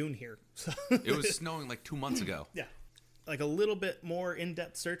snow in June here. It was snowing 2 months ago. Yeah. A little bit more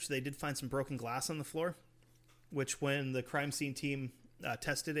in-depth search, they did find some broken glass on the floor, which when the crime scene team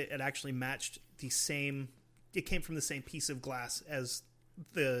tested it, it actually matched it came from the same piece of glass as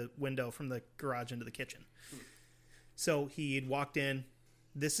the window from the garage into the kitchen. So he had walked in.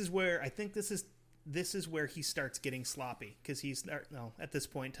 This is where he starts getting sloppy, because at this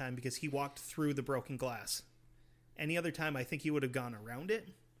point in time, because he walked through the broken glass. Any other time, I think he would have gone around it,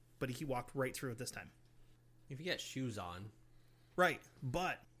 but he walked right through it this time. If you got shoes on. Right,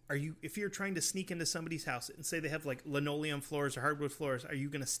 but if you're trying to sneak into somebody's house and say they have linoleum floors or hardwood floors, are you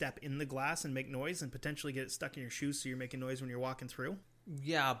going to step in the glass and make noise and potentially get it stuck in your shoes so you're making noise when you're walking through?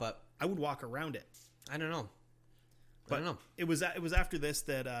 Yeah, but I would walk around it. I don't know. But it was after this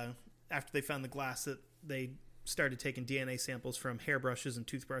that after they found the glass that they started taking DNA samples from hairbrushes and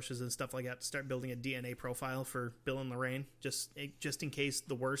toothbrushes and stuff like that to start building a DNA profile for Bill and Lorraine, just in case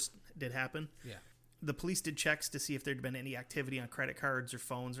the worst did happen. Yeah. The police did checks to see if there'd been any activity on credit cards or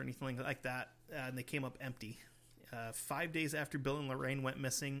phones or anything like that, and they came up empty. 5 days after Bill and Lorraine went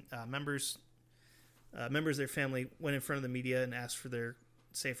missing, members of their family went in front of the media and asked for their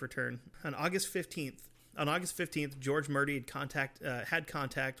safe return. On August 15th, George Murdy had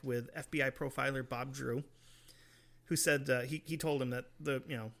contact with FBI profiler Bob Drew, who said he told him that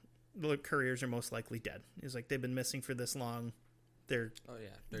the couriers are most likely dead. He's like, they've been missing for this long. They're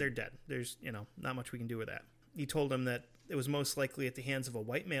dead. There's not much we can do with that. He told him that it was most likely at the hands of a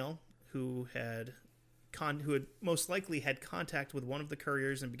white male who had most likely had contact with one of the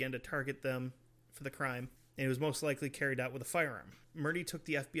couriers and began to target them for the crime, and it was most likely carried out with a firearm. Murdy took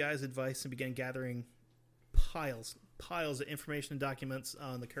the FBI's advice and began gathering piles of information and documents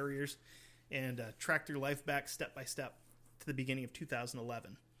on the couriers and tracked their life back step by step to the beginning of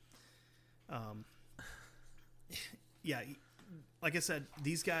 2011. Like I said,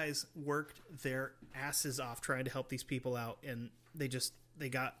 these guys worked their asses off trying to help these people out, and they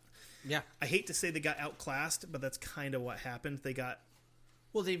got... Yeah. I hate to say they got outclassed, but that's kind of what happened. They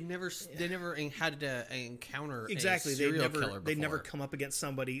never had to encounter a serial killer before. They'd never come up against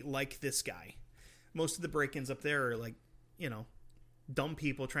somebody like this guy. Most of the break-ins up there are like, dumb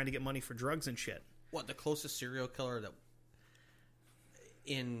people trying to get money for drugs and shit. What, the closest serial killer that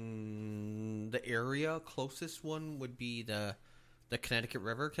in the area, closest one would be the Connecticut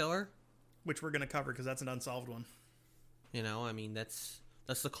River killer, which we're going to cover because that's an unsolved one.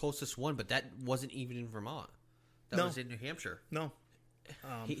 That's the closest one, but that wasn't even in Vermont. That was in New Hampshire. No.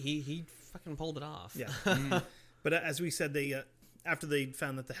 He fucking pulled it off. Yeah. But as we said, they after they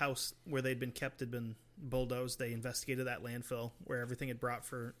found that the house where they'd been kept had been bulldozed, they investigated that landfill where everything had brought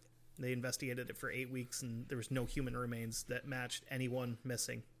for... They investigated it for 8 weeks, and there was no human remains that matched anyone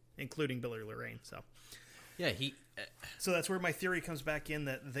missing, including Bill or Lorraine. So, yeah, so that's where my theory comes back in,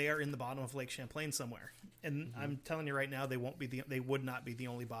 that they are in the bottom of Lake Champlain somewhere. And I'm telling you right now, they would not be the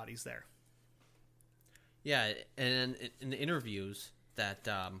only bodies there. Yeah, and in the interviews that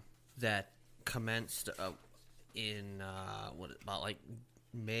commenced in about like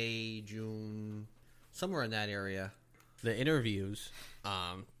May, June, somewhere in that area, the interviews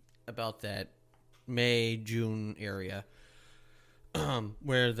about that May, June area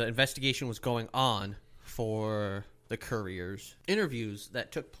where the investigation was going on for the couriers, interviews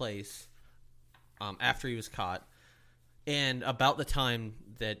that took place after he was caught, and about the time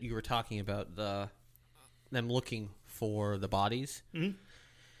that you were talking about them looking for the bodies. Mm-hmm.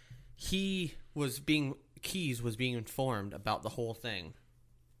 Keyes was being informed about the whole thing,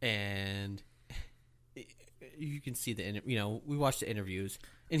 and you can see we watched the interviews,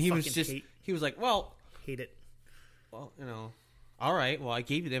 and he was like, well, hate it. Well, all right. Well, I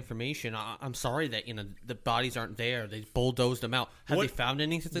gave you the information. I'm sorry that the bodies aren't there. They bulldozed them out. Have they found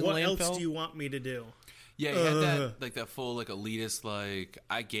anything in the landfill? What else do you want me to do? Yeah, you had that full elitist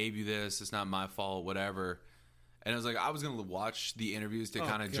I gave you this. It's not my fault. Whatever. And I was like, I was gonna watch the interviews to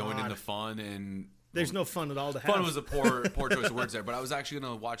kind of join in the fun, and there's no fun at all to have. Fun was a poor choice of words there, but I was actually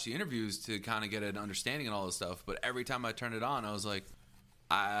gonna watch the interviews to kind of get an understanding and all this stuff. But every time I turned it on, I was like,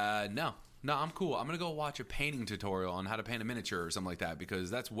 no, I'm cool. I'm gonna go watch a painting tutorial on how to paint a miniature or something like that,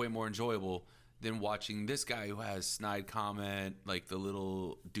 because that's way more enjoyable than watching this guy who has snide comment, like the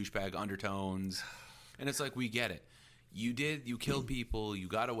little douchebag undertones. And it's like, we get it. You killed people. You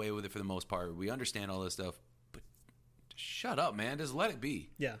got away with it for the most part. We understand all this stuff. But shut up, man. Just let it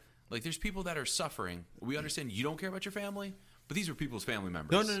be. Yeah. Like, there's people that are suffering. We understand you don't care about your family, but these were people's family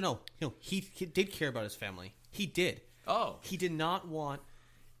members. No. He did care about his family. He did. Oh. He did not want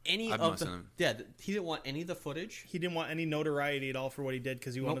any he didn't want any of the footage. He didn't want any notoriety at all for what he did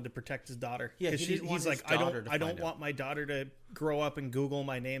because he wanted to protect his daughter. Yeah, he's like, I don't want my daughter to grow up and Google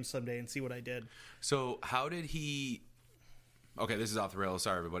my name someday and see what I did. So how did he? Okay, this is off the rails.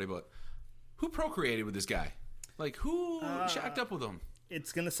 Sorry, everybody, but who procreated with this guy? Like, who shacked up with him?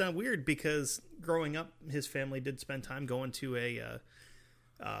 It's gonna sound weird because growing up, his family did spend time going to a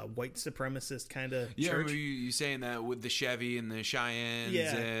white supremacist kind of church. Yeah, remember you saying that with the Chevy and the Cheyennes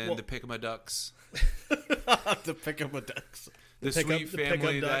and the Picama Ducks. The Picama Ducks. The sweet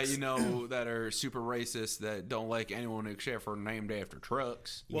family that that are super racist, that don't like anyone except for named after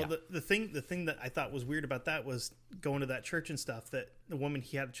trucks. Well, the thing that I thought was weird about that was going to that church and stuff, that the woman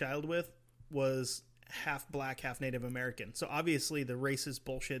he had a child with was half black, half Native American. So obviously the racist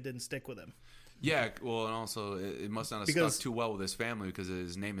bullshit didn't stick with him. Yeah, well, and also it must not have stuck too well with his family because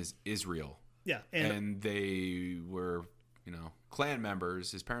his name is Israel. Yeah, and they were, clan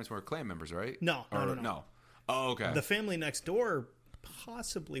members. His parents were clan members, right? No. Oh, okay. The family next door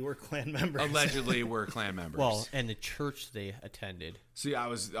possibly were clan members. Allegedly were clan members. Well, and the church they attended. See,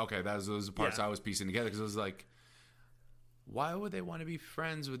 those are the parts I was piecing together, because it was like, why would they want to be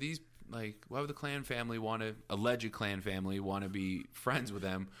friends with these? Like, why would the alleged clan family want to be friends with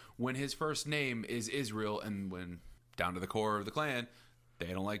them when his first name is Israel, and when down to the core of the clan, they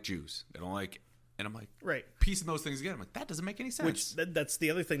don't like Jews. They don't like, and I'm like, right, piecing those things together. I'm like, that doesn't make any sense. That's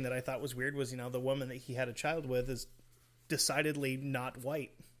the other thing that I thought was weird was, the woman that he had a child with is decidedly not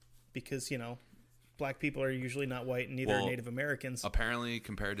white, because, black people are usually not white, and neither are Native Americans. Apparently,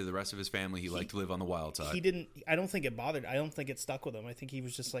 compared to the rest of his family, he liked to live on the wild side. I don't think it bothered. I don't think it stuck with him. I think he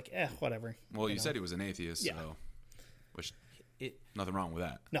was just like, whatever. Well, you said he was an atheist, so nothing wrong with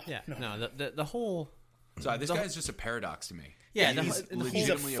that. No. The whole. So this guy's just a paradox to me. Yeah, he's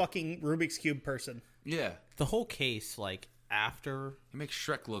a fucking Rubik's Cube person. Yeah. The whole case, after... He makes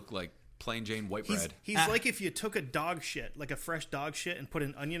Shrek look like plain Jane white bread. He's like if you took a dog shit, like a fresh dog shit, and put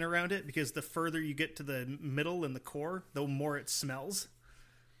an onion around it, because the further you get to the middle and the core, the more it smells.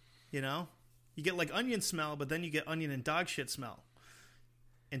 You get like onion smell, but then you get onion and dog shit smell.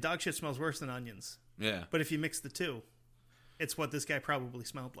 And dog shit smells worse than onions. Yeah. But if you mix the two, it's what this guy probably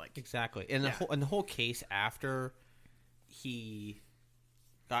smelled like. Exactly. And the whole case after he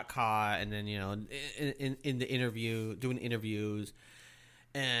got caught, and then in the interview, doing interviews,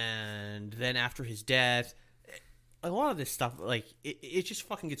 and then after his death, a lot of this stuff, it just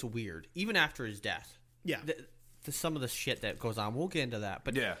fucking gets weird. Even after his death, some of the shit that goes on. We'll get into that.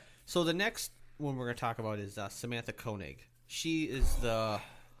 But yeah. So the next one we're going to talk about is Samantha Koenig. She is the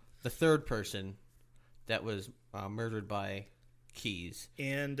third person that was murdered by Keyes,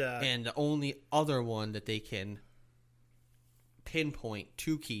 and the only other one that they can pinpoint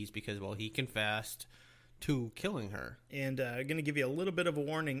to Keyes, because he confessed to killing her. And I'm going to give you a little bit of a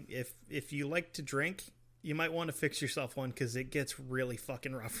warning. If you like to drink, you might want to fix yourself one, because it gets really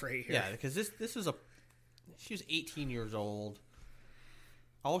fucking rough right here. Yeah, because this is she was 18 years old.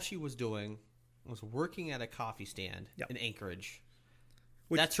 All she was doing was working at a coffee stand in Anchorage.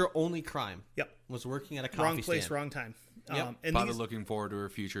 That's her only crime. Yep. Was working at a coffee stand. Wrong place, wrong time. Yep. Probably looking forward to her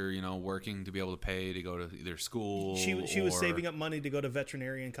future, working to be able to pay to go to either school. She was saving up money to go to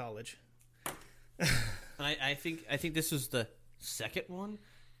veterinarian college. I think this was the second one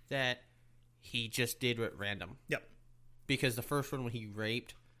that he just did at random. Yep. because the first one when he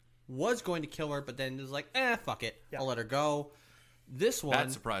raped was going to kill her, but then was like, fuck it. Yeah. I'll let her go. This one...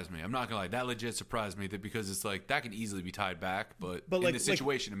 That surprised me. I'm not going to lie. That legit surprised me because it's like, that can easily be tied back, but in this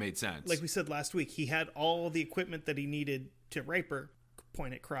situation, it made sense. Like we said last week, he had all the equipment that he needed to rape her,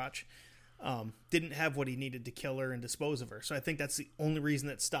 point at crotch. Didn't have what he needed to kill her and dispose of her. So I think that's the only reason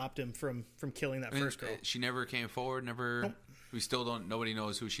that stopped him from killing that first girl. She never came forward, never... Nope. We still don't... Nobody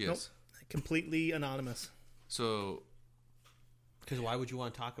knows who she is. Nope. Completely anonymous. So... Because why would you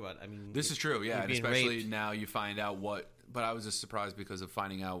want to talk about it? I mean... This is true, yeah. And especially raped. Now you find out what... But I was just surprised because of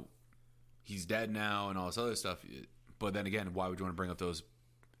finding out he's dead now and all this other stuff. But then again, why would you want to bring up those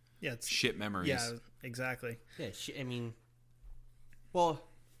shit memories? Yeah, exactly. Yeah, I mean... Well...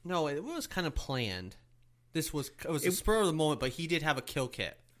 No, it was kind of planned. It was a spur of the moment, but he did have a kill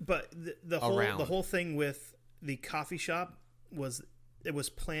kit. But the whole thing with the coffee shop was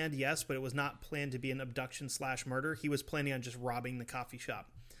planned, yes, but it was not planned to be an abduction / murder. He was planning on just robbing the coffee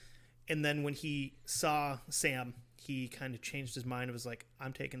shop. And then when he saw Sam, he kind of changed his mind and was like,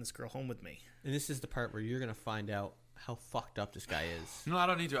 I'm taking this girl home with me. And this is the part where you're going to find out how fucked up this guy is. No, I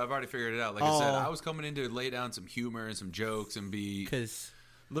don't need to. I've already figured it out. Like I said, I was coming in to lay down some humor and some jokes and be... Because...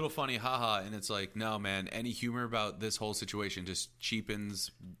 little funny haha, and it's like, no man, any humor about this whole situation just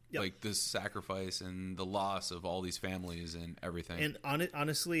cheapens like this sacrifice and the loss of all these families and everything. And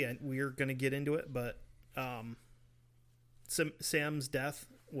honestly, we're gonna get into it, but Sam's death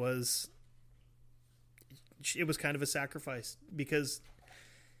was kind of a sacrifice, because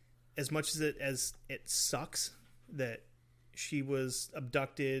as much as it sucks that she was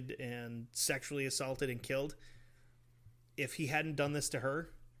abducted and sexually assaulted and killed, if he hadn't done this to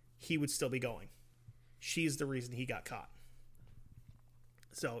her, he would still be going. She's the reason he got caught.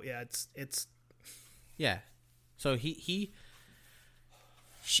 So yeah, it's yeah. So she's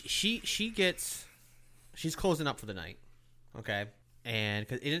closing up for the night, okay, and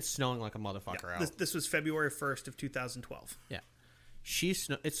because it's snowing like a motherfucker out. This was February 1st of 2012. Yeah,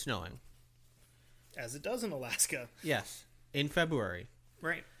 it's snowing, as it does in Alaska. Yes, in February,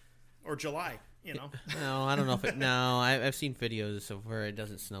 right, or July. You know, no, I don't know if it. No, I've seen videos of where it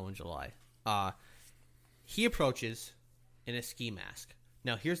doesn't snow in July. He approaches in a ski mask,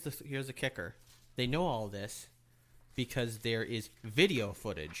 Now here's the kicker. They know all this because there is video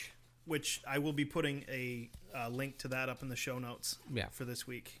footage, which I will be putting a link to that up in the show notes. Yeah. For this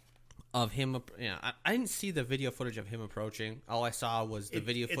week. Of him, I didn't see the video footage of him approaching. All I saw was the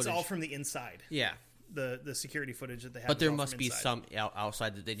video footage. It's all from the inside. Yeah. The security footage that they have. But there must be some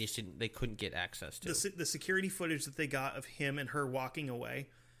outside that they couldn't get access to. The security footage that they got of him and her walking away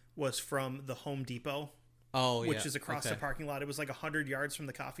was from the Home Depot. Oh, yeah. Which is across the parking lot. It was like 100 yards from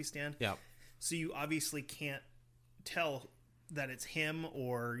the coffee stand. Yeah. So you obviously can't tell that it's him,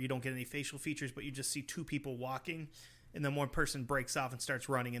 or you don't get any facial features, but you just see two people walking, and then one person breaks off and starts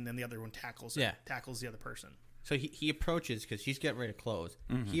running, and then the other one tackles the other person. So he approaches because she's getting ready to close.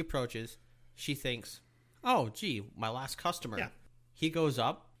 Mm-hmm. He approaches. She thinks, "Oh, gee, my last customer." Yeah. He goes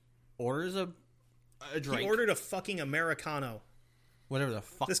up, orders a drink. He ordered a fucking Americano. Whatever the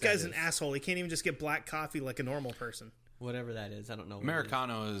fuck. This guy's an asshole. He can't even just get black coffee like a normal person. Whatever that is, I don't know.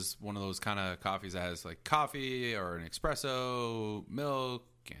 Americano is one of those kind of coffees that has like coffee or an espresso, milk,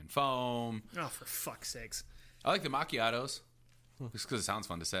 and foam. Oh, for fuck's sakes! I like the macchiatos, just because it sounds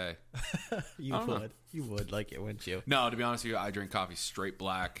fun to say. You would like it, wouldn't you? No, to be honest with you, I drink coffee straight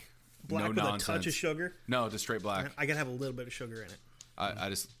black. Black no with nonsense. a touch of sugar? No, just straight black. I gotta have a little bit of sugar in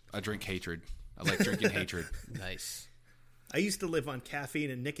it. I drink hatred. I like drinking hatred. Nice. I used to live on caffeine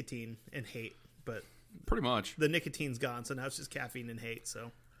and nicotine and hate, but pretty much the nicotine's gone, so now it's just caffeine and hate.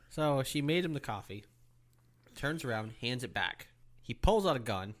 So she made him the coffee, turns around, hands it back. He pulls out a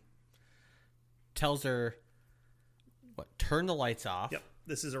gun, tells her, turn the lights off. Yep,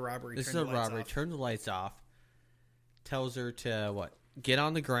 this is a robbery. This is a robbery. Turn the lights off. Tells her to, get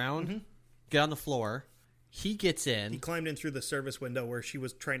on the ground, get on the floor. He gets in. He climbed in through the service window where she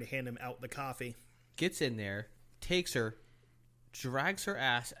was trying to hand him out the coffee. Gets in there, takes her, drags her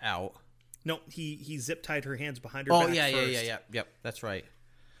ass out. No, he zip tied her hands behind her back first. Yep, that's right.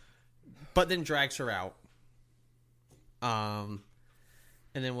 But then drags her out. And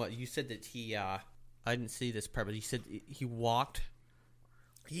then what? You said that he, I didn't see this part, but he said he walked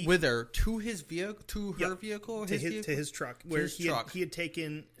with her to his vehicle, to his truck, where he had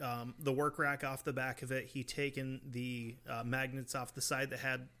taken the work rack off the back of it. He'd taken the magnets off the side that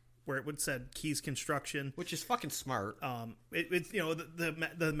had where it would said Keys Construction, which is fucking smart.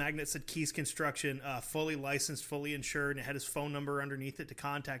 The magnet said Keys Construction, fully licensed, fully insured, and it had his phone number underneath it to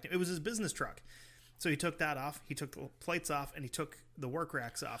contact him. It was his business truck, so he took that off. He took the plates off, and he took the work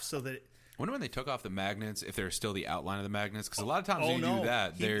racks off, so that. I wonder when they took off the magnets, if there's still the outline of the magnets, because a lot of times do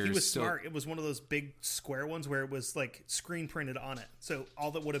that. He was smart. It was one of those big square ones where it was like screen printed on it. So all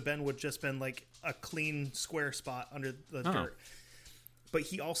that would have been would just been like a clean square spot under the dirt. But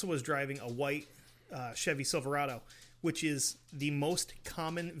he also was driving a white Chevy Silverado, which is the most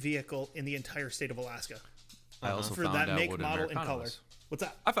common vehicle in the entire state of Alaska. I also for found that out make, what model, Americano and color. Is. What's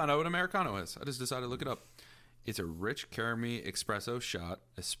that? I found out what Americano is. I just decided to look it up. It's a rich caramel espresso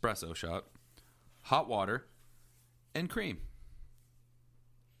shot, hot water, and cream.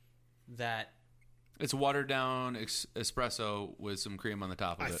 It's watered down espresso with some cream on the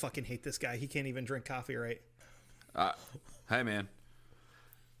top of it. I fucking hate this guy. He can't even drink coffee right. Hey, man.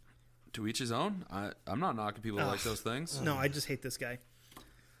 To each his own. I'm not knocking people that like those things. No, I just hate this guy.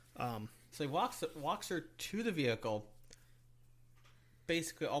 So he walks her to the vehicle,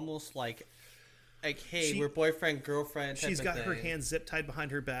 basically almost like hey, we're boyfriend, girlfriend. She's got her hands zip tied behind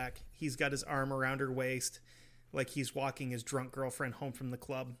her back. He's got his arm around her waist, like he's walking his drunk girlfriend home from the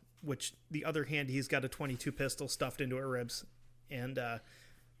club. Which the other hand, he's got a .22 pistol stuffed into her ribs. And at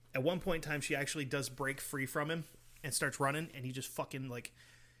one point in time, she actually does break free from him and starts running. And he just fucking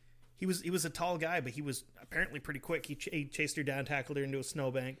he was a tall guy, but he was apparently pretty quick. He chased her down, tackled her into a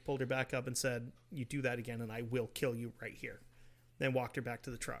snowbank, pulled her back up, and said, "You do that again, and I will kill you right here." Then walked her back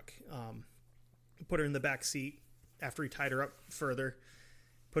to the truck. Put her in the back seat after he tied her up further.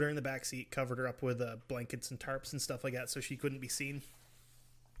 Put her in the back seat, covered her up with blankets and tarps and stuff like that so she couldn't be seen.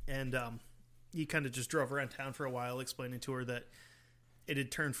 And he kind of just drove around town for a while, explaining to her that it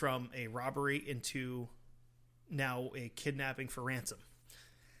had turned from a robbery into now a kidnapping for ransom.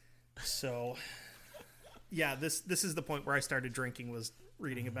 So, yeah, this is the point where I started drinking, was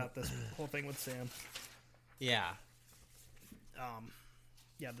reading about this whole thing with Sam. Yeah.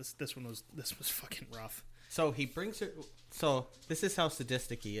 Yeah, this was fucking rough. So he brings her. So this is how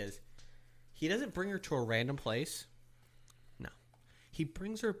sadistic he is. He doesn't bring her to a random place. No, he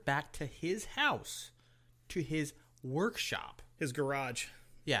brings her back to his house, to his workshop, his garage.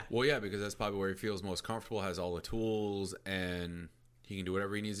 Yeah. Well, yeah, because that's probably where he feels most comfortable. Has all the tools, and he can do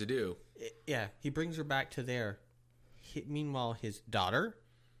whatever he needs to do. Yeah, he brings her back to there. Meanwhile, his daughter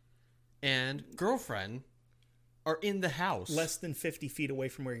and girlfriend are in the house. Less than 50 feet away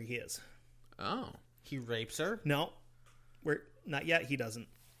from where he is. Oh. He rapes her? No. Not yet, he doesn't.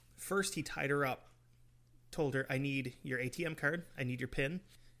 First, he tied her up. Told her, I need your ATM card, I need your PIN,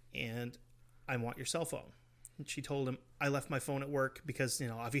 and I want your cell phone. And she told him, I left my phone at work because,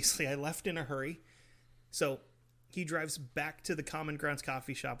 obviously I left in a hurry. So he drives back to the Common Grounds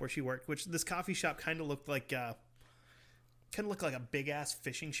coffee shop where she worked, which this coffee shop kind of looked like a big-ass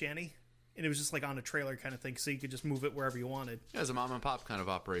fishing shanty. And it was just like on a trailer kind of thing, so you could just move it wherever you wanted. Yeah, it was a mom and pop kind of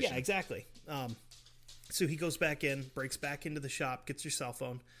operation. Yeah, exactly. So he goes back in, breaks back into the shop, gets your cell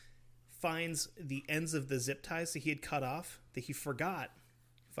phone, finds the ends of the zip ties that he had cut off that he forgot,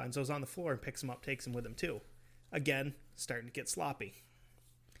 finds those on the floor and picks them up, takes them with him too. Again, starting to get sloppy.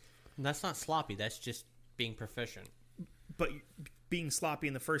 And that's not sloppy, that's just being proficient. But being sloppy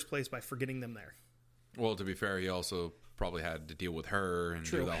in the first place by forgetting them there. Well, to be fair, he also probably had to deal with her and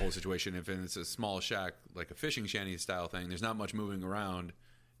do that whole situation. If it's a small shack, like a fishing shanty style thing, there's not much moving around,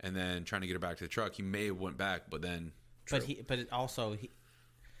 and then trying to get her back to the truck, he may have went back, but then...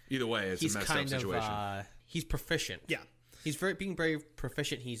 Either way, it's a messed up situation. He's proficient. Yeah. He's being very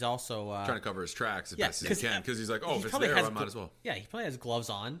proficient. He's also... trying to cover his tracks as best as he can, because he's like, if it's there, I might as well. Yeah, he probably has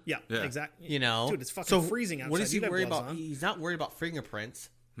gloves on. Yeah. Exactly. Dude, it's fucking freezing outside. What is he worried about? He's not worried about fingerprints.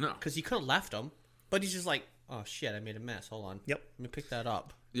 No. Because he could have left them, but he's just like, oh shit, I made a mess. Hold on. Yep. Let me pick that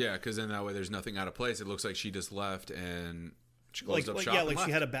up. Yeah, because then that way there's nothing out of place. It looks like she just left and she closed up shop. Yeah, like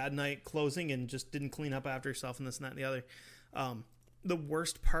she had a bad night closing and just didn't clean up after herself and this and that and the other. The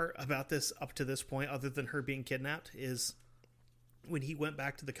worst part about this up to this point, other than her being kidnapped, is when he went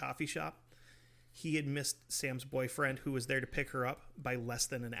back to the coffee shop, he had missed Sam's boyfriend who was there to pick her up by less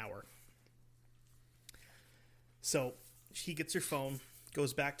than an hour. So he gets her phone,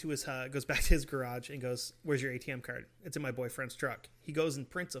 goes back to his garage and goes, "Where's your ATM card?" "It's in my boyfriend's truck." He goes and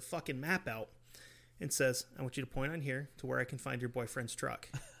prints a fucking map out and says, "I want you to point on here to where I can find your boyfriend's truck."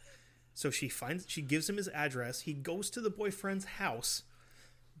 So she gives him his address. He goes to the boyfriend's house,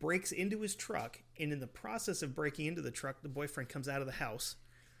 breaks into his truck, and in the process of breaking into the truck, the boyfriend comes out of the house,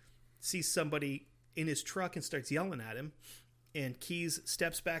 sees somebody in his truck and starts yelling at him. And Keys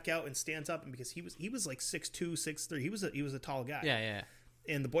steps back out and stands up, and because he was like 6'2", 6'3", he was a tall guy. Yeah.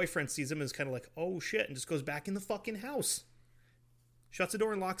 And the boyfriend sees him and is kind of like, oh shit, and just goes back in the fucking house. Shuts the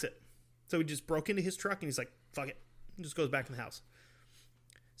door and locks it. So he just broke into his truck and he's like, fuck it. And just goes back in the house.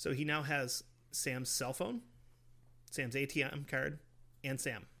 So he now has Sam's cell phone, Sam's ATM card, and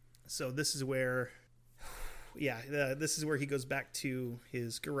Sam. So this is where, this is where he goes back to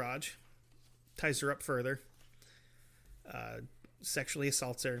his garage, ties her up further, sexually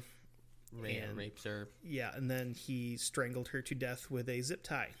assaults her. Rapes her. Yeah, and then he strangled her to death with a zip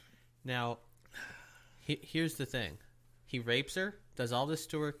tie. Now, here's the thing. He rapes her, does all this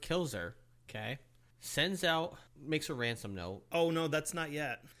to her, kills her, okay? Sends out, makes a ransom note. Oh, no, that's not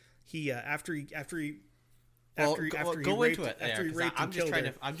yet. He, after he go raped, into it. After he raped I'm and just killed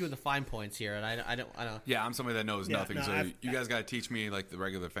her. I'm doing the fine points here, and I don't. Yeah, I'm somebody that knows nothing, no, so you guys got to teach me like the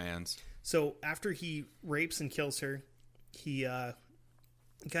regular fans. So after he rapes and kills her, he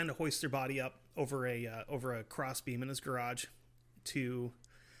kind of hoists her body up over a crossbeam in his garage to,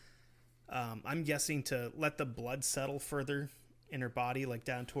 I'm guessing to let the blood settle further in her body, like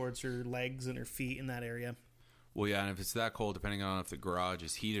down towards her legs and her feet in that area. Well, yeah, and if it's that cold, depending on if the garage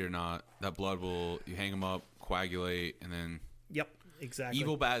is heated or not, that blood you hang them up, coagulate, and then... Yep, exactly.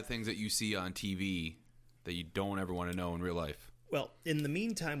 Evil, bad things that you see on TV that you don't ever want to know in real life. Well, in the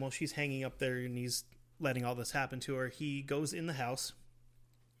meantime, while she's hanging up there and he's letting all this happen to her, he goes in the house,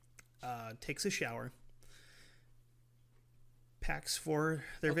 takes a shower, packs for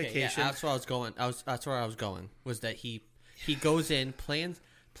their vacation. Yeah, that's where I was going. That's where I was going. Was that he goes in, plans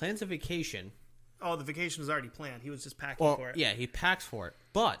a vacation. Oh, the vacation was already planned. He was just packing for it. Yeah, he packs for it.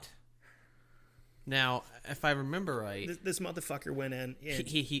 But now, if I remember right, this motherfucker went in. And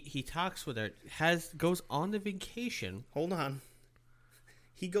he talks with her. Goes on the vacation. Hold on.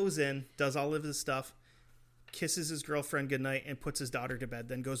 He goes in, does all of his stuff, kisses his girlfriend goodnight, and puts his daughter to bed.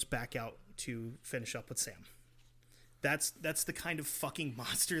 Then goes back out to finish up with Sam. That's the kind of fucking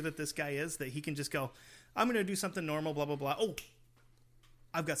monster that this guy is. That he can just go, I'm going to do something normal. Blah blah blah. Oh,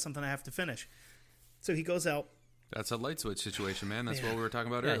 I've got something I have to finish. So he goes out. That's a light switch situation, man. That's what we were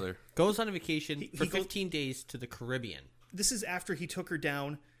talking about earlier. Goes on a vacation for 15 days to the Caribbean. This is after he took her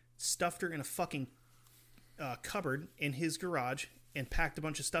down, stuffed her in a fucking cupboard in his garage, and packed a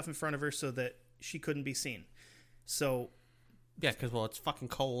bunch of stuff in front of her so that she couldn't be seen. So... Yeah, because, it's fucking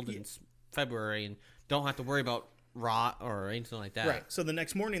cold and it's February and don't have to worry about rot or anything like that. Right. So the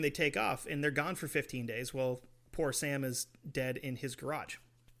next morning they take off and they're gone for 15 days. Well, poor Sam is dead in his garage.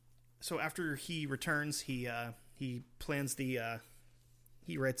 So after he returns, he He plans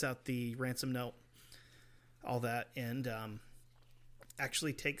he writes out the ransom note, all that, and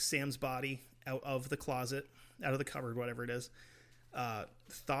actually takes Sam's body out of the closet, out of the cupboard, whatever it is,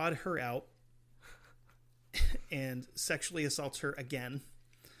 thawed her out, and sexually assaults her again.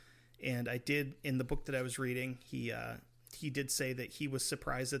 And I did, in the book that I was reading, he did say that he was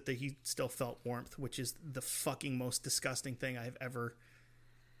surprised that he still felt warmth, which is the fucking most disgusting thing I've ever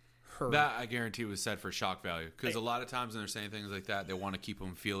heard. That, I guarantee, was said for shock value. Because a lot of times when they're saying things like that, they want to keep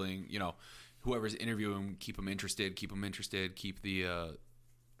them feeling, whoever's interviewing, keep them interested, keep the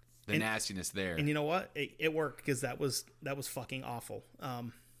nastiness there. And you know what? It worked, because that was fucking awful.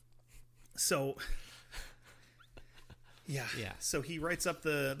 So, yeah. So he writes up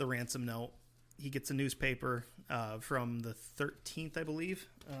the ransom note. He gets a newspaper from the 13th, I believe.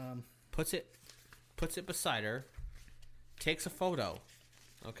 Puts it beside her. Takes a photo.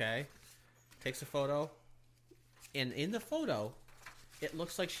 Okay? Takes a photo. And in the photo, it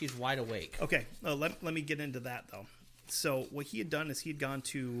looks like she's wide awake. Okay. Let me get into that, though. So what he had done is he had gone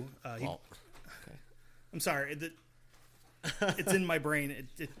to... okay. I'm sorry. It's in my brain.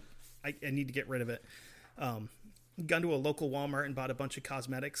 I need to get rid of it. Gone to a local Walmart and bought a bunch of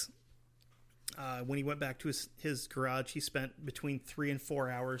cosmetics. When he went back to his garage, he spent between 3 and 4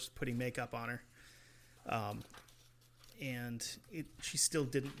 hours putting makeup on her. And she still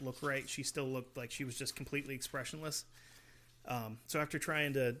didn't look right. She still looked like she was just completely expressionless. So after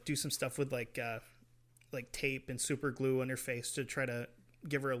trying to do some stuff with like tape and super glue on her face to try to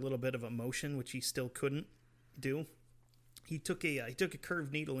give her a little bit of emotion, which he still couldn't do, he took a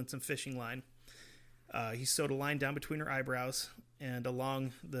curved needle and some fishing line. He sewed a line down between her eyebrows and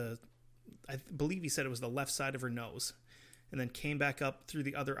along I believe he said it was the left side of her nose, and then came back up through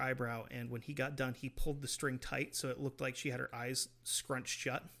the other eyebrow. And when he got done, he pulled the string tight so it looked like she had her eyes scrunched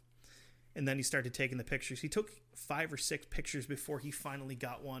shut. And then he started taking the pictures. He took 5 or 6 pictures before he finally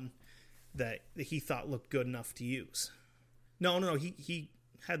got one that he thought looked good enough to use. No, he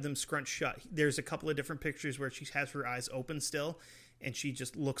had them scrunched shut. There's a couple of different pictures where she has her eyes open still, and she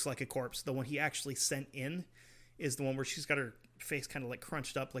just looks like a corpse. The one he actually sent in is the one where she's got her face kind of like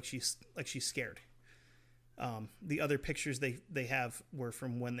crunched up, like she's scared. The other pictures they have were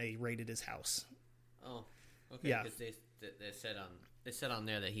from when they raided his house. Oh, okay. Yeah, because they said on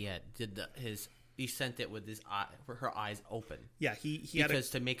there that he sent it with her eyes open. Yeah, he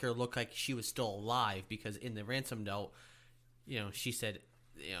because to make her look like she was still alive. Because in the ransom note, she said,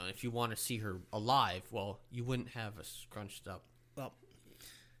 if you want to see her alive, well, you wouldn't have a scrunched up. Well,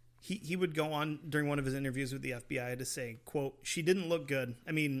 he would go on during one of his interviews with the FBI to say, quote, "She didn't look good.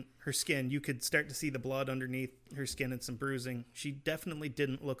 I mean, her skin, you could start to see the blood underneath her skin and some bruising. She definitely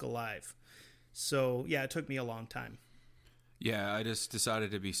didn't look alive. So, yeah, it took me a long time." Yeah, I just decided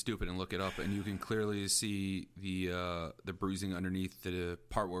to be stupid and look it up, and you can clearly see the bruising underneath the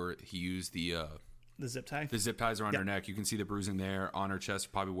part where he used the zip tie. The zip ties around her neck. You can see the bruising there on her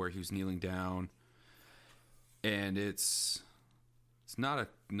chest, probably where he was kneeling down. And it's not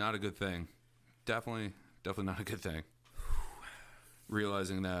a good thing. Definitely not a good thing.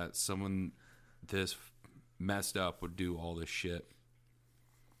 Realizing that someone this messed up would do all this shit.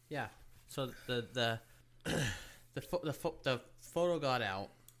 Yeah. So the photo got out.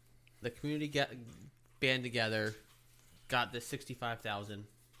 The community band together, got the $65,000,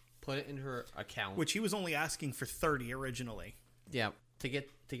 put it in her account, which he was only asking for $30 originally. Yeah, to get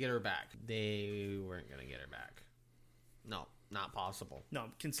her back. They weren't gonna get her back. No, not possible. No,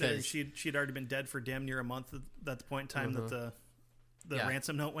 considering she'd already been dead for damn near a month at the point in time that the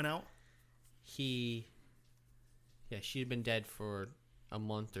ransom note went out. She had been dead for a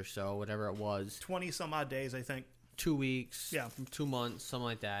month or so, whatever it was. 20 some odd days, I think. 2 weeks. Yeah. 2 months, something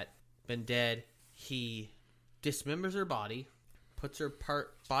like that. Been dead. He dismembers her body, puts her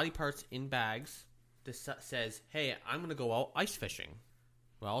body parts in bags, says, "Hey, I'm going to go out ice fishing."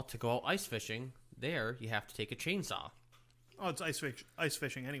 Well, to go out ice fishing, there you have to take a chainsaw. Oh, it's ice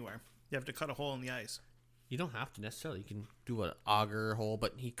fishing anywhere. You have to cut a hole in the ice. You don't have to necessarily. You can do an auger hole,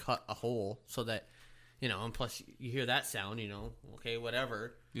 but he cut a hole so that, and plus you hear that sound, okay,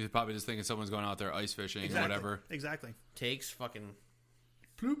 whatever. You're probably just thinking someone's going out there ice fishing or whatever. Exactly. Takes fucking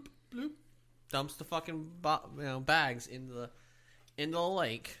bloop, bloop, dumps the fucking bags into the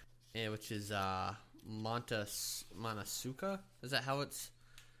lake, which is Manasuka. Is that how it's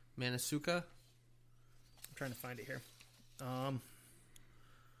Manasuka? I'm trying to find it here.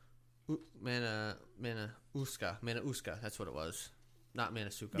 Manauska. That's what it was. Not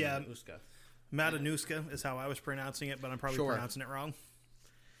Manasuka. Yeah, Manauska. Matanuska is how I was pronouncing it, but I'm probably pronouncing it wrong.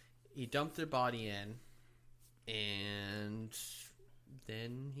 He dumped their body in, and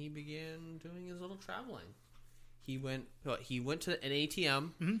then he began doing his little traveling. He went to an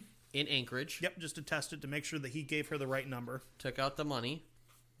ATM in Anchorage. Yep, just to test it to make sure that he gave her the right number. Took out the money.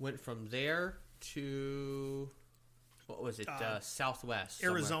 Went from there to what was it? Southwest.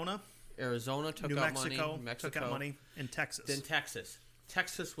 Arizona. Arizona took New out Mexico, money. New Mexico took out money. And Texas. Then Texas.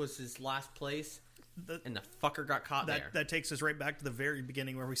 Texas was his last place, and the fucker got caught there. That takes us right back to the very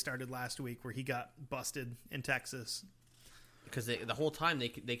beginning where we started last week, where he got busted in Texas. Because the whole time they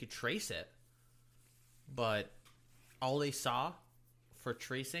could trace it, but all they saw for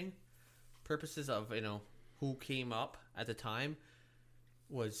tracing purposes of who came up at the time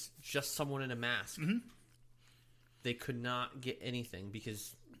was just someone in a mask. Mm-hmm. They could not get anything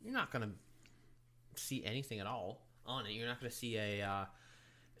because you're not going to see anything at all on it. You're not going to see a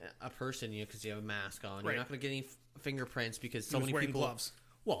person because you have a mask on. Right. You're not going to get any fingerprints because so many people. Gloves.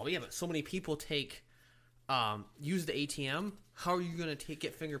 Well, yeah, but so many people use the ATM. How are you going to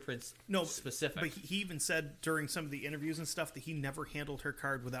get fingerprints? No, specific. But he even said during some of the interviews and stuff that he never handled her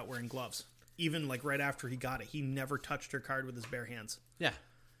card without wearing gloves. Even like right after he got it, he never touched her card with his bare hands. Yeah.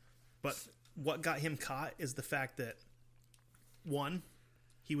 But what got him caught is the fact that, one,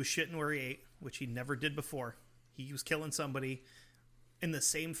 he was shitting where he ate, which he never did before. He was killing somebody in the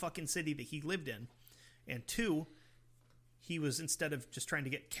same fucking city that he lived in. And two, he was, instead of just trying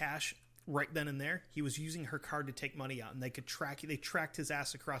to get cash right then and there, he was using her card to take money out, and they tracked his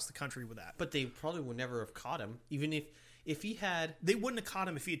ass across the country with that. But they probably would never have caught him, even if he had. They wouldn't have caught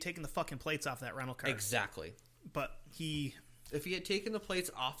him if he had taken the fucking plates off that rental car. Exactly. But if he had taken the plates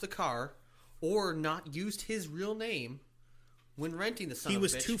off the car, or not used his real name when renting the son he of a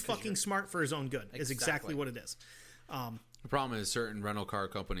bitch, was too fucking smart for his own good. Is exactly what it is. The problem is certain rental car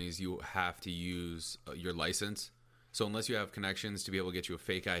companies, you have to use your license. So unless you have connections to be able to get you a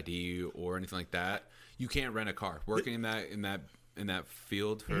fake ID or anything like that, you can't rent a car. Working in that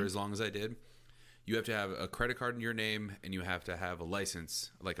field for as long as I did, you have to have a credit card in your name and you have to have a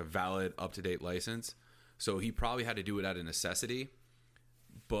license, like a valid, up-to-date license. So he probably had to do it out of necessity.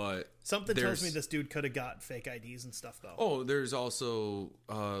 But something tells me this dude could have got fake IDs and stuff, though. Oh, there's also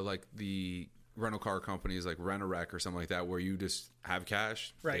like the rental car companies like Rent-A-Wreck or something like that, where you just have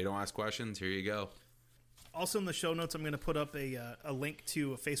cash. Right. They don't ask questions. Here you go. Also in the show notes, I'm going to put up a link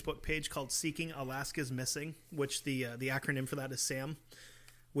to a Facebook page called Seeking Alaska's Missing, which the acronym for that is SAM,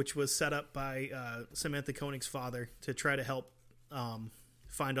 which was set up by Samantha Koenig's father to try to help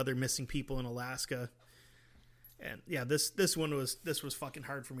find other missing people in Alaska. And yeah, this was fucking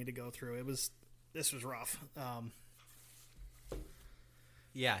hard for me to go through. This was rough.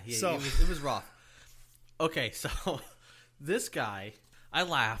 It was rough. Okay, so this guy, I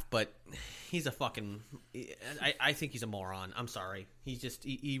laugh, but he's a fucking. I think he's a moron. I'm sorry.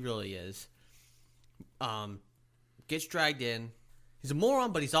 He really is. Gets dragged in. He's a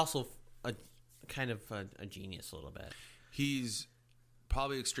moron, but he's also a kind of a genius a little bit. He's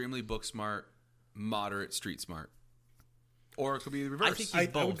probably extremely book smart, moderate street smart, or it could be the reverse. I think he's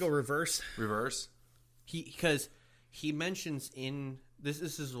both. I would go reverse. Reverse. Because he mentions in this.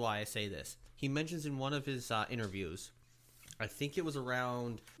 This is why I say this. He mentions in one of his interviews. I think it was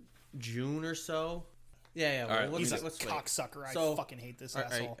around June or so. Yeah. All right, he's a cocksucker. I fucking hate this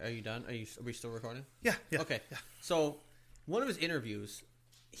asshole. Are you done? Are we still recording? Yeah. Okay. Yeah. So, one of his interviews,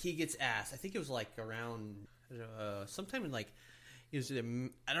 he gets asked. I think it was like around sometime in like, I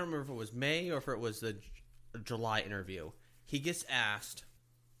don't remember if it was May or if it was the July interview. He gets asked,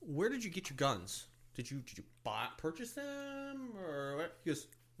 "Where did you get your guns? Did you purchase them or what?" He goes,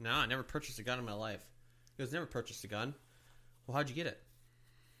 "No, I never purchased a gun in my life." He goes, "Never purchased a gun." Well, how'd you get it?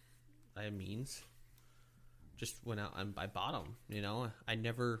 I had means. Just went out and I bought them. I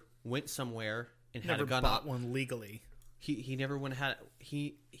never went somewhere and had a gun. Never bought one legally. He never went and had.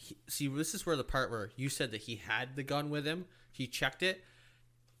 He see. This is where the part where you said that he had the gun with him. He checked it.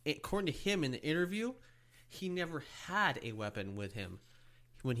 According to him in the interview, he never had a weapon with him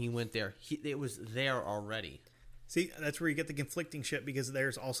when he went there. It was there already. See, that's where you get the conflicting shit, because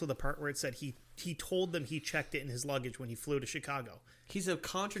there's also the part where it said he told them he checked it in his luggage when he flew to Chicago. He's a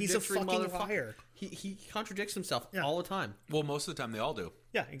contradictory fucking liar. He contradicts himself all the time. Well, most of the time they all do.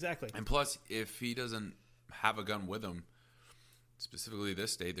 Yeah, exactly. And plus, if he doesn't have a gun with him, specifically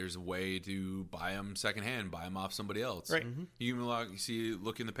this state, there's a way to buy them secondhand, buy them off somebody else. Right. Mm-hmm. You can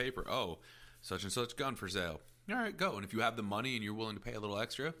look in the paper. Oh, such and such gun for sale. All right, go. And if you have the money and you're willing to pay a little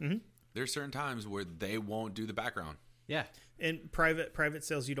extra, there's certain times where they won't do the background. Yeah. In private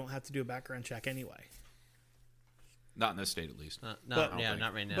sales, you don't have to do a background check anyway. Not in this state, at least. Not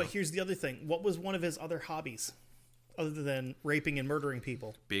right now. But here's the other thing. What was one of his other hobbies, other than raping and murdering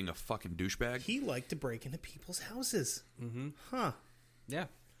people? Being a fucking douchebag. He liked to break into people's houses. Mm-hmm. Huh. Yeah.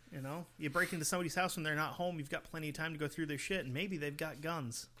 You know, you break into somebody's house when they're not home. You've got plenty of time to go through their shit, and maybe they've got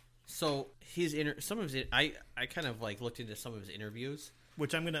guns. So I kind of like looked into some of his interviews,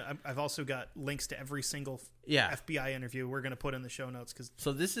 which I've also got links to every single FBI interview we're gonna put in the show notes.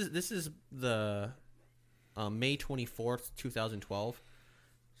 So this is the May 24th, 2012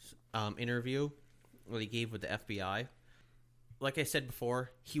 interview that he gave with the FBI. Like I said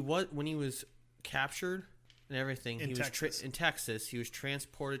before, when he was captured and everything, he was in Texas. He was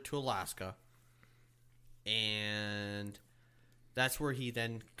transported to Alaska, and that's where he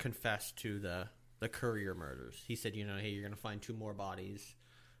then confessed to the Courier murders. He said, hey, you're going to find 2 more bodies,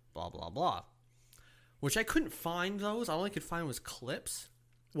 blah, blah, blah. Which I couldn't find those. All I could find was clips.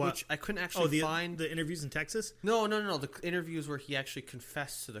 What? Which I couldn't actually find. The interviews in Texas? No. The interviews where he actually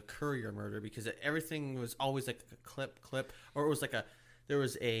confessed to the Courier murder, because everything was always like a clip. Or it was like there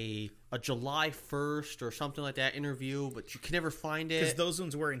was a July 1st or something like that interview, but you can never find it. Because those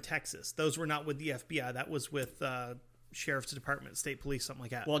ones were in Texas. Those were not with the FBI. That was with Sheriff's Department, State Police, something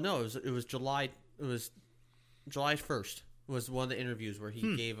like that. Well, no, it was July 1st was one of the interviews where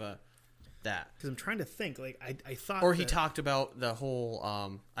he gave that. Because I'm trying to think, like I thought, or he talked about the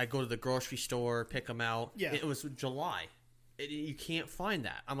whole I go to the grocery store, pick them out. Yeah, it was July. You can't find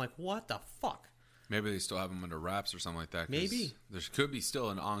that. I'm like, what the fuck? Maybe they still have them under wraps or something like that. Maybe there could be still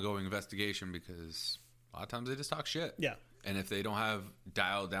an ongoing investigation, because a lot of times they just talk shit. Yeah, and if they don't have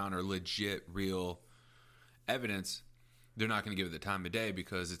dialed down or legit real evidence, they're not going to give it the time of day,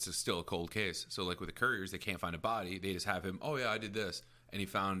 because it's still a cold case. So like with the Couriers, they can't find a body. They just have him, oh yeah, I did this, and he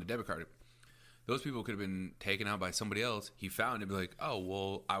found a debit card. Those people could have been taken out by somebody else. He found it, be like, oh,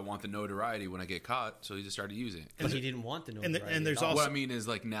 well, I want the notoriety when I get caught, so he just started using it. But he didn't want the notoriety. And there's also, what I mean is,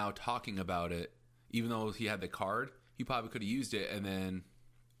 like, now talking about it, even though he had the card, he probably could have used it, and then...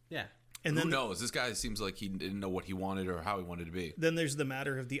 Yeah. And who knows? This guy seems like he didn't know what he wanted or how he wanted to be. Then there's the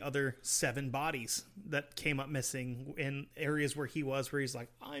matter of the other 7 bodies that came up missing in areas where he's like,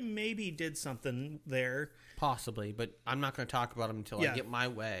 I maybe did something there. Possibly, but I'm not going to talk about him until I get my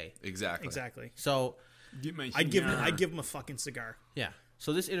way. Exactly. So I'd give him a fucking cigar. Yeah.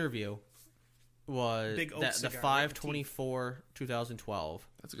 So this interview was Big oak the cigar, 5/24, 2012.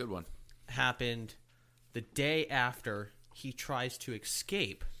 That's a good one. Happened the day after he tries to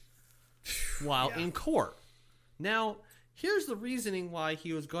escape while in court. Now, here's the reasoning why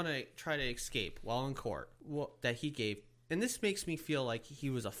he was going to try to escape while in court that he gave. And this makes me feel like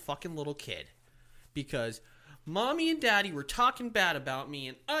he was a fucking little kid, because Mommy and Daddy were talking bad about me,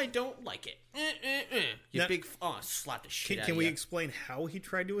 and I don't like it. You big... slap the shit out of you. Can we explain how he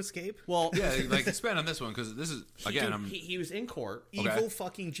tried to escape? Well... Yeah, like, expand on this one, because this is... Again, he was in court. Evil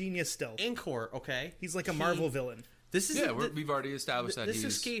fucking genius still. In court, okay? He's like a Marvel villain. This is... Yeah, we've already established that this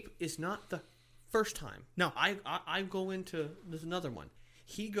escape is not the first time. No. I go into... There's another one.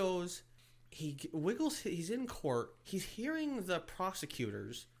 He goes... He wiggles. He's in court. He's hearing the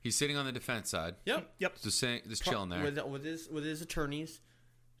prosecutors. He's sitting on the defense side. Yep. Just chilling there with his attorneys,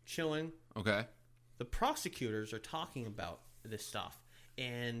 chilling. Okay. The prosecutors are talking about this stuff,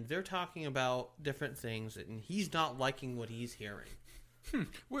 and they're talking about different things, and he's not liking what he's hearing.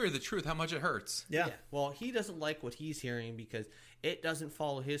 Weird. The truth. How much it hurts. Yeah. Well, he doesn't like what he's hearing because it doesn't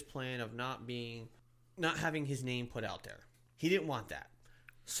follow his plan of not having his name put out there. He didn't want that.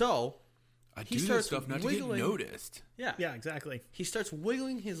 So. I do this stuff not to get noticed. Yeah, exactly. He starts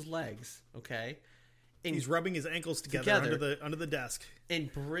wiggling his legs, okay? And he's rubbing his ankles together under the desk.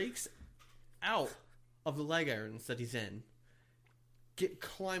 And breaks out of the leg irons that he's in.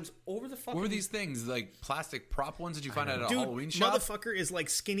 Climbs over the fucking... What were these things? Like plastic prop ones that you find at a Halloween Dude, shop? motherfucker is like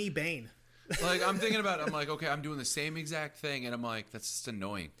Skinny Bane. Like, I'm thinking about it. I'm like, okay, I'm doing the same exact thing. And I'm like, that's just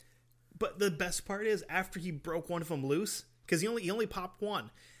annoying. But the best part is, after he broke one of them loose, because he only popped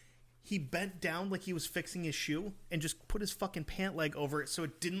one... He bent down like he was fixing his shoe and just put his fucking pant leg over it so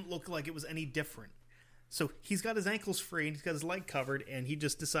it didn't look like it was any different. So he's got his ankles free and he's got his leg covered, and he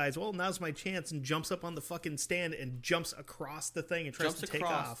just decides, well, now's my chance, and jumps up on the fucking stand and jumps across the thing and tries to take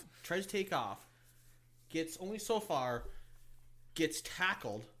off. Tries to take off. Gets only so far. Gets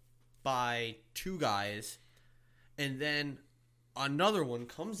tackled by 2 guys. And then... another one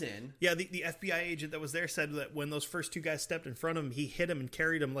comes in. Yeah, the FBI agent that was there said that when those first 2 guys stepped in front of him, he hit him and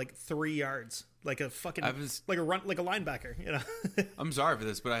carried him like 3 yards, like a fucking like a linebacker. You know. I'm sorry for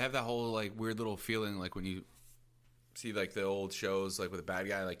this, but I have that whole like weird little feeling like when you see like the old shows like with a bad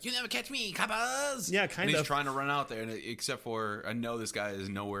guy, like, you never catch me, coppers. Yeah, kind of. He's trying to run out there, and except for I know this guy is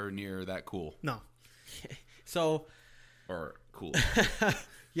nowhere near that cool. No. So. Or cool.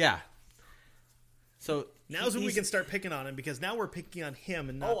 Yeah. So now's when we can start picking on him, because now we're picking on him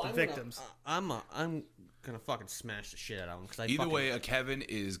and not the victims. I'm gonna fucking smash the shit out of him. Either way, Kevin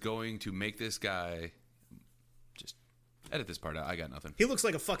is going to make this guy. Just edit this part out. I got nothing. He looks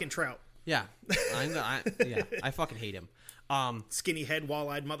like a fucking trout. Yeah, I fucking hate him. Skinny head,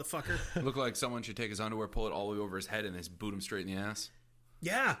 wall-eyed motherfucker. Look like someone should take his underwear, pull it all the way over his head, and just boot him straight in the ass.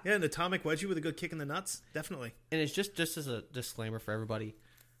 Yeah, an atomic wedgie with a good kick in the nuts, definitely. And it's just as a disclaimer for everybody.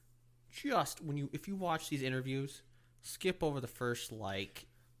 Just if you watch these interviews, skip over the first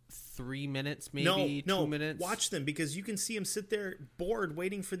 3 minutes, maybe 2 minutes. Watch them, because you can see him sit there bored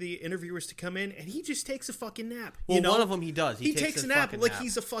waiting for the interviewers to come in, and he just takes a fucking nap. Well, one of them he does. He takes a nap like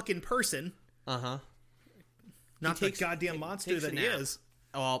he's a fucking person. Uh-huh. Not the goddamn monster that he is.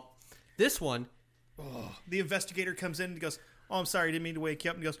 Well, this one... The investigator comes in and goes, "Oh, I'm sorry, I didn't mean to wake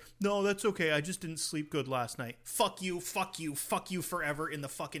you up." And he goes, "No, that's okay. I just didn't sleep good last night." Fuck you, fuck you, fuck you forever in the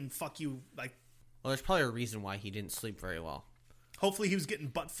fucking fuck you. Well, there's probably a reason why he didn't sleep very well. Hopefully he was getting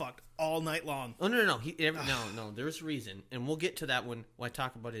butt fucked all night long. Oh, no. No. There's a reason. And we'll get to that when I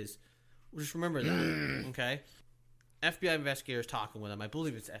talk about his... Just remember that, okay? FBI investigators talking with him. I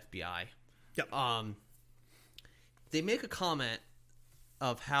believe it's FBI. Yep. They make a comment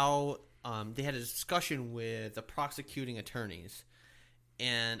of how they had a discussion with the prosecuting attorneys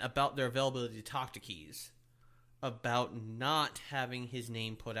and about their availability to talk to Keys about not having his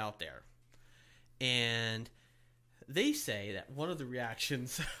name put out there. And they say that one of the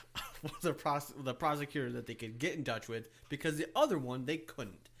reactions of the prosecutor that they could get in touch with, because the other one they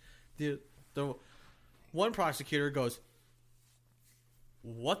couldn't. The one prosecutor goes,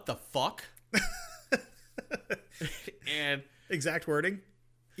 "What the fuck?" And exact wording.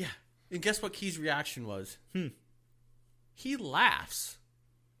 Yeah. And guess what Key's reaction was? He laughs.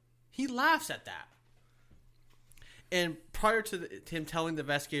 He laughs at that. And prior to him telling the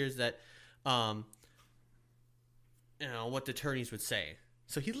investigators that, what the attorneys would say,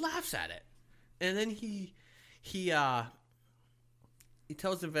 so he laughs at it, and then he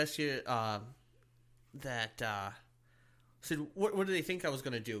tells the investigator that said, "What do they think I was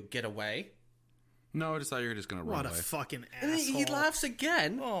going to do? Get away?" No, I just thought you were just going to run away. What a fucking asshole. And he laughs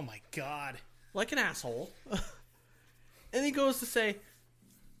again. Oh, my God. Like an asshole. And he goes to say,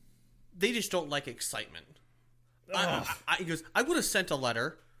 they just don't like excitement. He goes, "I would have sent a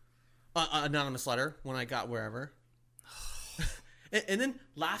letter, anonymous letter, when I got wherever." and then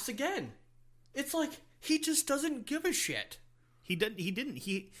laughs again. It's like, he just doesn't give a shit. He didn't.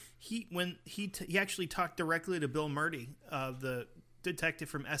 He actually talked directly to Bill Murdy, the detective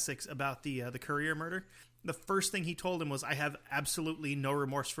from Essex, about the Courier murder. The first thing he told him was, "I have absolutely no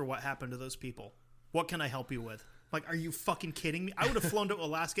remorse for what happened to those people. What can I help you with?" Like, are you fucking kidding me? I would have flown to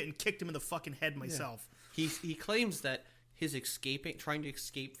Alaska and kicked him in the fucking head myself. Yeah. He claims that his trying to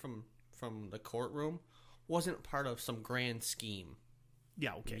escape from the courtroom wasn't part of some grand scheme.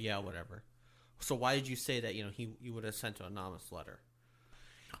 Yeah, okay. Yeah, whatever. So why did you say that, he would have sent an anonymous letter?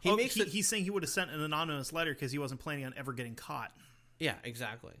 He's saying he would have sent an anonymous letter because he wasn't planning on ever getting caught. Yeah,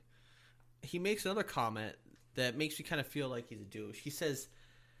 exactly. He makes another comment that makes me kind of feel like he's a douche. He says,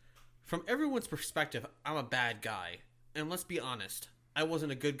 "From everyone's perspective, I'm a bad guy. And let's be honest, I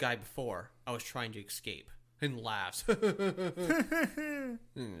wasn't a good guy before. I was trying to escape." And laughs. Want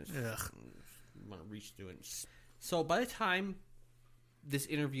to reach through it. So by the time this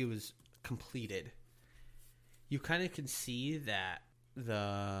interview is completed, you kind of can see that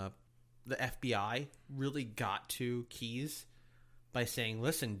the FBI really got to Keys by saying,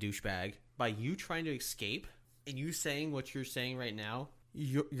 "Listen, douchebag, by you trying to escape and you saying what you're saying right now,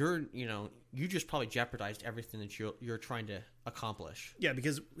 you just probably jeopardized everything that you're trying to accomplish." Yeah,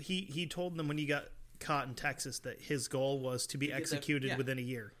 because he told them when he got caught in Texas that his goal was to be executed within a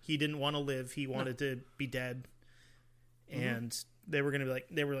year. He didn't want to live. He wanted to be dead. And they were going to be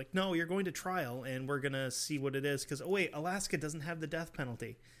like, "No, you're going to trial and we're going to see what it is." Because, Alaska doesn't have the death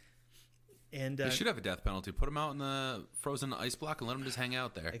penalty. And they should have a death penalty. Put him out in the frozen ice block and let him just hang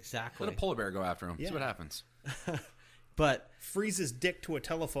out there. Exactly. Let a polar bear go after him. Yeah. See what happens. But freeze his dick to a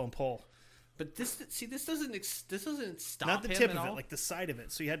telephone pole. But this doesn't stop him. Not the tip at of all. it, like the side of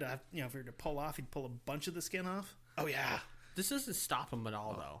it. So you had to, if you were to pull off, he'd pull a bunch of the skin off. Oh yeah. This doesn't stop him at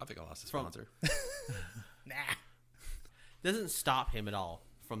all, though. I think I lost a sponsor. Nah. Doesn't stop him at all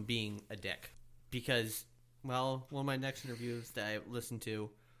from being a dick, because, one of my next interviews that I listened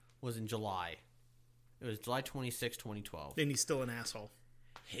to was in July. It was July 26, 2012. And he's still an asshole.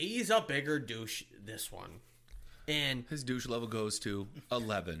 He's a bigger douche, this one. And his douche level goes to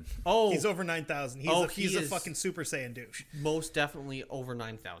 11. Oh, he's over 9,000. He's a fucking Super Saiyan douche. Most definitely over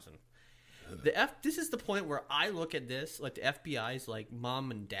 9,000. This is the point where I look at this like the FBI's like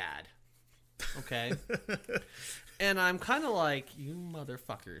mom and dad. Okay? And I'm kind of like, you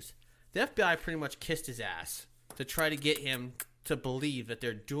motherfuckers. The FBI pretty much kissed his ass to try to get him to believe that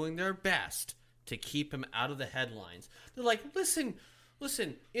they're doing their best to keep him out of the headlines. They're like, listen,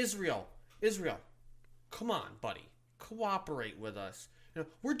 Israel, come on, buddy, cooperate with us.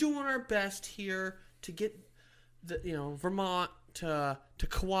 We're doing our best here to get Vermont to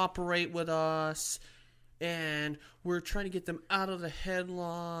cooperate with us, and we're trying to get them out of the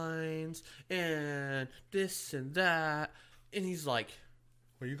headlines and this and that. And he's like,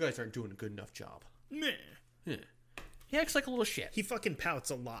 well, you guys aren't doing a good enough job. Meh. Yeah. He acts like a little shit. He fucking pouts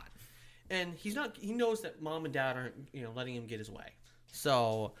a lot. And he knows that mom and dad aren't, letting him get his way.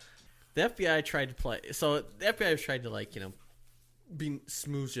 So the FBI tried to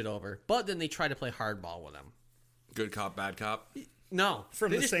smooth it over. But then they tried to play hardball with him. Good cop, bad cop? No.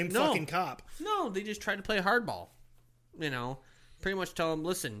 From the same fucking cop. No, they just tried to play hardball. Pretty much tell him,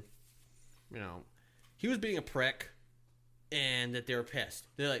 listen, he was being a prick and that they were pissed.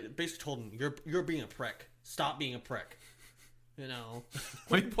 They basically told him, you're being a prick. Stop being a prick.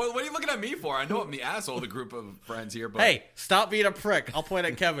 What are you looking at me for? I know I'm the asshole of the group of friends here, but hey, stop being a prick. I'll point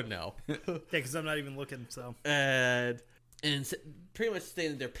at Kevin now. Yeah, because I'm not even looking. So and pretty much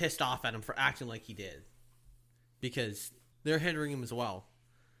saying that they're pissed off at him for acting like he did, because they're hindering him as well.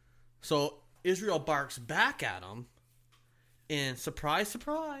 So Israel barks back at him, and surprise,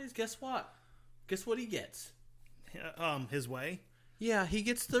 surprise, guess what? Guess what he gets? His way. Yeah, he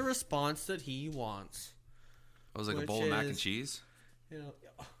gets the response that he wants. It was like a bowl of mac and cheese?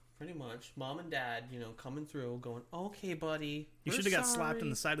 Pretty much. Mom and dad, coming through, going, okay, buddy. You should have got slapped in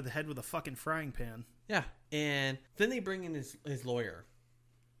the side of the head with a fucking frying pan. Yeah. And then they bring in his lawyer.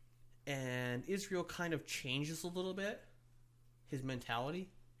 And Israel kind of changes a little bit. His mentality.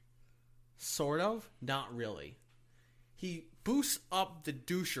 Sort of. Not really. He boosts up the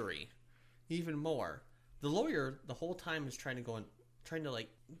douchery even more. The lawyer, the whole time, is trying to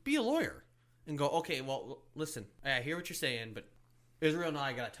be a lawyer. And go, okay, well, listen, I hear what you're saying, but Israel and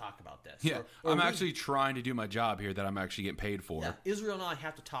I got to talk about this. Yeah, I'm actually trying to do my job here that I'm actually getting paid for. Yeah, Israel and I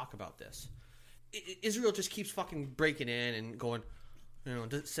have to talk about this. Israel just keeps fucking breaking in and going,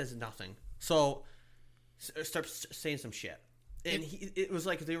 says nothing. So, starts saying some shit. And it was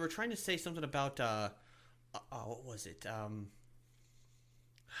like they were trying to say something about, what was it?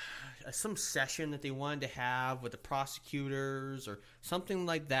 Some session that they wanted to have with the prosecutors or something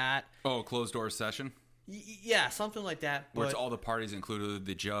like that. Oh, closed door session? Yeah, something like that. Where it's all the parties included,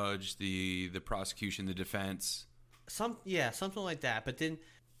 the judge, the prosecution, the defense. Something like that.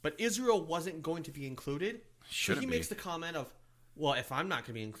 But Israel wasn't going to be included. So he makes the comment of, well, if I'm not going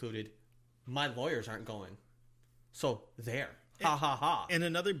to be included, my lawyers aren't going. So there. Ha ha ha. And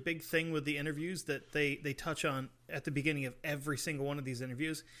another big thing with the interviews that they touch on at the beginning of every single one of these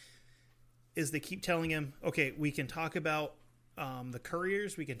interviews is they keep telling him, okay, we can talk about the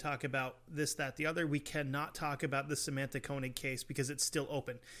couriers, we can talk about this, that, the other. We cannot talk about the Samantha Koenig case because it's still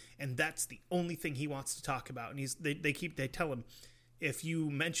open. And that's the only thing he wants to talk about. And they tell him, if you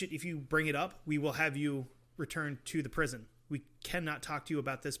bring it up, we will have you returned to the prison. We cannot talk to you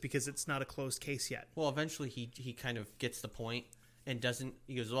about this because it's not a closed case yet. Well, eventually he kind of gets the point and doesn't.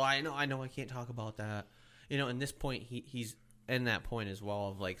 He goes, "Well, I know, I can't talk about that." And this point, he's in that point as well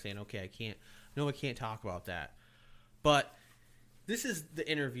of like saying, "Okay, I can't talk about that." But this is the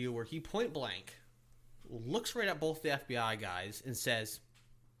interview where he point blank looks right at both the FBI guys and says,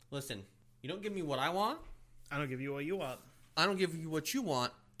 "Listen, you don't give me what I want. I don't give you what you want. I don't give you what you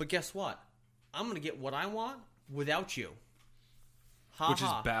want. But guess what? I'm going to get what I want without you." Which is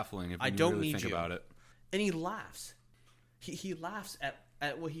baffling if you really think about it. And he laughs. He laughs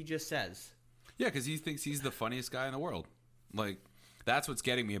at what he just says. Yeah, because he thinks he's the funniest guy in the world. Like, that's what's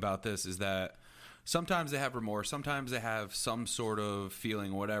getting me about this is that sometimes they have remorse. Sometimes they have some sort of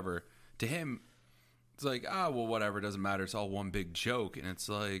feeling, whatever. To him, it's like, well, whatever. It doesn't matter. It's all one big joke. And it's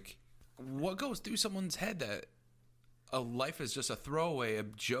like, what goes through someone's head that a life is just a throwaway, a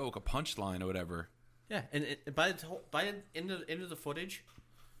joke, a punchline or whatever? Yeah, and by the end of the footage,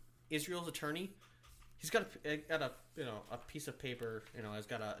 Israel's attorney, he's got a piece of paper, has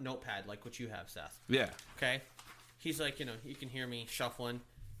got a notepad like what you have, Seth. Yeah. Okay. He's like, you can hear me shuffling.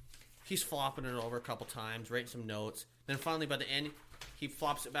 He's flopping it over a couple times, writing some notes. Then finally, by the end, he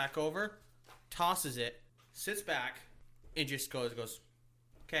flops it back over, tosses it, sits back, and just goes,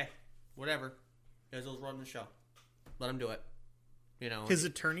 okay, whatever. Israel's running the show. Let him do it. His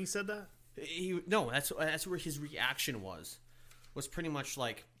attorney said that? That's where his reaction was pretty much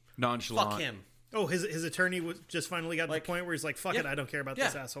like nonchalant. Fuck him. Oh, his attorney was just finally got to the point where he's like, fuck it, I don't care about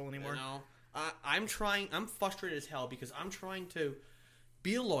this asshole anymore. I'm frustrated as hell because I'm trying to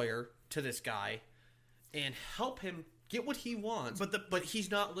be a lawyer to this guy and help him get what he wants. But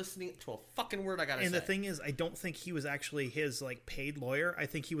he's not listening to a fucking word I gotta say. And the thing is, I don't think he was actually his like paid lawyer. I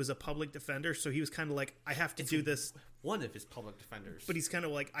think he was a public defender, so he was kind of like, I have to do this. One of his public defenders. But he's kind of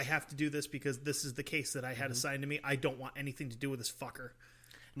like, I have to do this because this is the case that I had assigned to me. I don't want anything to do with this fucker.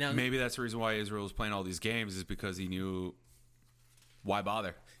 Now, maybe that's the reason why Israel was playing all these games, is because he knew why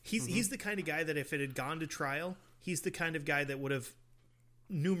bother. He's the kind of guy that if it had gone to trial, he's the kind of guy that would have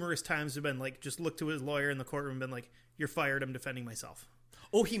numerous times have been like, just looked to his lawyer in the courtroom and been like, you're fired, I'm defending myself.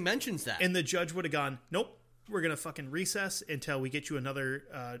 Oh, he mentions that. And the judge would have gone, nope, we're going to fucking recess until we get you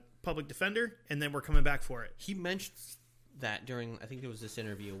another public defender, and then we're coming back for it. He mentions that during, I think it was this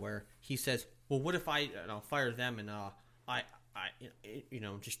interview where he says, well, what if I fire them and I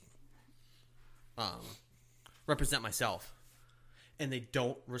just represent myself, and they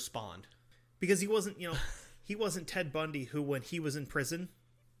don't respond. Because he wasn't Ted Bundy, who when he was in prison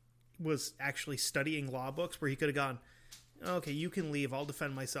was actually studying law books, where he could have gone, okay, you can leave, I'll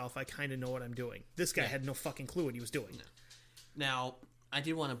defend myself, I kind of know what I'm doing. This guy had no fucking clue what he was doing. Now, I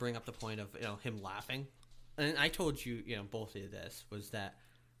did want to bring up the point of him laughing, and I told you, both of this, was that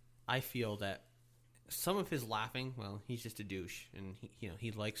I feel that some of his laughing, well, he's just a douche, and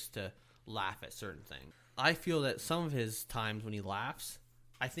he likes to laugh at certain things. I feel that some of his times when he laughs,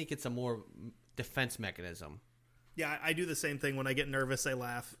 I think it's a more defense mechanism. Yeah, I do the same thing. When I get nervous, I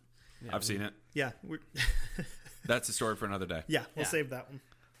laugh. Yeah, I've seen it. Yeah. That's a story for another day. Yeah, we'll save that one.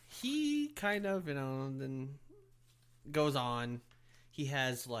 He kind of, then goes on. He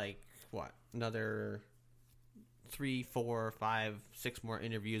has, another 3, 4, 5, 6 more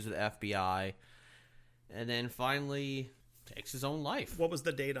interviews with the FBI. And then finally takes his own life. What was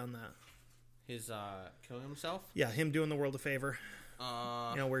the date on that? His killing himself? Yeah, him doing the world a favor.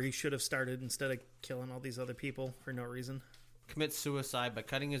 Where he should have started instead of killing all these other people for no reason. Commits suicide by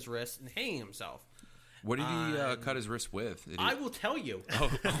cutting his wrist and hanging himself. What did he cut his wrist with? I will tell you.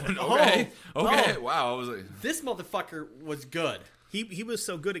 Okay. Wow. I was like, this motherfucker was good. He was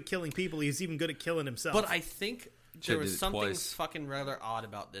so good at killing people, he's even good at killing himself. But I think there was something fucking rather odd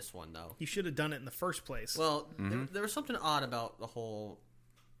about this one, though. He should have done it in the first place. Well, there was something odd about the whole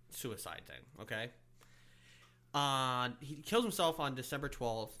suicide thing, okay? He kills himself on December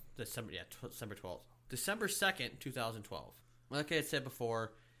 12th. December 12th. December 2nd, 2012. Like I had said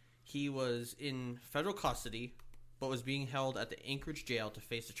before, he was in federal custody, but was being held at the Anchorage jail to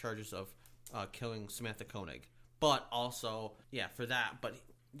face the charges of killing Samantha Koenig. But also, for that, but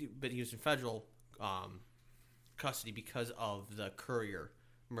he was in federal custody because of the Courier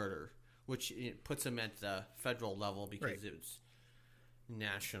murder, which puts him at the federal level because it's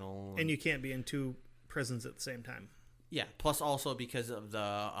national. And you can't be in 2 prisons at the same time. Yeah, plus also because of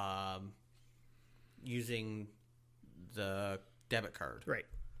the using the debit card. Right.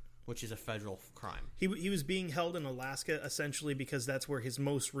 Which is a federal crime. He was being held in Alaska essentially because that's where his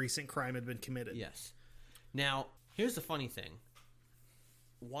most recent crime had been committed. Yes. Now, here's the funny thing.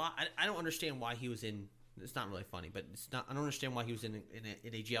 Why I don't understand why he was in. It's not really funny, but it's not. I don't understand why he was in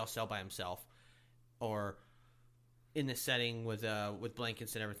a jail cell by himself, or in this setting with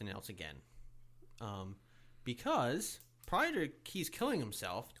blankets and everything else again. Because prior to Keyes killing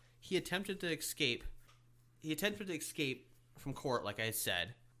himself, he attempted to escape. He attempted to escape from court, like I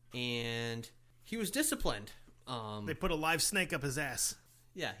said, and he was disciplined. They put a live snake up his ass.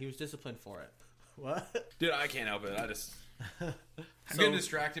 Yeah, he was disciplined for it. What? Dude, I can't help it. I'm getting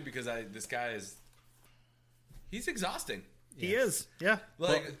distracted because this guy he's exhausting. He is, yeah.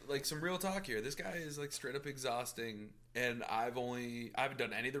 Like some real talk here. This guy is like straight up exhausting, and I haven't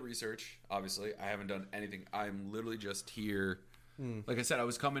done any of the research. Obviously, I haven't done anything. I'm literally just here. Like I said, I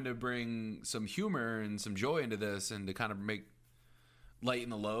was coming to bring some humor and some joy into this, and to kind of lighten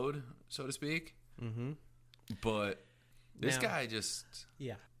the load, so to speak. Mm-hmm. But this guy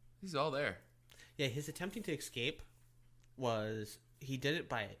he's all there. Yeah, his attempting to escape he did it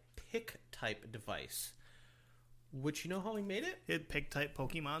by a pick type device. Which, you know how he made it? He had pick-type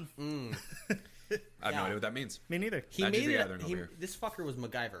Pokemon. I have no idea what that means. Me neither. He made it. This fucker was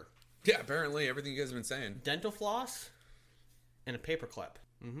MacGyver. Yeah, apparently everything you guys have been saying. Dental floss and a paperclip.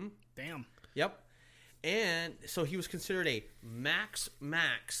 Mm-hmm. Damn. Yep. And so he was considered a max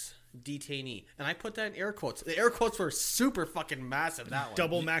detainee. And I put that in air quotes. The air quotes were super fucking massive, that one.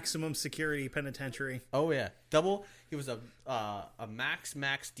 Double maximum security penitentiary. Oh, yeah. Double. He was a max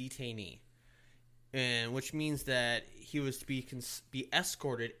detainee. And which means that he was to be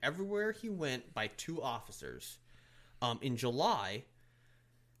escorted everywhere he went by 2 officers. In July,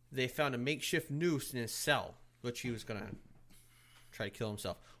 they found a makeshift noose in his cell, which he was going to try to kill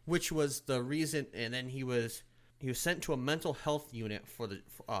himself. Which was the reason, and then he was He was sent to a mental health unit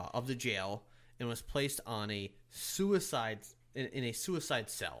of the jail and was placed on in a suicide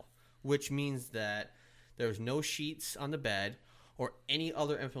cell, which means that there was no sheets on the bed or any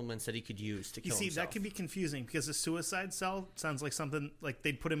other implements that he could use to kill himself. That could be confusing because a suicide cell sounds like something like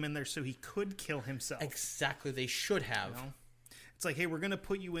they'd put him in there so he could kill himself. Exactly, they should have. You know? It's like, hey, we're going to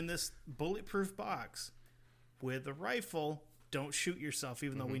put you in this bulletproof box with a rifle. Don't shoot yourself,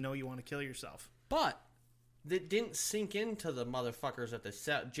 even though we know you want to kill yourself. But that didn't sink into the motherfuckers at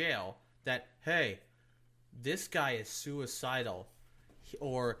the jail that, hey, this guy is suicidal,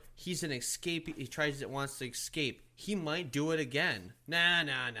 or he's an escape. He wants to escape. He might do it again. Nah.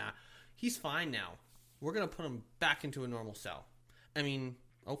 He's fine now. We're gonna put him back into a normal cell. I mean,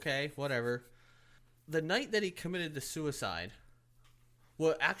 okay, whatever. The night that he committed the suicide,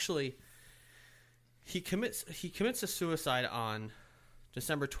 well, actually, he commits a suicide on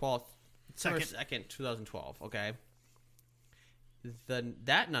December 12th. December 2nd, 2012, okay?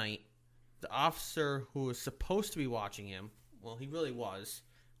 That night, the officer who was supposed to be watching him, well, he really was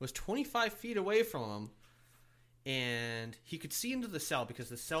 25 feet away from him, and he could see into the cell because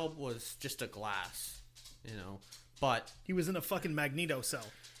the cell was just a glass, you know, but... He was in a fucking Magneto cell.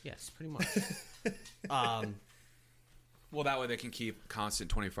 Yes, pretty much. Well, that way they can keep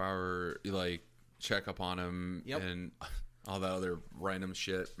constant 24-hour, like, check up on him and... all that other random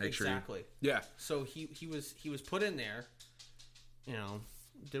shit. Exactly. Yeah. So he was put in there, you know,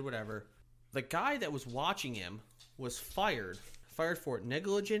 did whatever. The guy that was watching him was fired for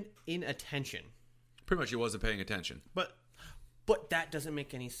negligent inattention. Pretty much he wasn't paying attention. But that doesn't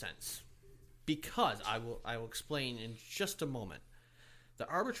make any sense. Because I will explain in just a moment. The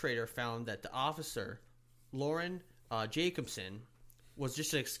arbitrator found that the officer, Lauren Jacobson, was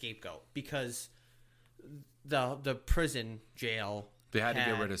just a scapegoat because the prison jail they had to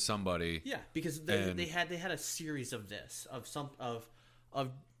get rid of somebody. Yeah, because they had a series of this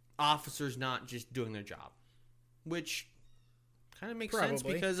of officers not just doing their job, which kind of makes sense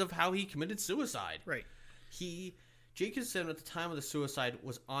because of how he committed suicide. Right. Jacobson at the time of the suicide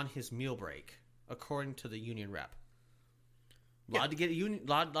was on his meal break, according to the union rep. Allowed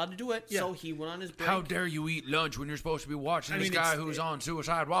to do it, so he went on his break. How dare you eat lunch when you're supposed to be watching this guy who's on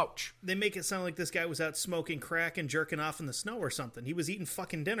suicide watch? They make it sound like this guy was out smoking crack and jerking off in the snow or something. He was eating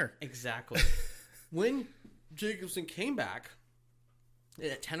fucking dinner. Exactly. When Jacobson came back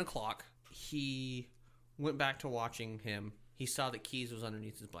at 10 o'clock, he went back to watching him. He saw that Keys was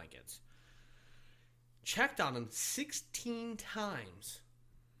underneath his blankets. Checked on him 16 times.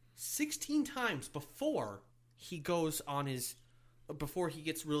 16 times before he goes on before he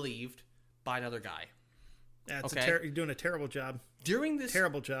gets relieved by another guy. That's you're doing a terrible job.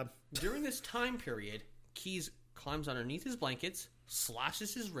 Terrible job. During this time period, Keys climbs underneath his blankets,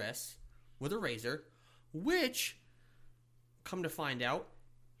 slashes his wrists with a razor, which, come to find out,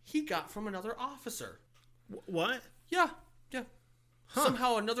 he got from another officer. What? Yeah. Huh.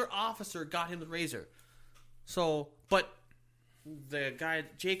 Somehow another officer got him the razor. So, but the guy,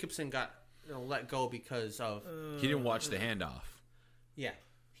 Jacobson, got let go because of... he didn't watch the handoff. Yeah,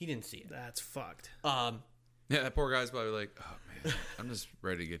 he didn't see it. That's fucked. Yeah, that poor guy's probably like, oh man, I'm just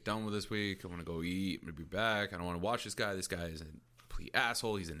ready to get done with this week. I want to go eat. I'm going to be back. I don't want to watch this guy. This guy is a complete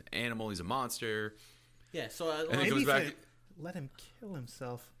asshole. He's an animal. He's a monster. Yeah, so... and he goes back... Let him kill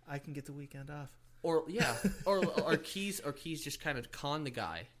himself. I can get the weekend off. Or Keys just kind of conned the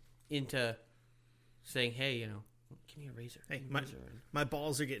guy into saying, hey, give me a razor. Hey, my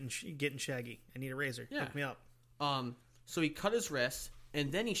balls are getting shaggy. I need a razor. Yeah. Hook me up. So he cut his wrist,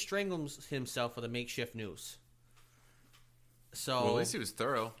 and then he strangles himself with a makeshift noose. So at least he was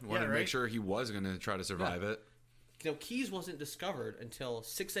thorough. He wanted to make sure he was going to try to survive it. Keys wasn't discovered until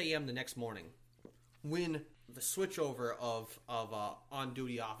 6 a.m. the next morning, when the switchover of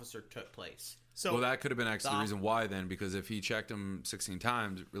on-duty officer took place. So that could have been actually the reason why then, because if he checked him 16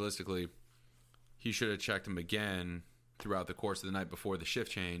 times, realistically, he should have checked him again throughout the course of the night before the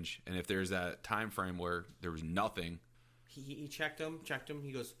shift change. And if there's that time frame where there was nothing... He checked him.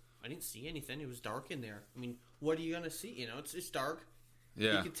 He goes, I didn't see anything. It was dark in there. I mean, what are you going to see? It's dark.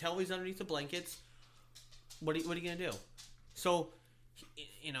 Yeah. You can tell he's underneath the blankets. What are you going to do? So,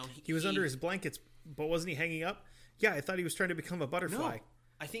 he was under his blankets, but wasn't he hanging up? Yeah, I thought he was trying to become a butterfly. No,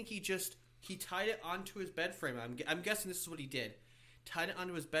 I think he tied it onto his bed frame. I'm guessing this is what he did. Tied it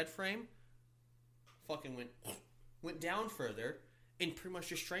onto his bed frame, fucking went down further, and pretty much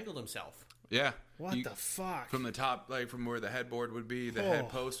just strangled himself. Yeah. What the fuck? From the top, like from where the headboard would be, the head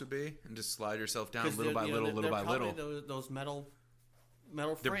post would be, and just slide yourself down little by little. Those metal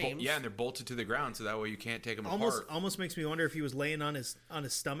metal frames. And they're bolted to the ground, so that way you can't take them apart. Almost makes me wonder if he was laying on his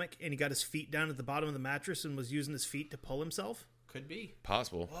stomach and he got his feet down at the bottom of the mattress and was using his feet to pull himself. Could be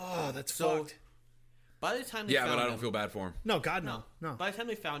possible. Oh, that's fucked. By the time they found but I him, don't feel bad for him. No, God, no. By the time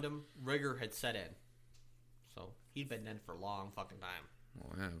they found him, rigor had set in, so he'd been dead for a long fucking time.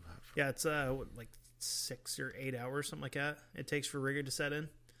 Well, yeah, it's like 6 or 8 hours, something like that. It takes for rigor to set in.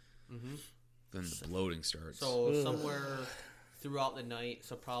 Mm-hmm. Then the bloating starts. So somewhere throughout the night,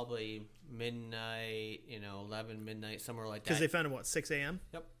 so probably midnight, 11 midnight, somewhere like that. Because they found him 6 a.m.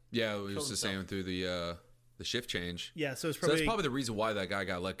 Yep. Yeah, it was the same through the shift change. Yeah, so that's probably the reason why that guy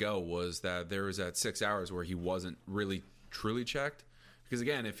got let go, was that there was that 6 hours where he wasn't really truly checked. Because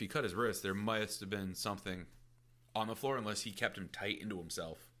again, if he cut his wrist, there must have been something on the floor, unless he kept him tight into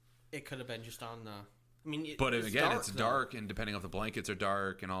himself. It could have been just on the. It's dark, and depending if the blankets are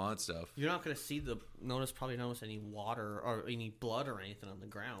dark and all that stuff. You're not going to see notice any water or any blood or anything on the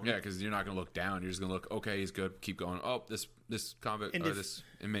ground. Yeah, because you're not going to look down. You're just going to look, okay, he's good, keep going. Oh, this convict or this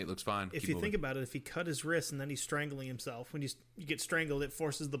inmate looks fine. If you think about it, if he cut his wrist and then he's strangling himself, when you get strangled, it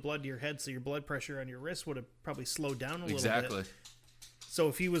forces the blood to your head, so your blood pressure on your wrist would have probably slowed down a little bit. Exactly. So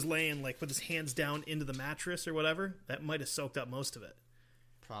if he was laying with his hands down into the mattress or whatever, that might have soaked up most of it.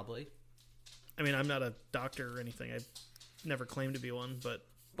 Probably. I mean, I'm not a doctor or anything. I've never claimed to be one, but...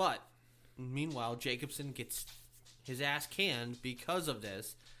 meanwhile, Jacobson gets his ass canned because of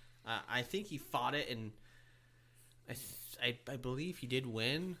this. I think he fought it, and I believe he did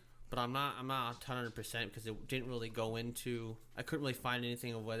win, but I'm not 100% because it didn't really go into... I couldn't really find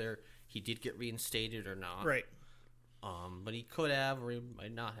anything of whether he did get reinstated or not. Right. But he could have, or he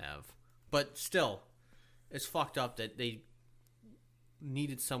might not have. But still, it's fucked up that they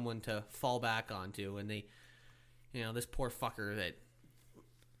needed someone to fall back onto, and they, this poor fucker that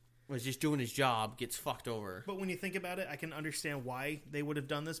was just doing his job gets fucked over. But when you think about it, I can understand why they would have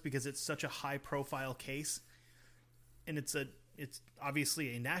done this, because it's such a high-profile case, and it's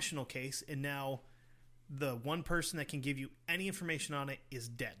obviously a national case, and now the one person that can give you any information on it is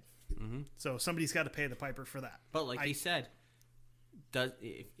dead. Mm-hmm. So somebody's got to pay the piper for that. But like he said,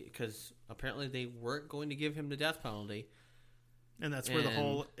 because apparently they weren't going to give him the death penalty. And that's where the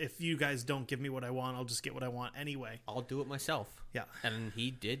whole, if you guys don't give me what I want, I'll just get what I want anyway. I'll do it myself. Yeah. And he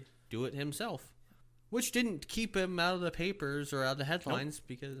did do it himself. Which didn't keep him out of the papers or out of the headlines,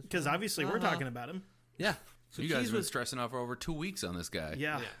 because obviously we're talking about him. Yeah. So you guys have been stressing out for over 2 weeks on this guy.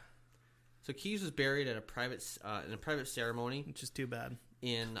 Yeah. So Keyes was buried at a private ceremony. Which is too bad.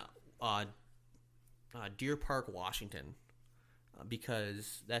 In Deer Park, Washington,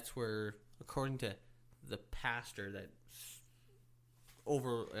 because that's where, according to the pastor that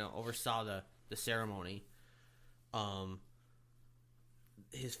oversaw the ceremony,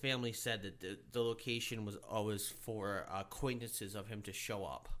 his family said that the location was always for acquaintances of him to show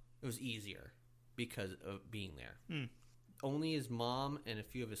up. It was easier because of being there. Only his mom and a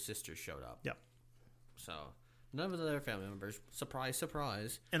few of his sisters showed up. Yep. So none of his other family members. Surprise,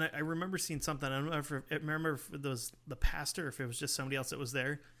 surprise. And I remember seeing something. I don't know if it was the pastor or if it was just somebody else that was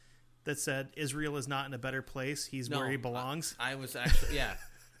there that said Israel is not in a better place. He's where he belongs. I was actually, yeah.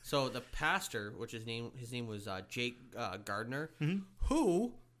 So the pastor, which his name was Jake Gardner,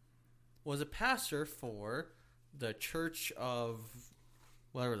 who was a pastor for the Church of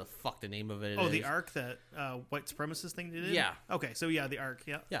whatever the fuck the name of it is. Oh, the Ark, that white supremacist thing they did? Yeah. Okay, so yeah, the Ark,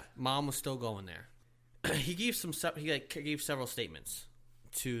 yeah. Yeah, Mom was still going there. He gave gave several statements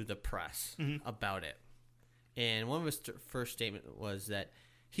to the press about it. And one of his first statement was that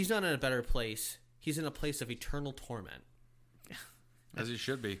he's not in a better place. He's in a place of eternal torment. As he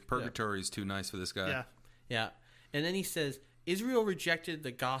should be. Purgatory is too nice for this guy. Yeah. Yeah. And then he says, Israel rejected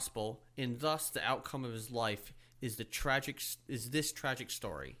the gospel, and thus the outcome of his life is this tragic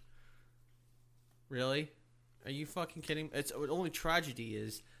story. Really? Are you fucking kidding? The only tragedy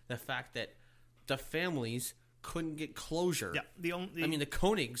is the fact that the families couldn't get closure. Yeah. The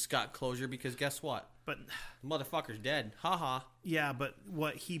Koenigs got closure because guess what? But the motherfucker's dead. Ha. Yeah, but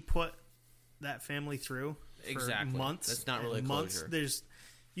what he put that family through for months. That's not really months. Closure.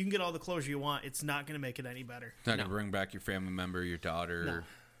 You can get all the closure you want. It's not going to make it any better. It's not going to bring back your family member, your daughter,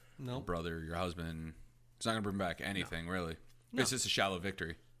 your brother, your husband. It's not going to bring back anything, really. No. It's just a shallow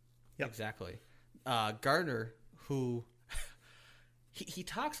victory. Yep. Exactly. Gardner, who he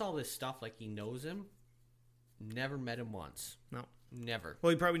talks all this stuff like he knows him, never met him once. No. Never.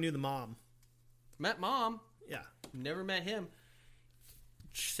 Well, he probably knew the mom. Met Mom. Yeah. Never met him.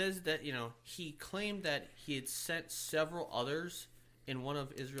 Says that, he claimed that he had sent several others and one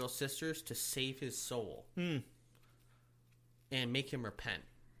of Israel's sisters to save his soul. And make him repent.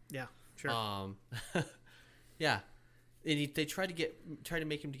 Yeah, sure. Yeah. And they try to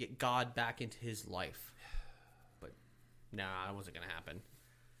make him to get God back into his life, but nah, that wasn't gonna happen.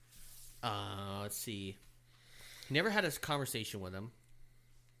 Let's see. He never had a conversation with him,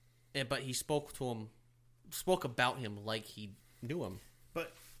 but he spoke about him like he knew him.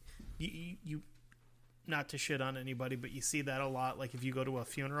 But you not to shit on anybody, but you see that a lot. Like if you go to a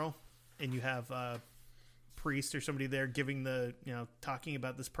funeral and you have a priest or somebody there giving talking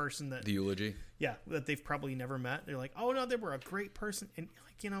about this person that the eulogy, that they've probably never met. They're like, oh no, they were a great person, and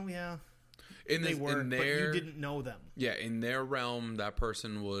but you didn't know them. Yeah, in their realm, that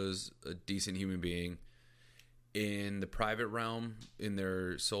person was a decent human being. In the private realm, in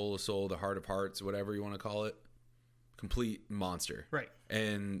their soul of soul, the heart of hearts, whatever you want to call it, complete monster. Right.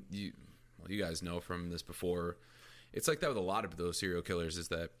 And you guys know from this before, it's like that with a lot of those serial killers, is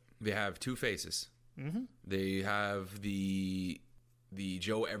that they have two faces. Mm-hmm. They have the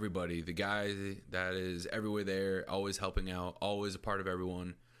Joe Everybody, the guy that is everywhere there, always helping out, always a part of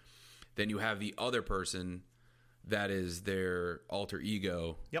everyone. Then you have the other person that is their alter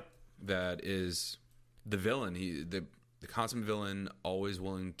ego. Yep. That is the villain. The consummate villain, always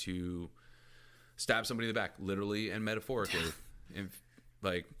willing to stab somebody in the back, literally and metaphorically. And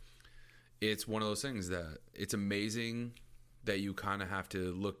it's one of those things that it's amazing that you kind of have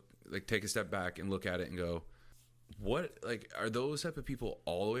to take a step back and look at it and go, what, are those type of people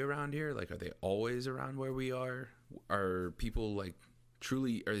all the way around here? Are they always around where we are? Are people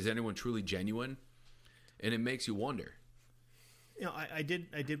truly, or is anyone truly genuine? And it makes you wonder. I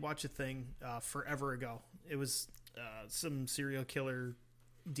did watch a thing forever ago. It was some serial killer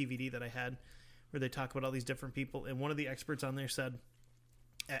DVD that I had where they talk about all these different people. And one of the experts on there said,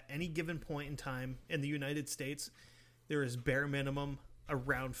 at any given point in time in the United States, there is bare minimum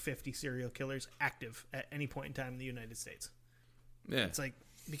around 50 serial killers active at any point in time in the United States. Yeah. It's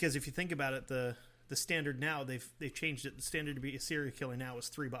because if you think about it, the standard now, they've changed it. The standard to be a serial killer now is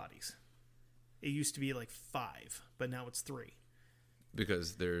 3 bodies. It used to be 5, but now it's 3.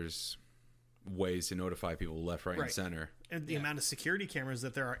 Because there's ways to notify people left, right, and center. And the amount of security cameras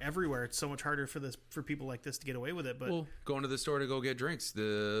that there are everywhere, it's so much harder for people like this to get away with it. But going to the store to go get drinks,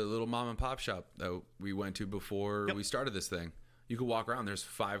 the little mom and pop shop that we went to before we started this thing, you could walk around. There's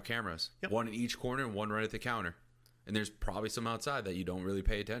 5 cameras, one in each corner and one right at the counter. And there's probably some outside that you don't really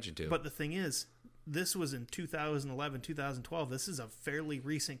pay attention to. But the thing is, this was in 2011, 2012. This is a fairly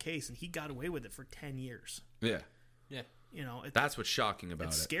recent case, and he got away with it for 10 years. Yeah. Yeah. That's what's shocking about it.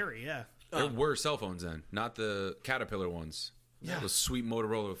 It's scary, yeah. There were cell phones then, not the Caterpillar ones. Yeah. Those sweet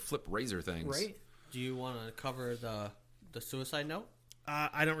Motorola flip razor things. Right. Do you want to cover the suicide note?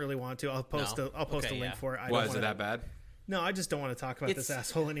 I don't really want to. I'll post a link for it. Why is it that bad? No, I just don't want to talk about this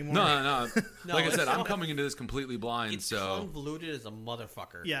asshole anymore. No. Like I said, I'm coming into this completely blind. It's so convoluted as a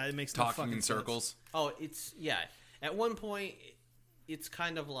motherfucker. Yeah, it makes no talking fucking in circles. Sense. Oh, it's At one point, it's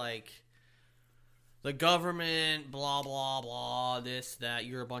kind of like the government, blah blah blah, this that.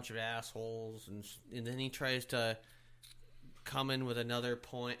 You're a bunch of assholes, and then he tries to come in with another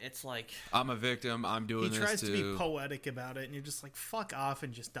point. It's like, I'm a victim. I'm doing this too. He tries to be poetic about it, and you're just like, fuck off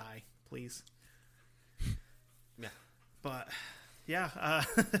and just die, please. Yeah. But yeah,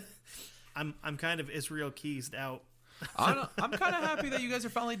 I'm kind of Israel Keys'd out. I'm kind of happy that you guys are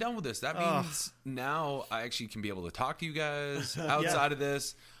finally done with this. That means now I actually can be able to talk to you guys outside of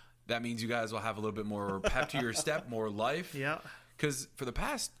this. That means you guys will have a little bit more pep to your step, more life. Yeah. Because for the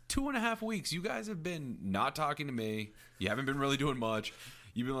past 2.5 weeks, you guys have been not talking to me. You haven't been really doing much.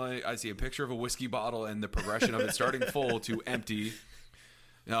 You've been like, I see a picture of a whiskey bottle and the progression of it starting full to empty.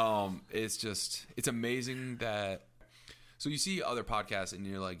 It's amazing that. So you see other podcasts and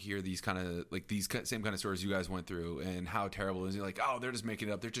you're like, hear these kind of like these same kind of stories you guys went through and how terrible it is. You're like, oh, they're just making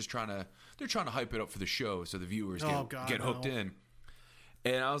it up. They're trying to hype it up for the show so the viewers get hooked in.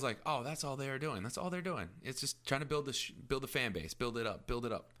 And I was like, oh, that's all they are doing. That's all they're doing. It's just trying to build the fan base, build it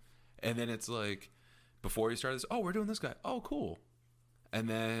up. And then it's like, before you start this, oh, we're doing this guy. Oh, cool. And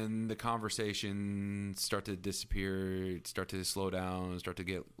then the conversations start to disappear, start to slow down, start to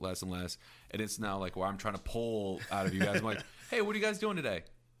get less and less. And it's now like where I'm trying to pull out of you guys. I'm like, hey, what are you guys doing today?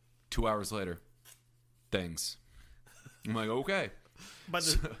 2 hours later, things. I'm like, okay.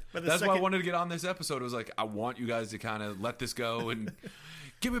 That's why I wanted to get on this episode. It was like, I want you guys to kind of let this go and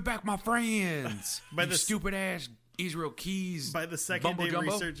give it back, my friends. Stupid ass Israel Keys. By the second day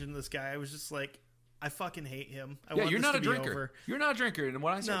researching this guy, I was just like, I fucking hate him. You're not a drinker. You're not a drinker. And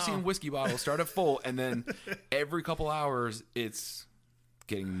when I start seeing whiskey bottles start at full, and then every couple hours, it's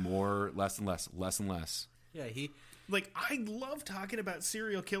getting less and less. Yeah, I love talking about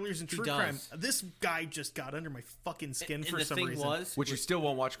serial killers and true crime. This guy just got under my fucking skin for some reason. Which you still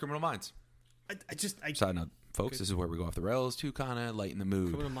won't watch Criminal Minds. I Side note. folks, this is where we go off the rails to kind of lighten the mood.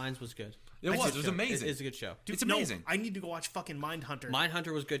 Criminal Minds was good. It was amazing. It's a good show. Dude, it's amazing. No, I need to go watch fucking Mindhunter.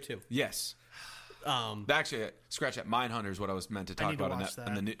 Mindhunter was good too. Yes. Actually, scratch that. Mindhunter is what I was meant to talk about on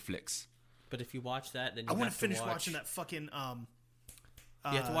the Netflix. But if you watch that, then I want to finish watching that fucking.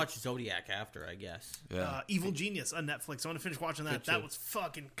 You have to watch Zodiac after, I guess. Yeah. Evil Genius on Netflix. I want to finish watching that. That was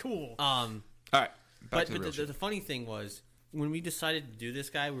fucking cool. All right. But the funny thing was, when we decided to do this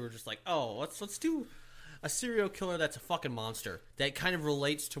guy, we were just like, oh, let's do a serial killer that's a fucking monster that kind of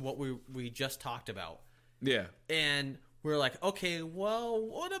relates to what we just talked about. Yeah. And we're like, okay, well,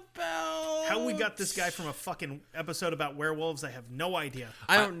 what about how we got this guy from a fucking episode about werewolves? I have no idea.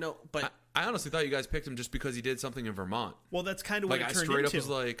 I don't know, but I honestly thought you guys picked him just because he did something in Vermont. Well, that's kind of what it turned into. Like, I straight up was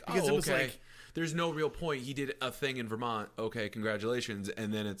like, because it was okay. like, there's no real point. He did a thing in Vermont. Okay, congratulations.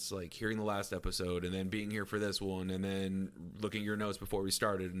 And then it's like hearing the last episode and then being here for this one and then looking at your notes before we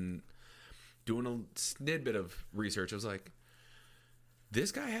started and doing a snidbit of research. I was like,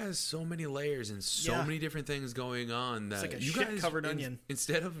 this guy has so many layers and so many different things going on that it's like a you guys, covered onion.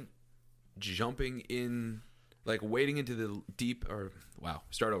 Instead of jumping in, like wading into the deep,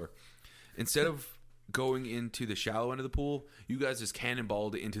 start over. Instead of going into the shallow end of the pool, you guys just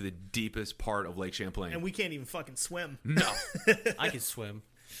cannonballed into the deepest part of Lake Champlain. And we can't even fucking swim. No. I can swim.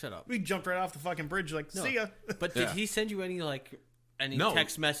 Shut up. We jumped right off the fucking bridge like, see ya. But did he send you any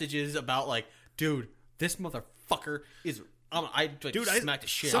text messages about like, dude, this motherfucker is... I smacked the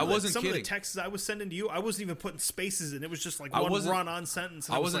shit. I wasn't kidding. Some of the texts I was sending to you, I wasn't even putting spaces in. It was just like one run-on sentence.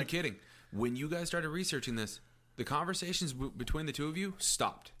 I wasn't kidding. When you guys started researching this, the conversations between the two of you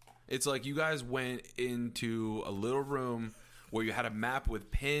stopped. It's like you guys went into a little room where you had a map with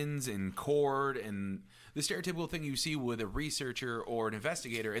pins and cord and the stereotypical thing you see with a researcher or an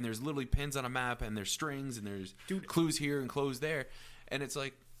investigator, and there's literally pins on a map and there's strings and there's clues here and clues there, and it's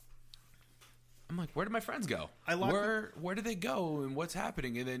like, I'm like, where did my friends go? Where did they go and what's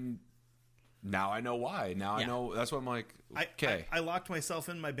happening? And then now I know why. Now I know. That's what I'm like, okay. I locked myself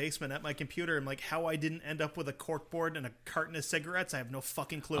in my basement at my computer, and like how I didn't end up with a corkboard and a carton of cigarettes, I have no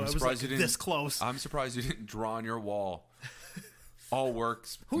fucking clue. I was like this close. I'm surprised you didn't draw on your wall. All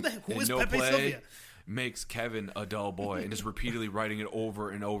works. Who is no Pepe play Sylvia? Makes Kevin a dull boy, and just repeatedly writing it over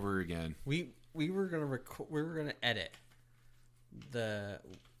and over again. We were gonna we were gonna edit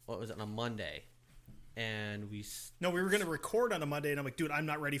on a Monday. And we were going to record on a Monday, and I'm like, dude, I'm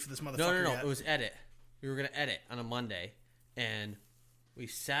not ready for this motherfucker No, yet. It was edit. We were going to edit on a Monday, and we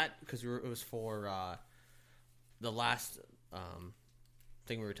sat because it was for the last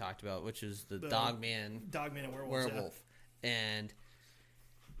thing we talked about, which is the Dogman and werewolf. Yeah. And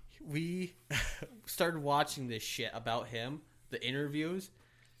we started watching this shit about him, the interviews.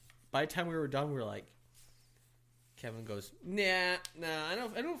 By the time we were done, we were like, Kevin goes, nah, I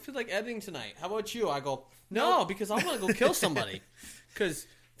don't feel like editing tonight. How about you? I go, no, because I want to go kill somebody. Because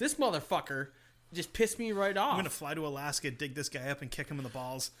this motherfucker just pissed me right off. I'm going to fly to Alaska, dig this guy up, and kick him in the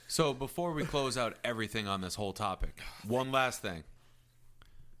balls. So before we close out everything on this whole topic, one last thing.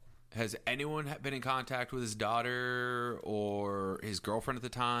 Has anyone been in contact with his daughter or his girlfriend at the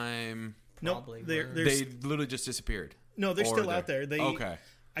time? Probably. Nope. They literally just disappeared. No, they're still out there. Okay.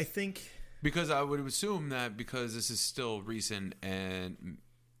 I think... Because I would assume that because this is still recent and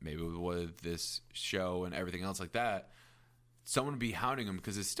maybe with this show and everything else like that, someone would be hounding him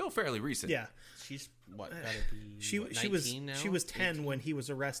because it's still fairly recent. Yeah. She's gotta be 19 now? She was 10 18? when he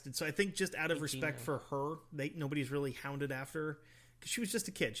was arrested. So I think just out of respect for her, nobody's really hounded after her because she was just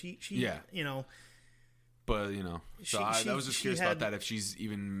a kid. She you know. But, you know, I was just curious about that, if she's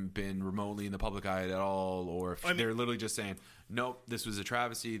even been remotely in the public eye at all, or if they're literally just saying, nope, this was a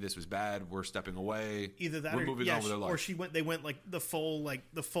travesty, this was bad, we're stepping away. Either that we're moving on with their life. Or they went like the full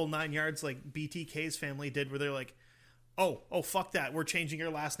 9 yards like BTK's family did, where they're like, oh, fuck that, we're changing your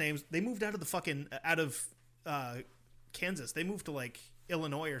last names. They moved out of Kansas. They moved to like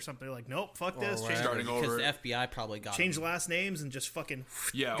Illinois or something. They're like, nope, fuck this. Starting over. Because the FBI probably got change last names and just fucking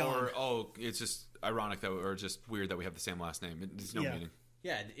gone. Or it's just ironic or just weird that we have the same last name. There's no meaning.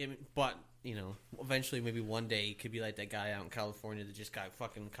 Yeah, but you know, eventually maybe one day it could be like that guy out in California that just got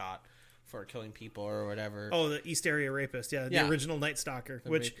fucking caught for killing people or whatever. Oh, the East Area rapist. Yeah, the original Night Stalker,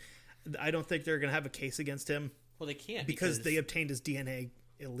 which I don't think they're going to have a case against him. Well, they can't because they obtained his DNA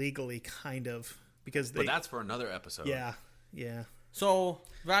illegally, kind of. But that's for another episode. Yeah. So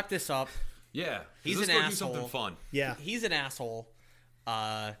wrap this up. Yeah, he's an asshole. Do something fun. Yeah, he's an asshole.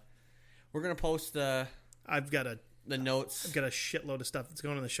 We're gonna post the notes. I've got a shitload of stuff that's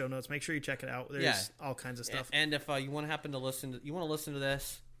going in the show notes. Make sure you check it out. There's all kinds of stuff. And if you want to happen to listen to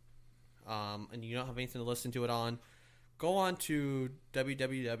this, and you don't have anything to listen to it on, go on to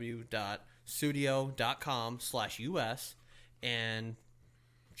www.drquintos.com studio.com/US and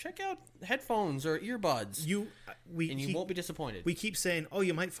check out headphones or earbuds. You won't be disappointed. We keep saying, oh,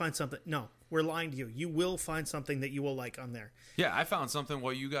 you might find something. No, we're lying to you. You will find something that you will like on there. Yeah, I found something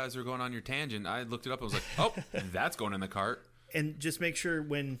while you guys are going on your tangent. I looked it up. I was like, oh, that's going in the cart. And just make sure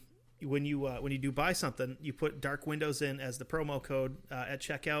when you do buy something, you put Dark Windows in as the promo code at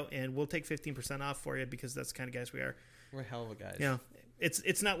checkout, and we'll take 15% off for you because that's the kind of guys we are. We're hell of a guys. Yeah,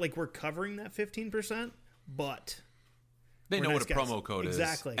 it's not like we're covering that 15%, but they know what a promo code is.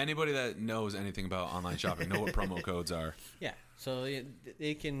 Exactly. Anybody that knows anything about online shopping know what promo codes are. Yeah, so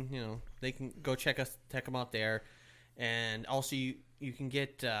they can go check them out there, and also you can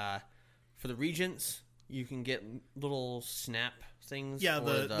get for the Regents. You can get little snap things. Yeah,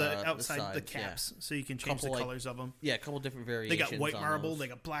 the outside the caps, so you can change the colors of them. Yeah, a couple different variations. They got white marble, they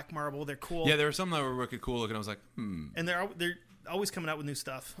got black marble. They're cool. Yeah, there were some that were wicked cool looking. I was like, And they're always coming out with new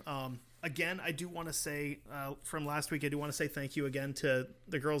stuff. Again, I do want to say from last week, I do want to say thank you again to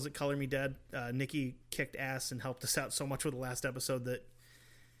the girls at Color Me Dead. Nikki kicked ass and helped us out so much with the last episode that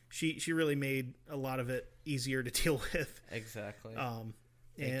she really made a lot of it easier to deal with. Exactly.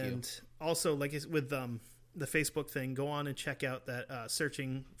 And also, like with the Facebook thing, go on and check out that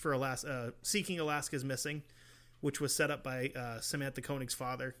Seeking Alaska's Missing, which was set up by Samantha Koenig's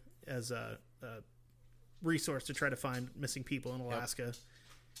father as a resource to try to find missing people in Alaska.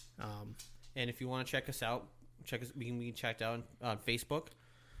 And if you want to check us out, we can be checked out on Facebook.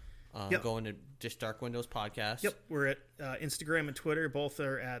 Going to just Dark Windows Podcast. Yep, we're at Instagram and Twitter. Both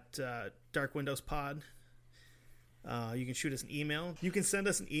are at Dark Windows Pod. You can shoot us an email. You can send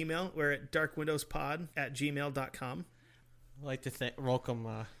us an email. We're at darkwindowspod@gmail.com. I'd like to welcome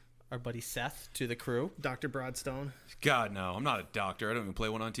our buddy Seth to the crew. Dr. Broadstone. God, no. I'm not a doctor. I don't even play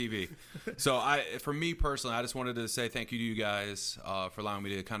one on TV. So for me personally, I just wanted to say thank you to you guys for allowing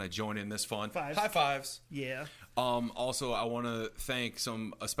me to kind of join in this fun. High fives. Yeah. Also, I want to thank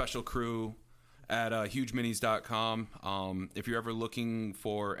a special crew at hugeminis.com. If you're ever looking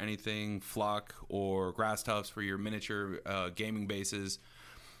for anything flock or grass tufts for your miniature gaming bases,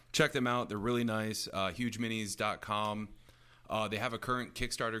 check them out. They're really nice. Hugeminis.com. They have a current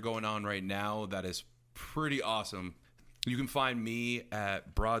Kickstarter going on right now that is pretty awesome. You can find me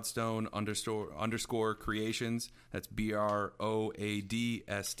at Broadstone _ creations. That's BROADSTONE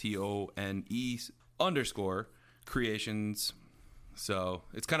 _ creations. So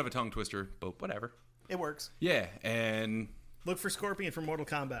it's kind of a tongue twister, but whatever. It works. Yeah, and look for Scorpion from Mortal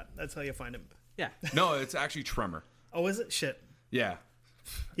Kombat. That's how you find him. Yeah. No, it's actually Tremor. Oh, is it? Shit. Yeah.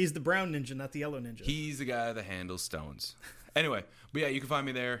 He's the brown ninja, not the yellow ninja. He's the guy that handles stones. Anyway, but yeah, you can find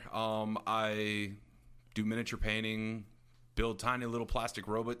me there. I do miniature painting, build tiny little plastic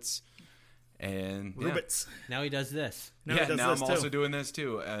robots, and robots. Now he does this. Now I'm also doing this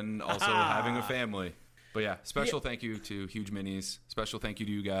too, and also having a family. But yeah, special thank you to Huge Minis. Special thank you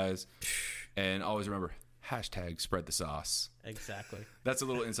to you guys. And always remember, #spread the sauce. Exactly. That's a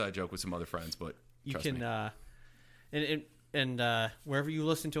little inside joke with some other friends, but you can wherever you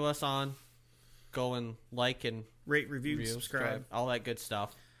listen to us on, go and like and rate, review, subscribe, all that good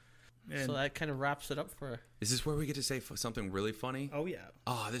stuff. And so that kind of wraps it up for. Is this where we get to say something really funny? Oh yeah.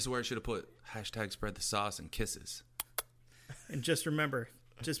 Oh, this is where I should have put #spread the sauce and kisses. And just remember,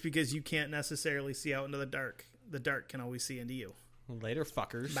 just because you can't necessarily see out into the dark can always see into you. Later,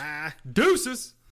 fuckers. Bye. Deuces.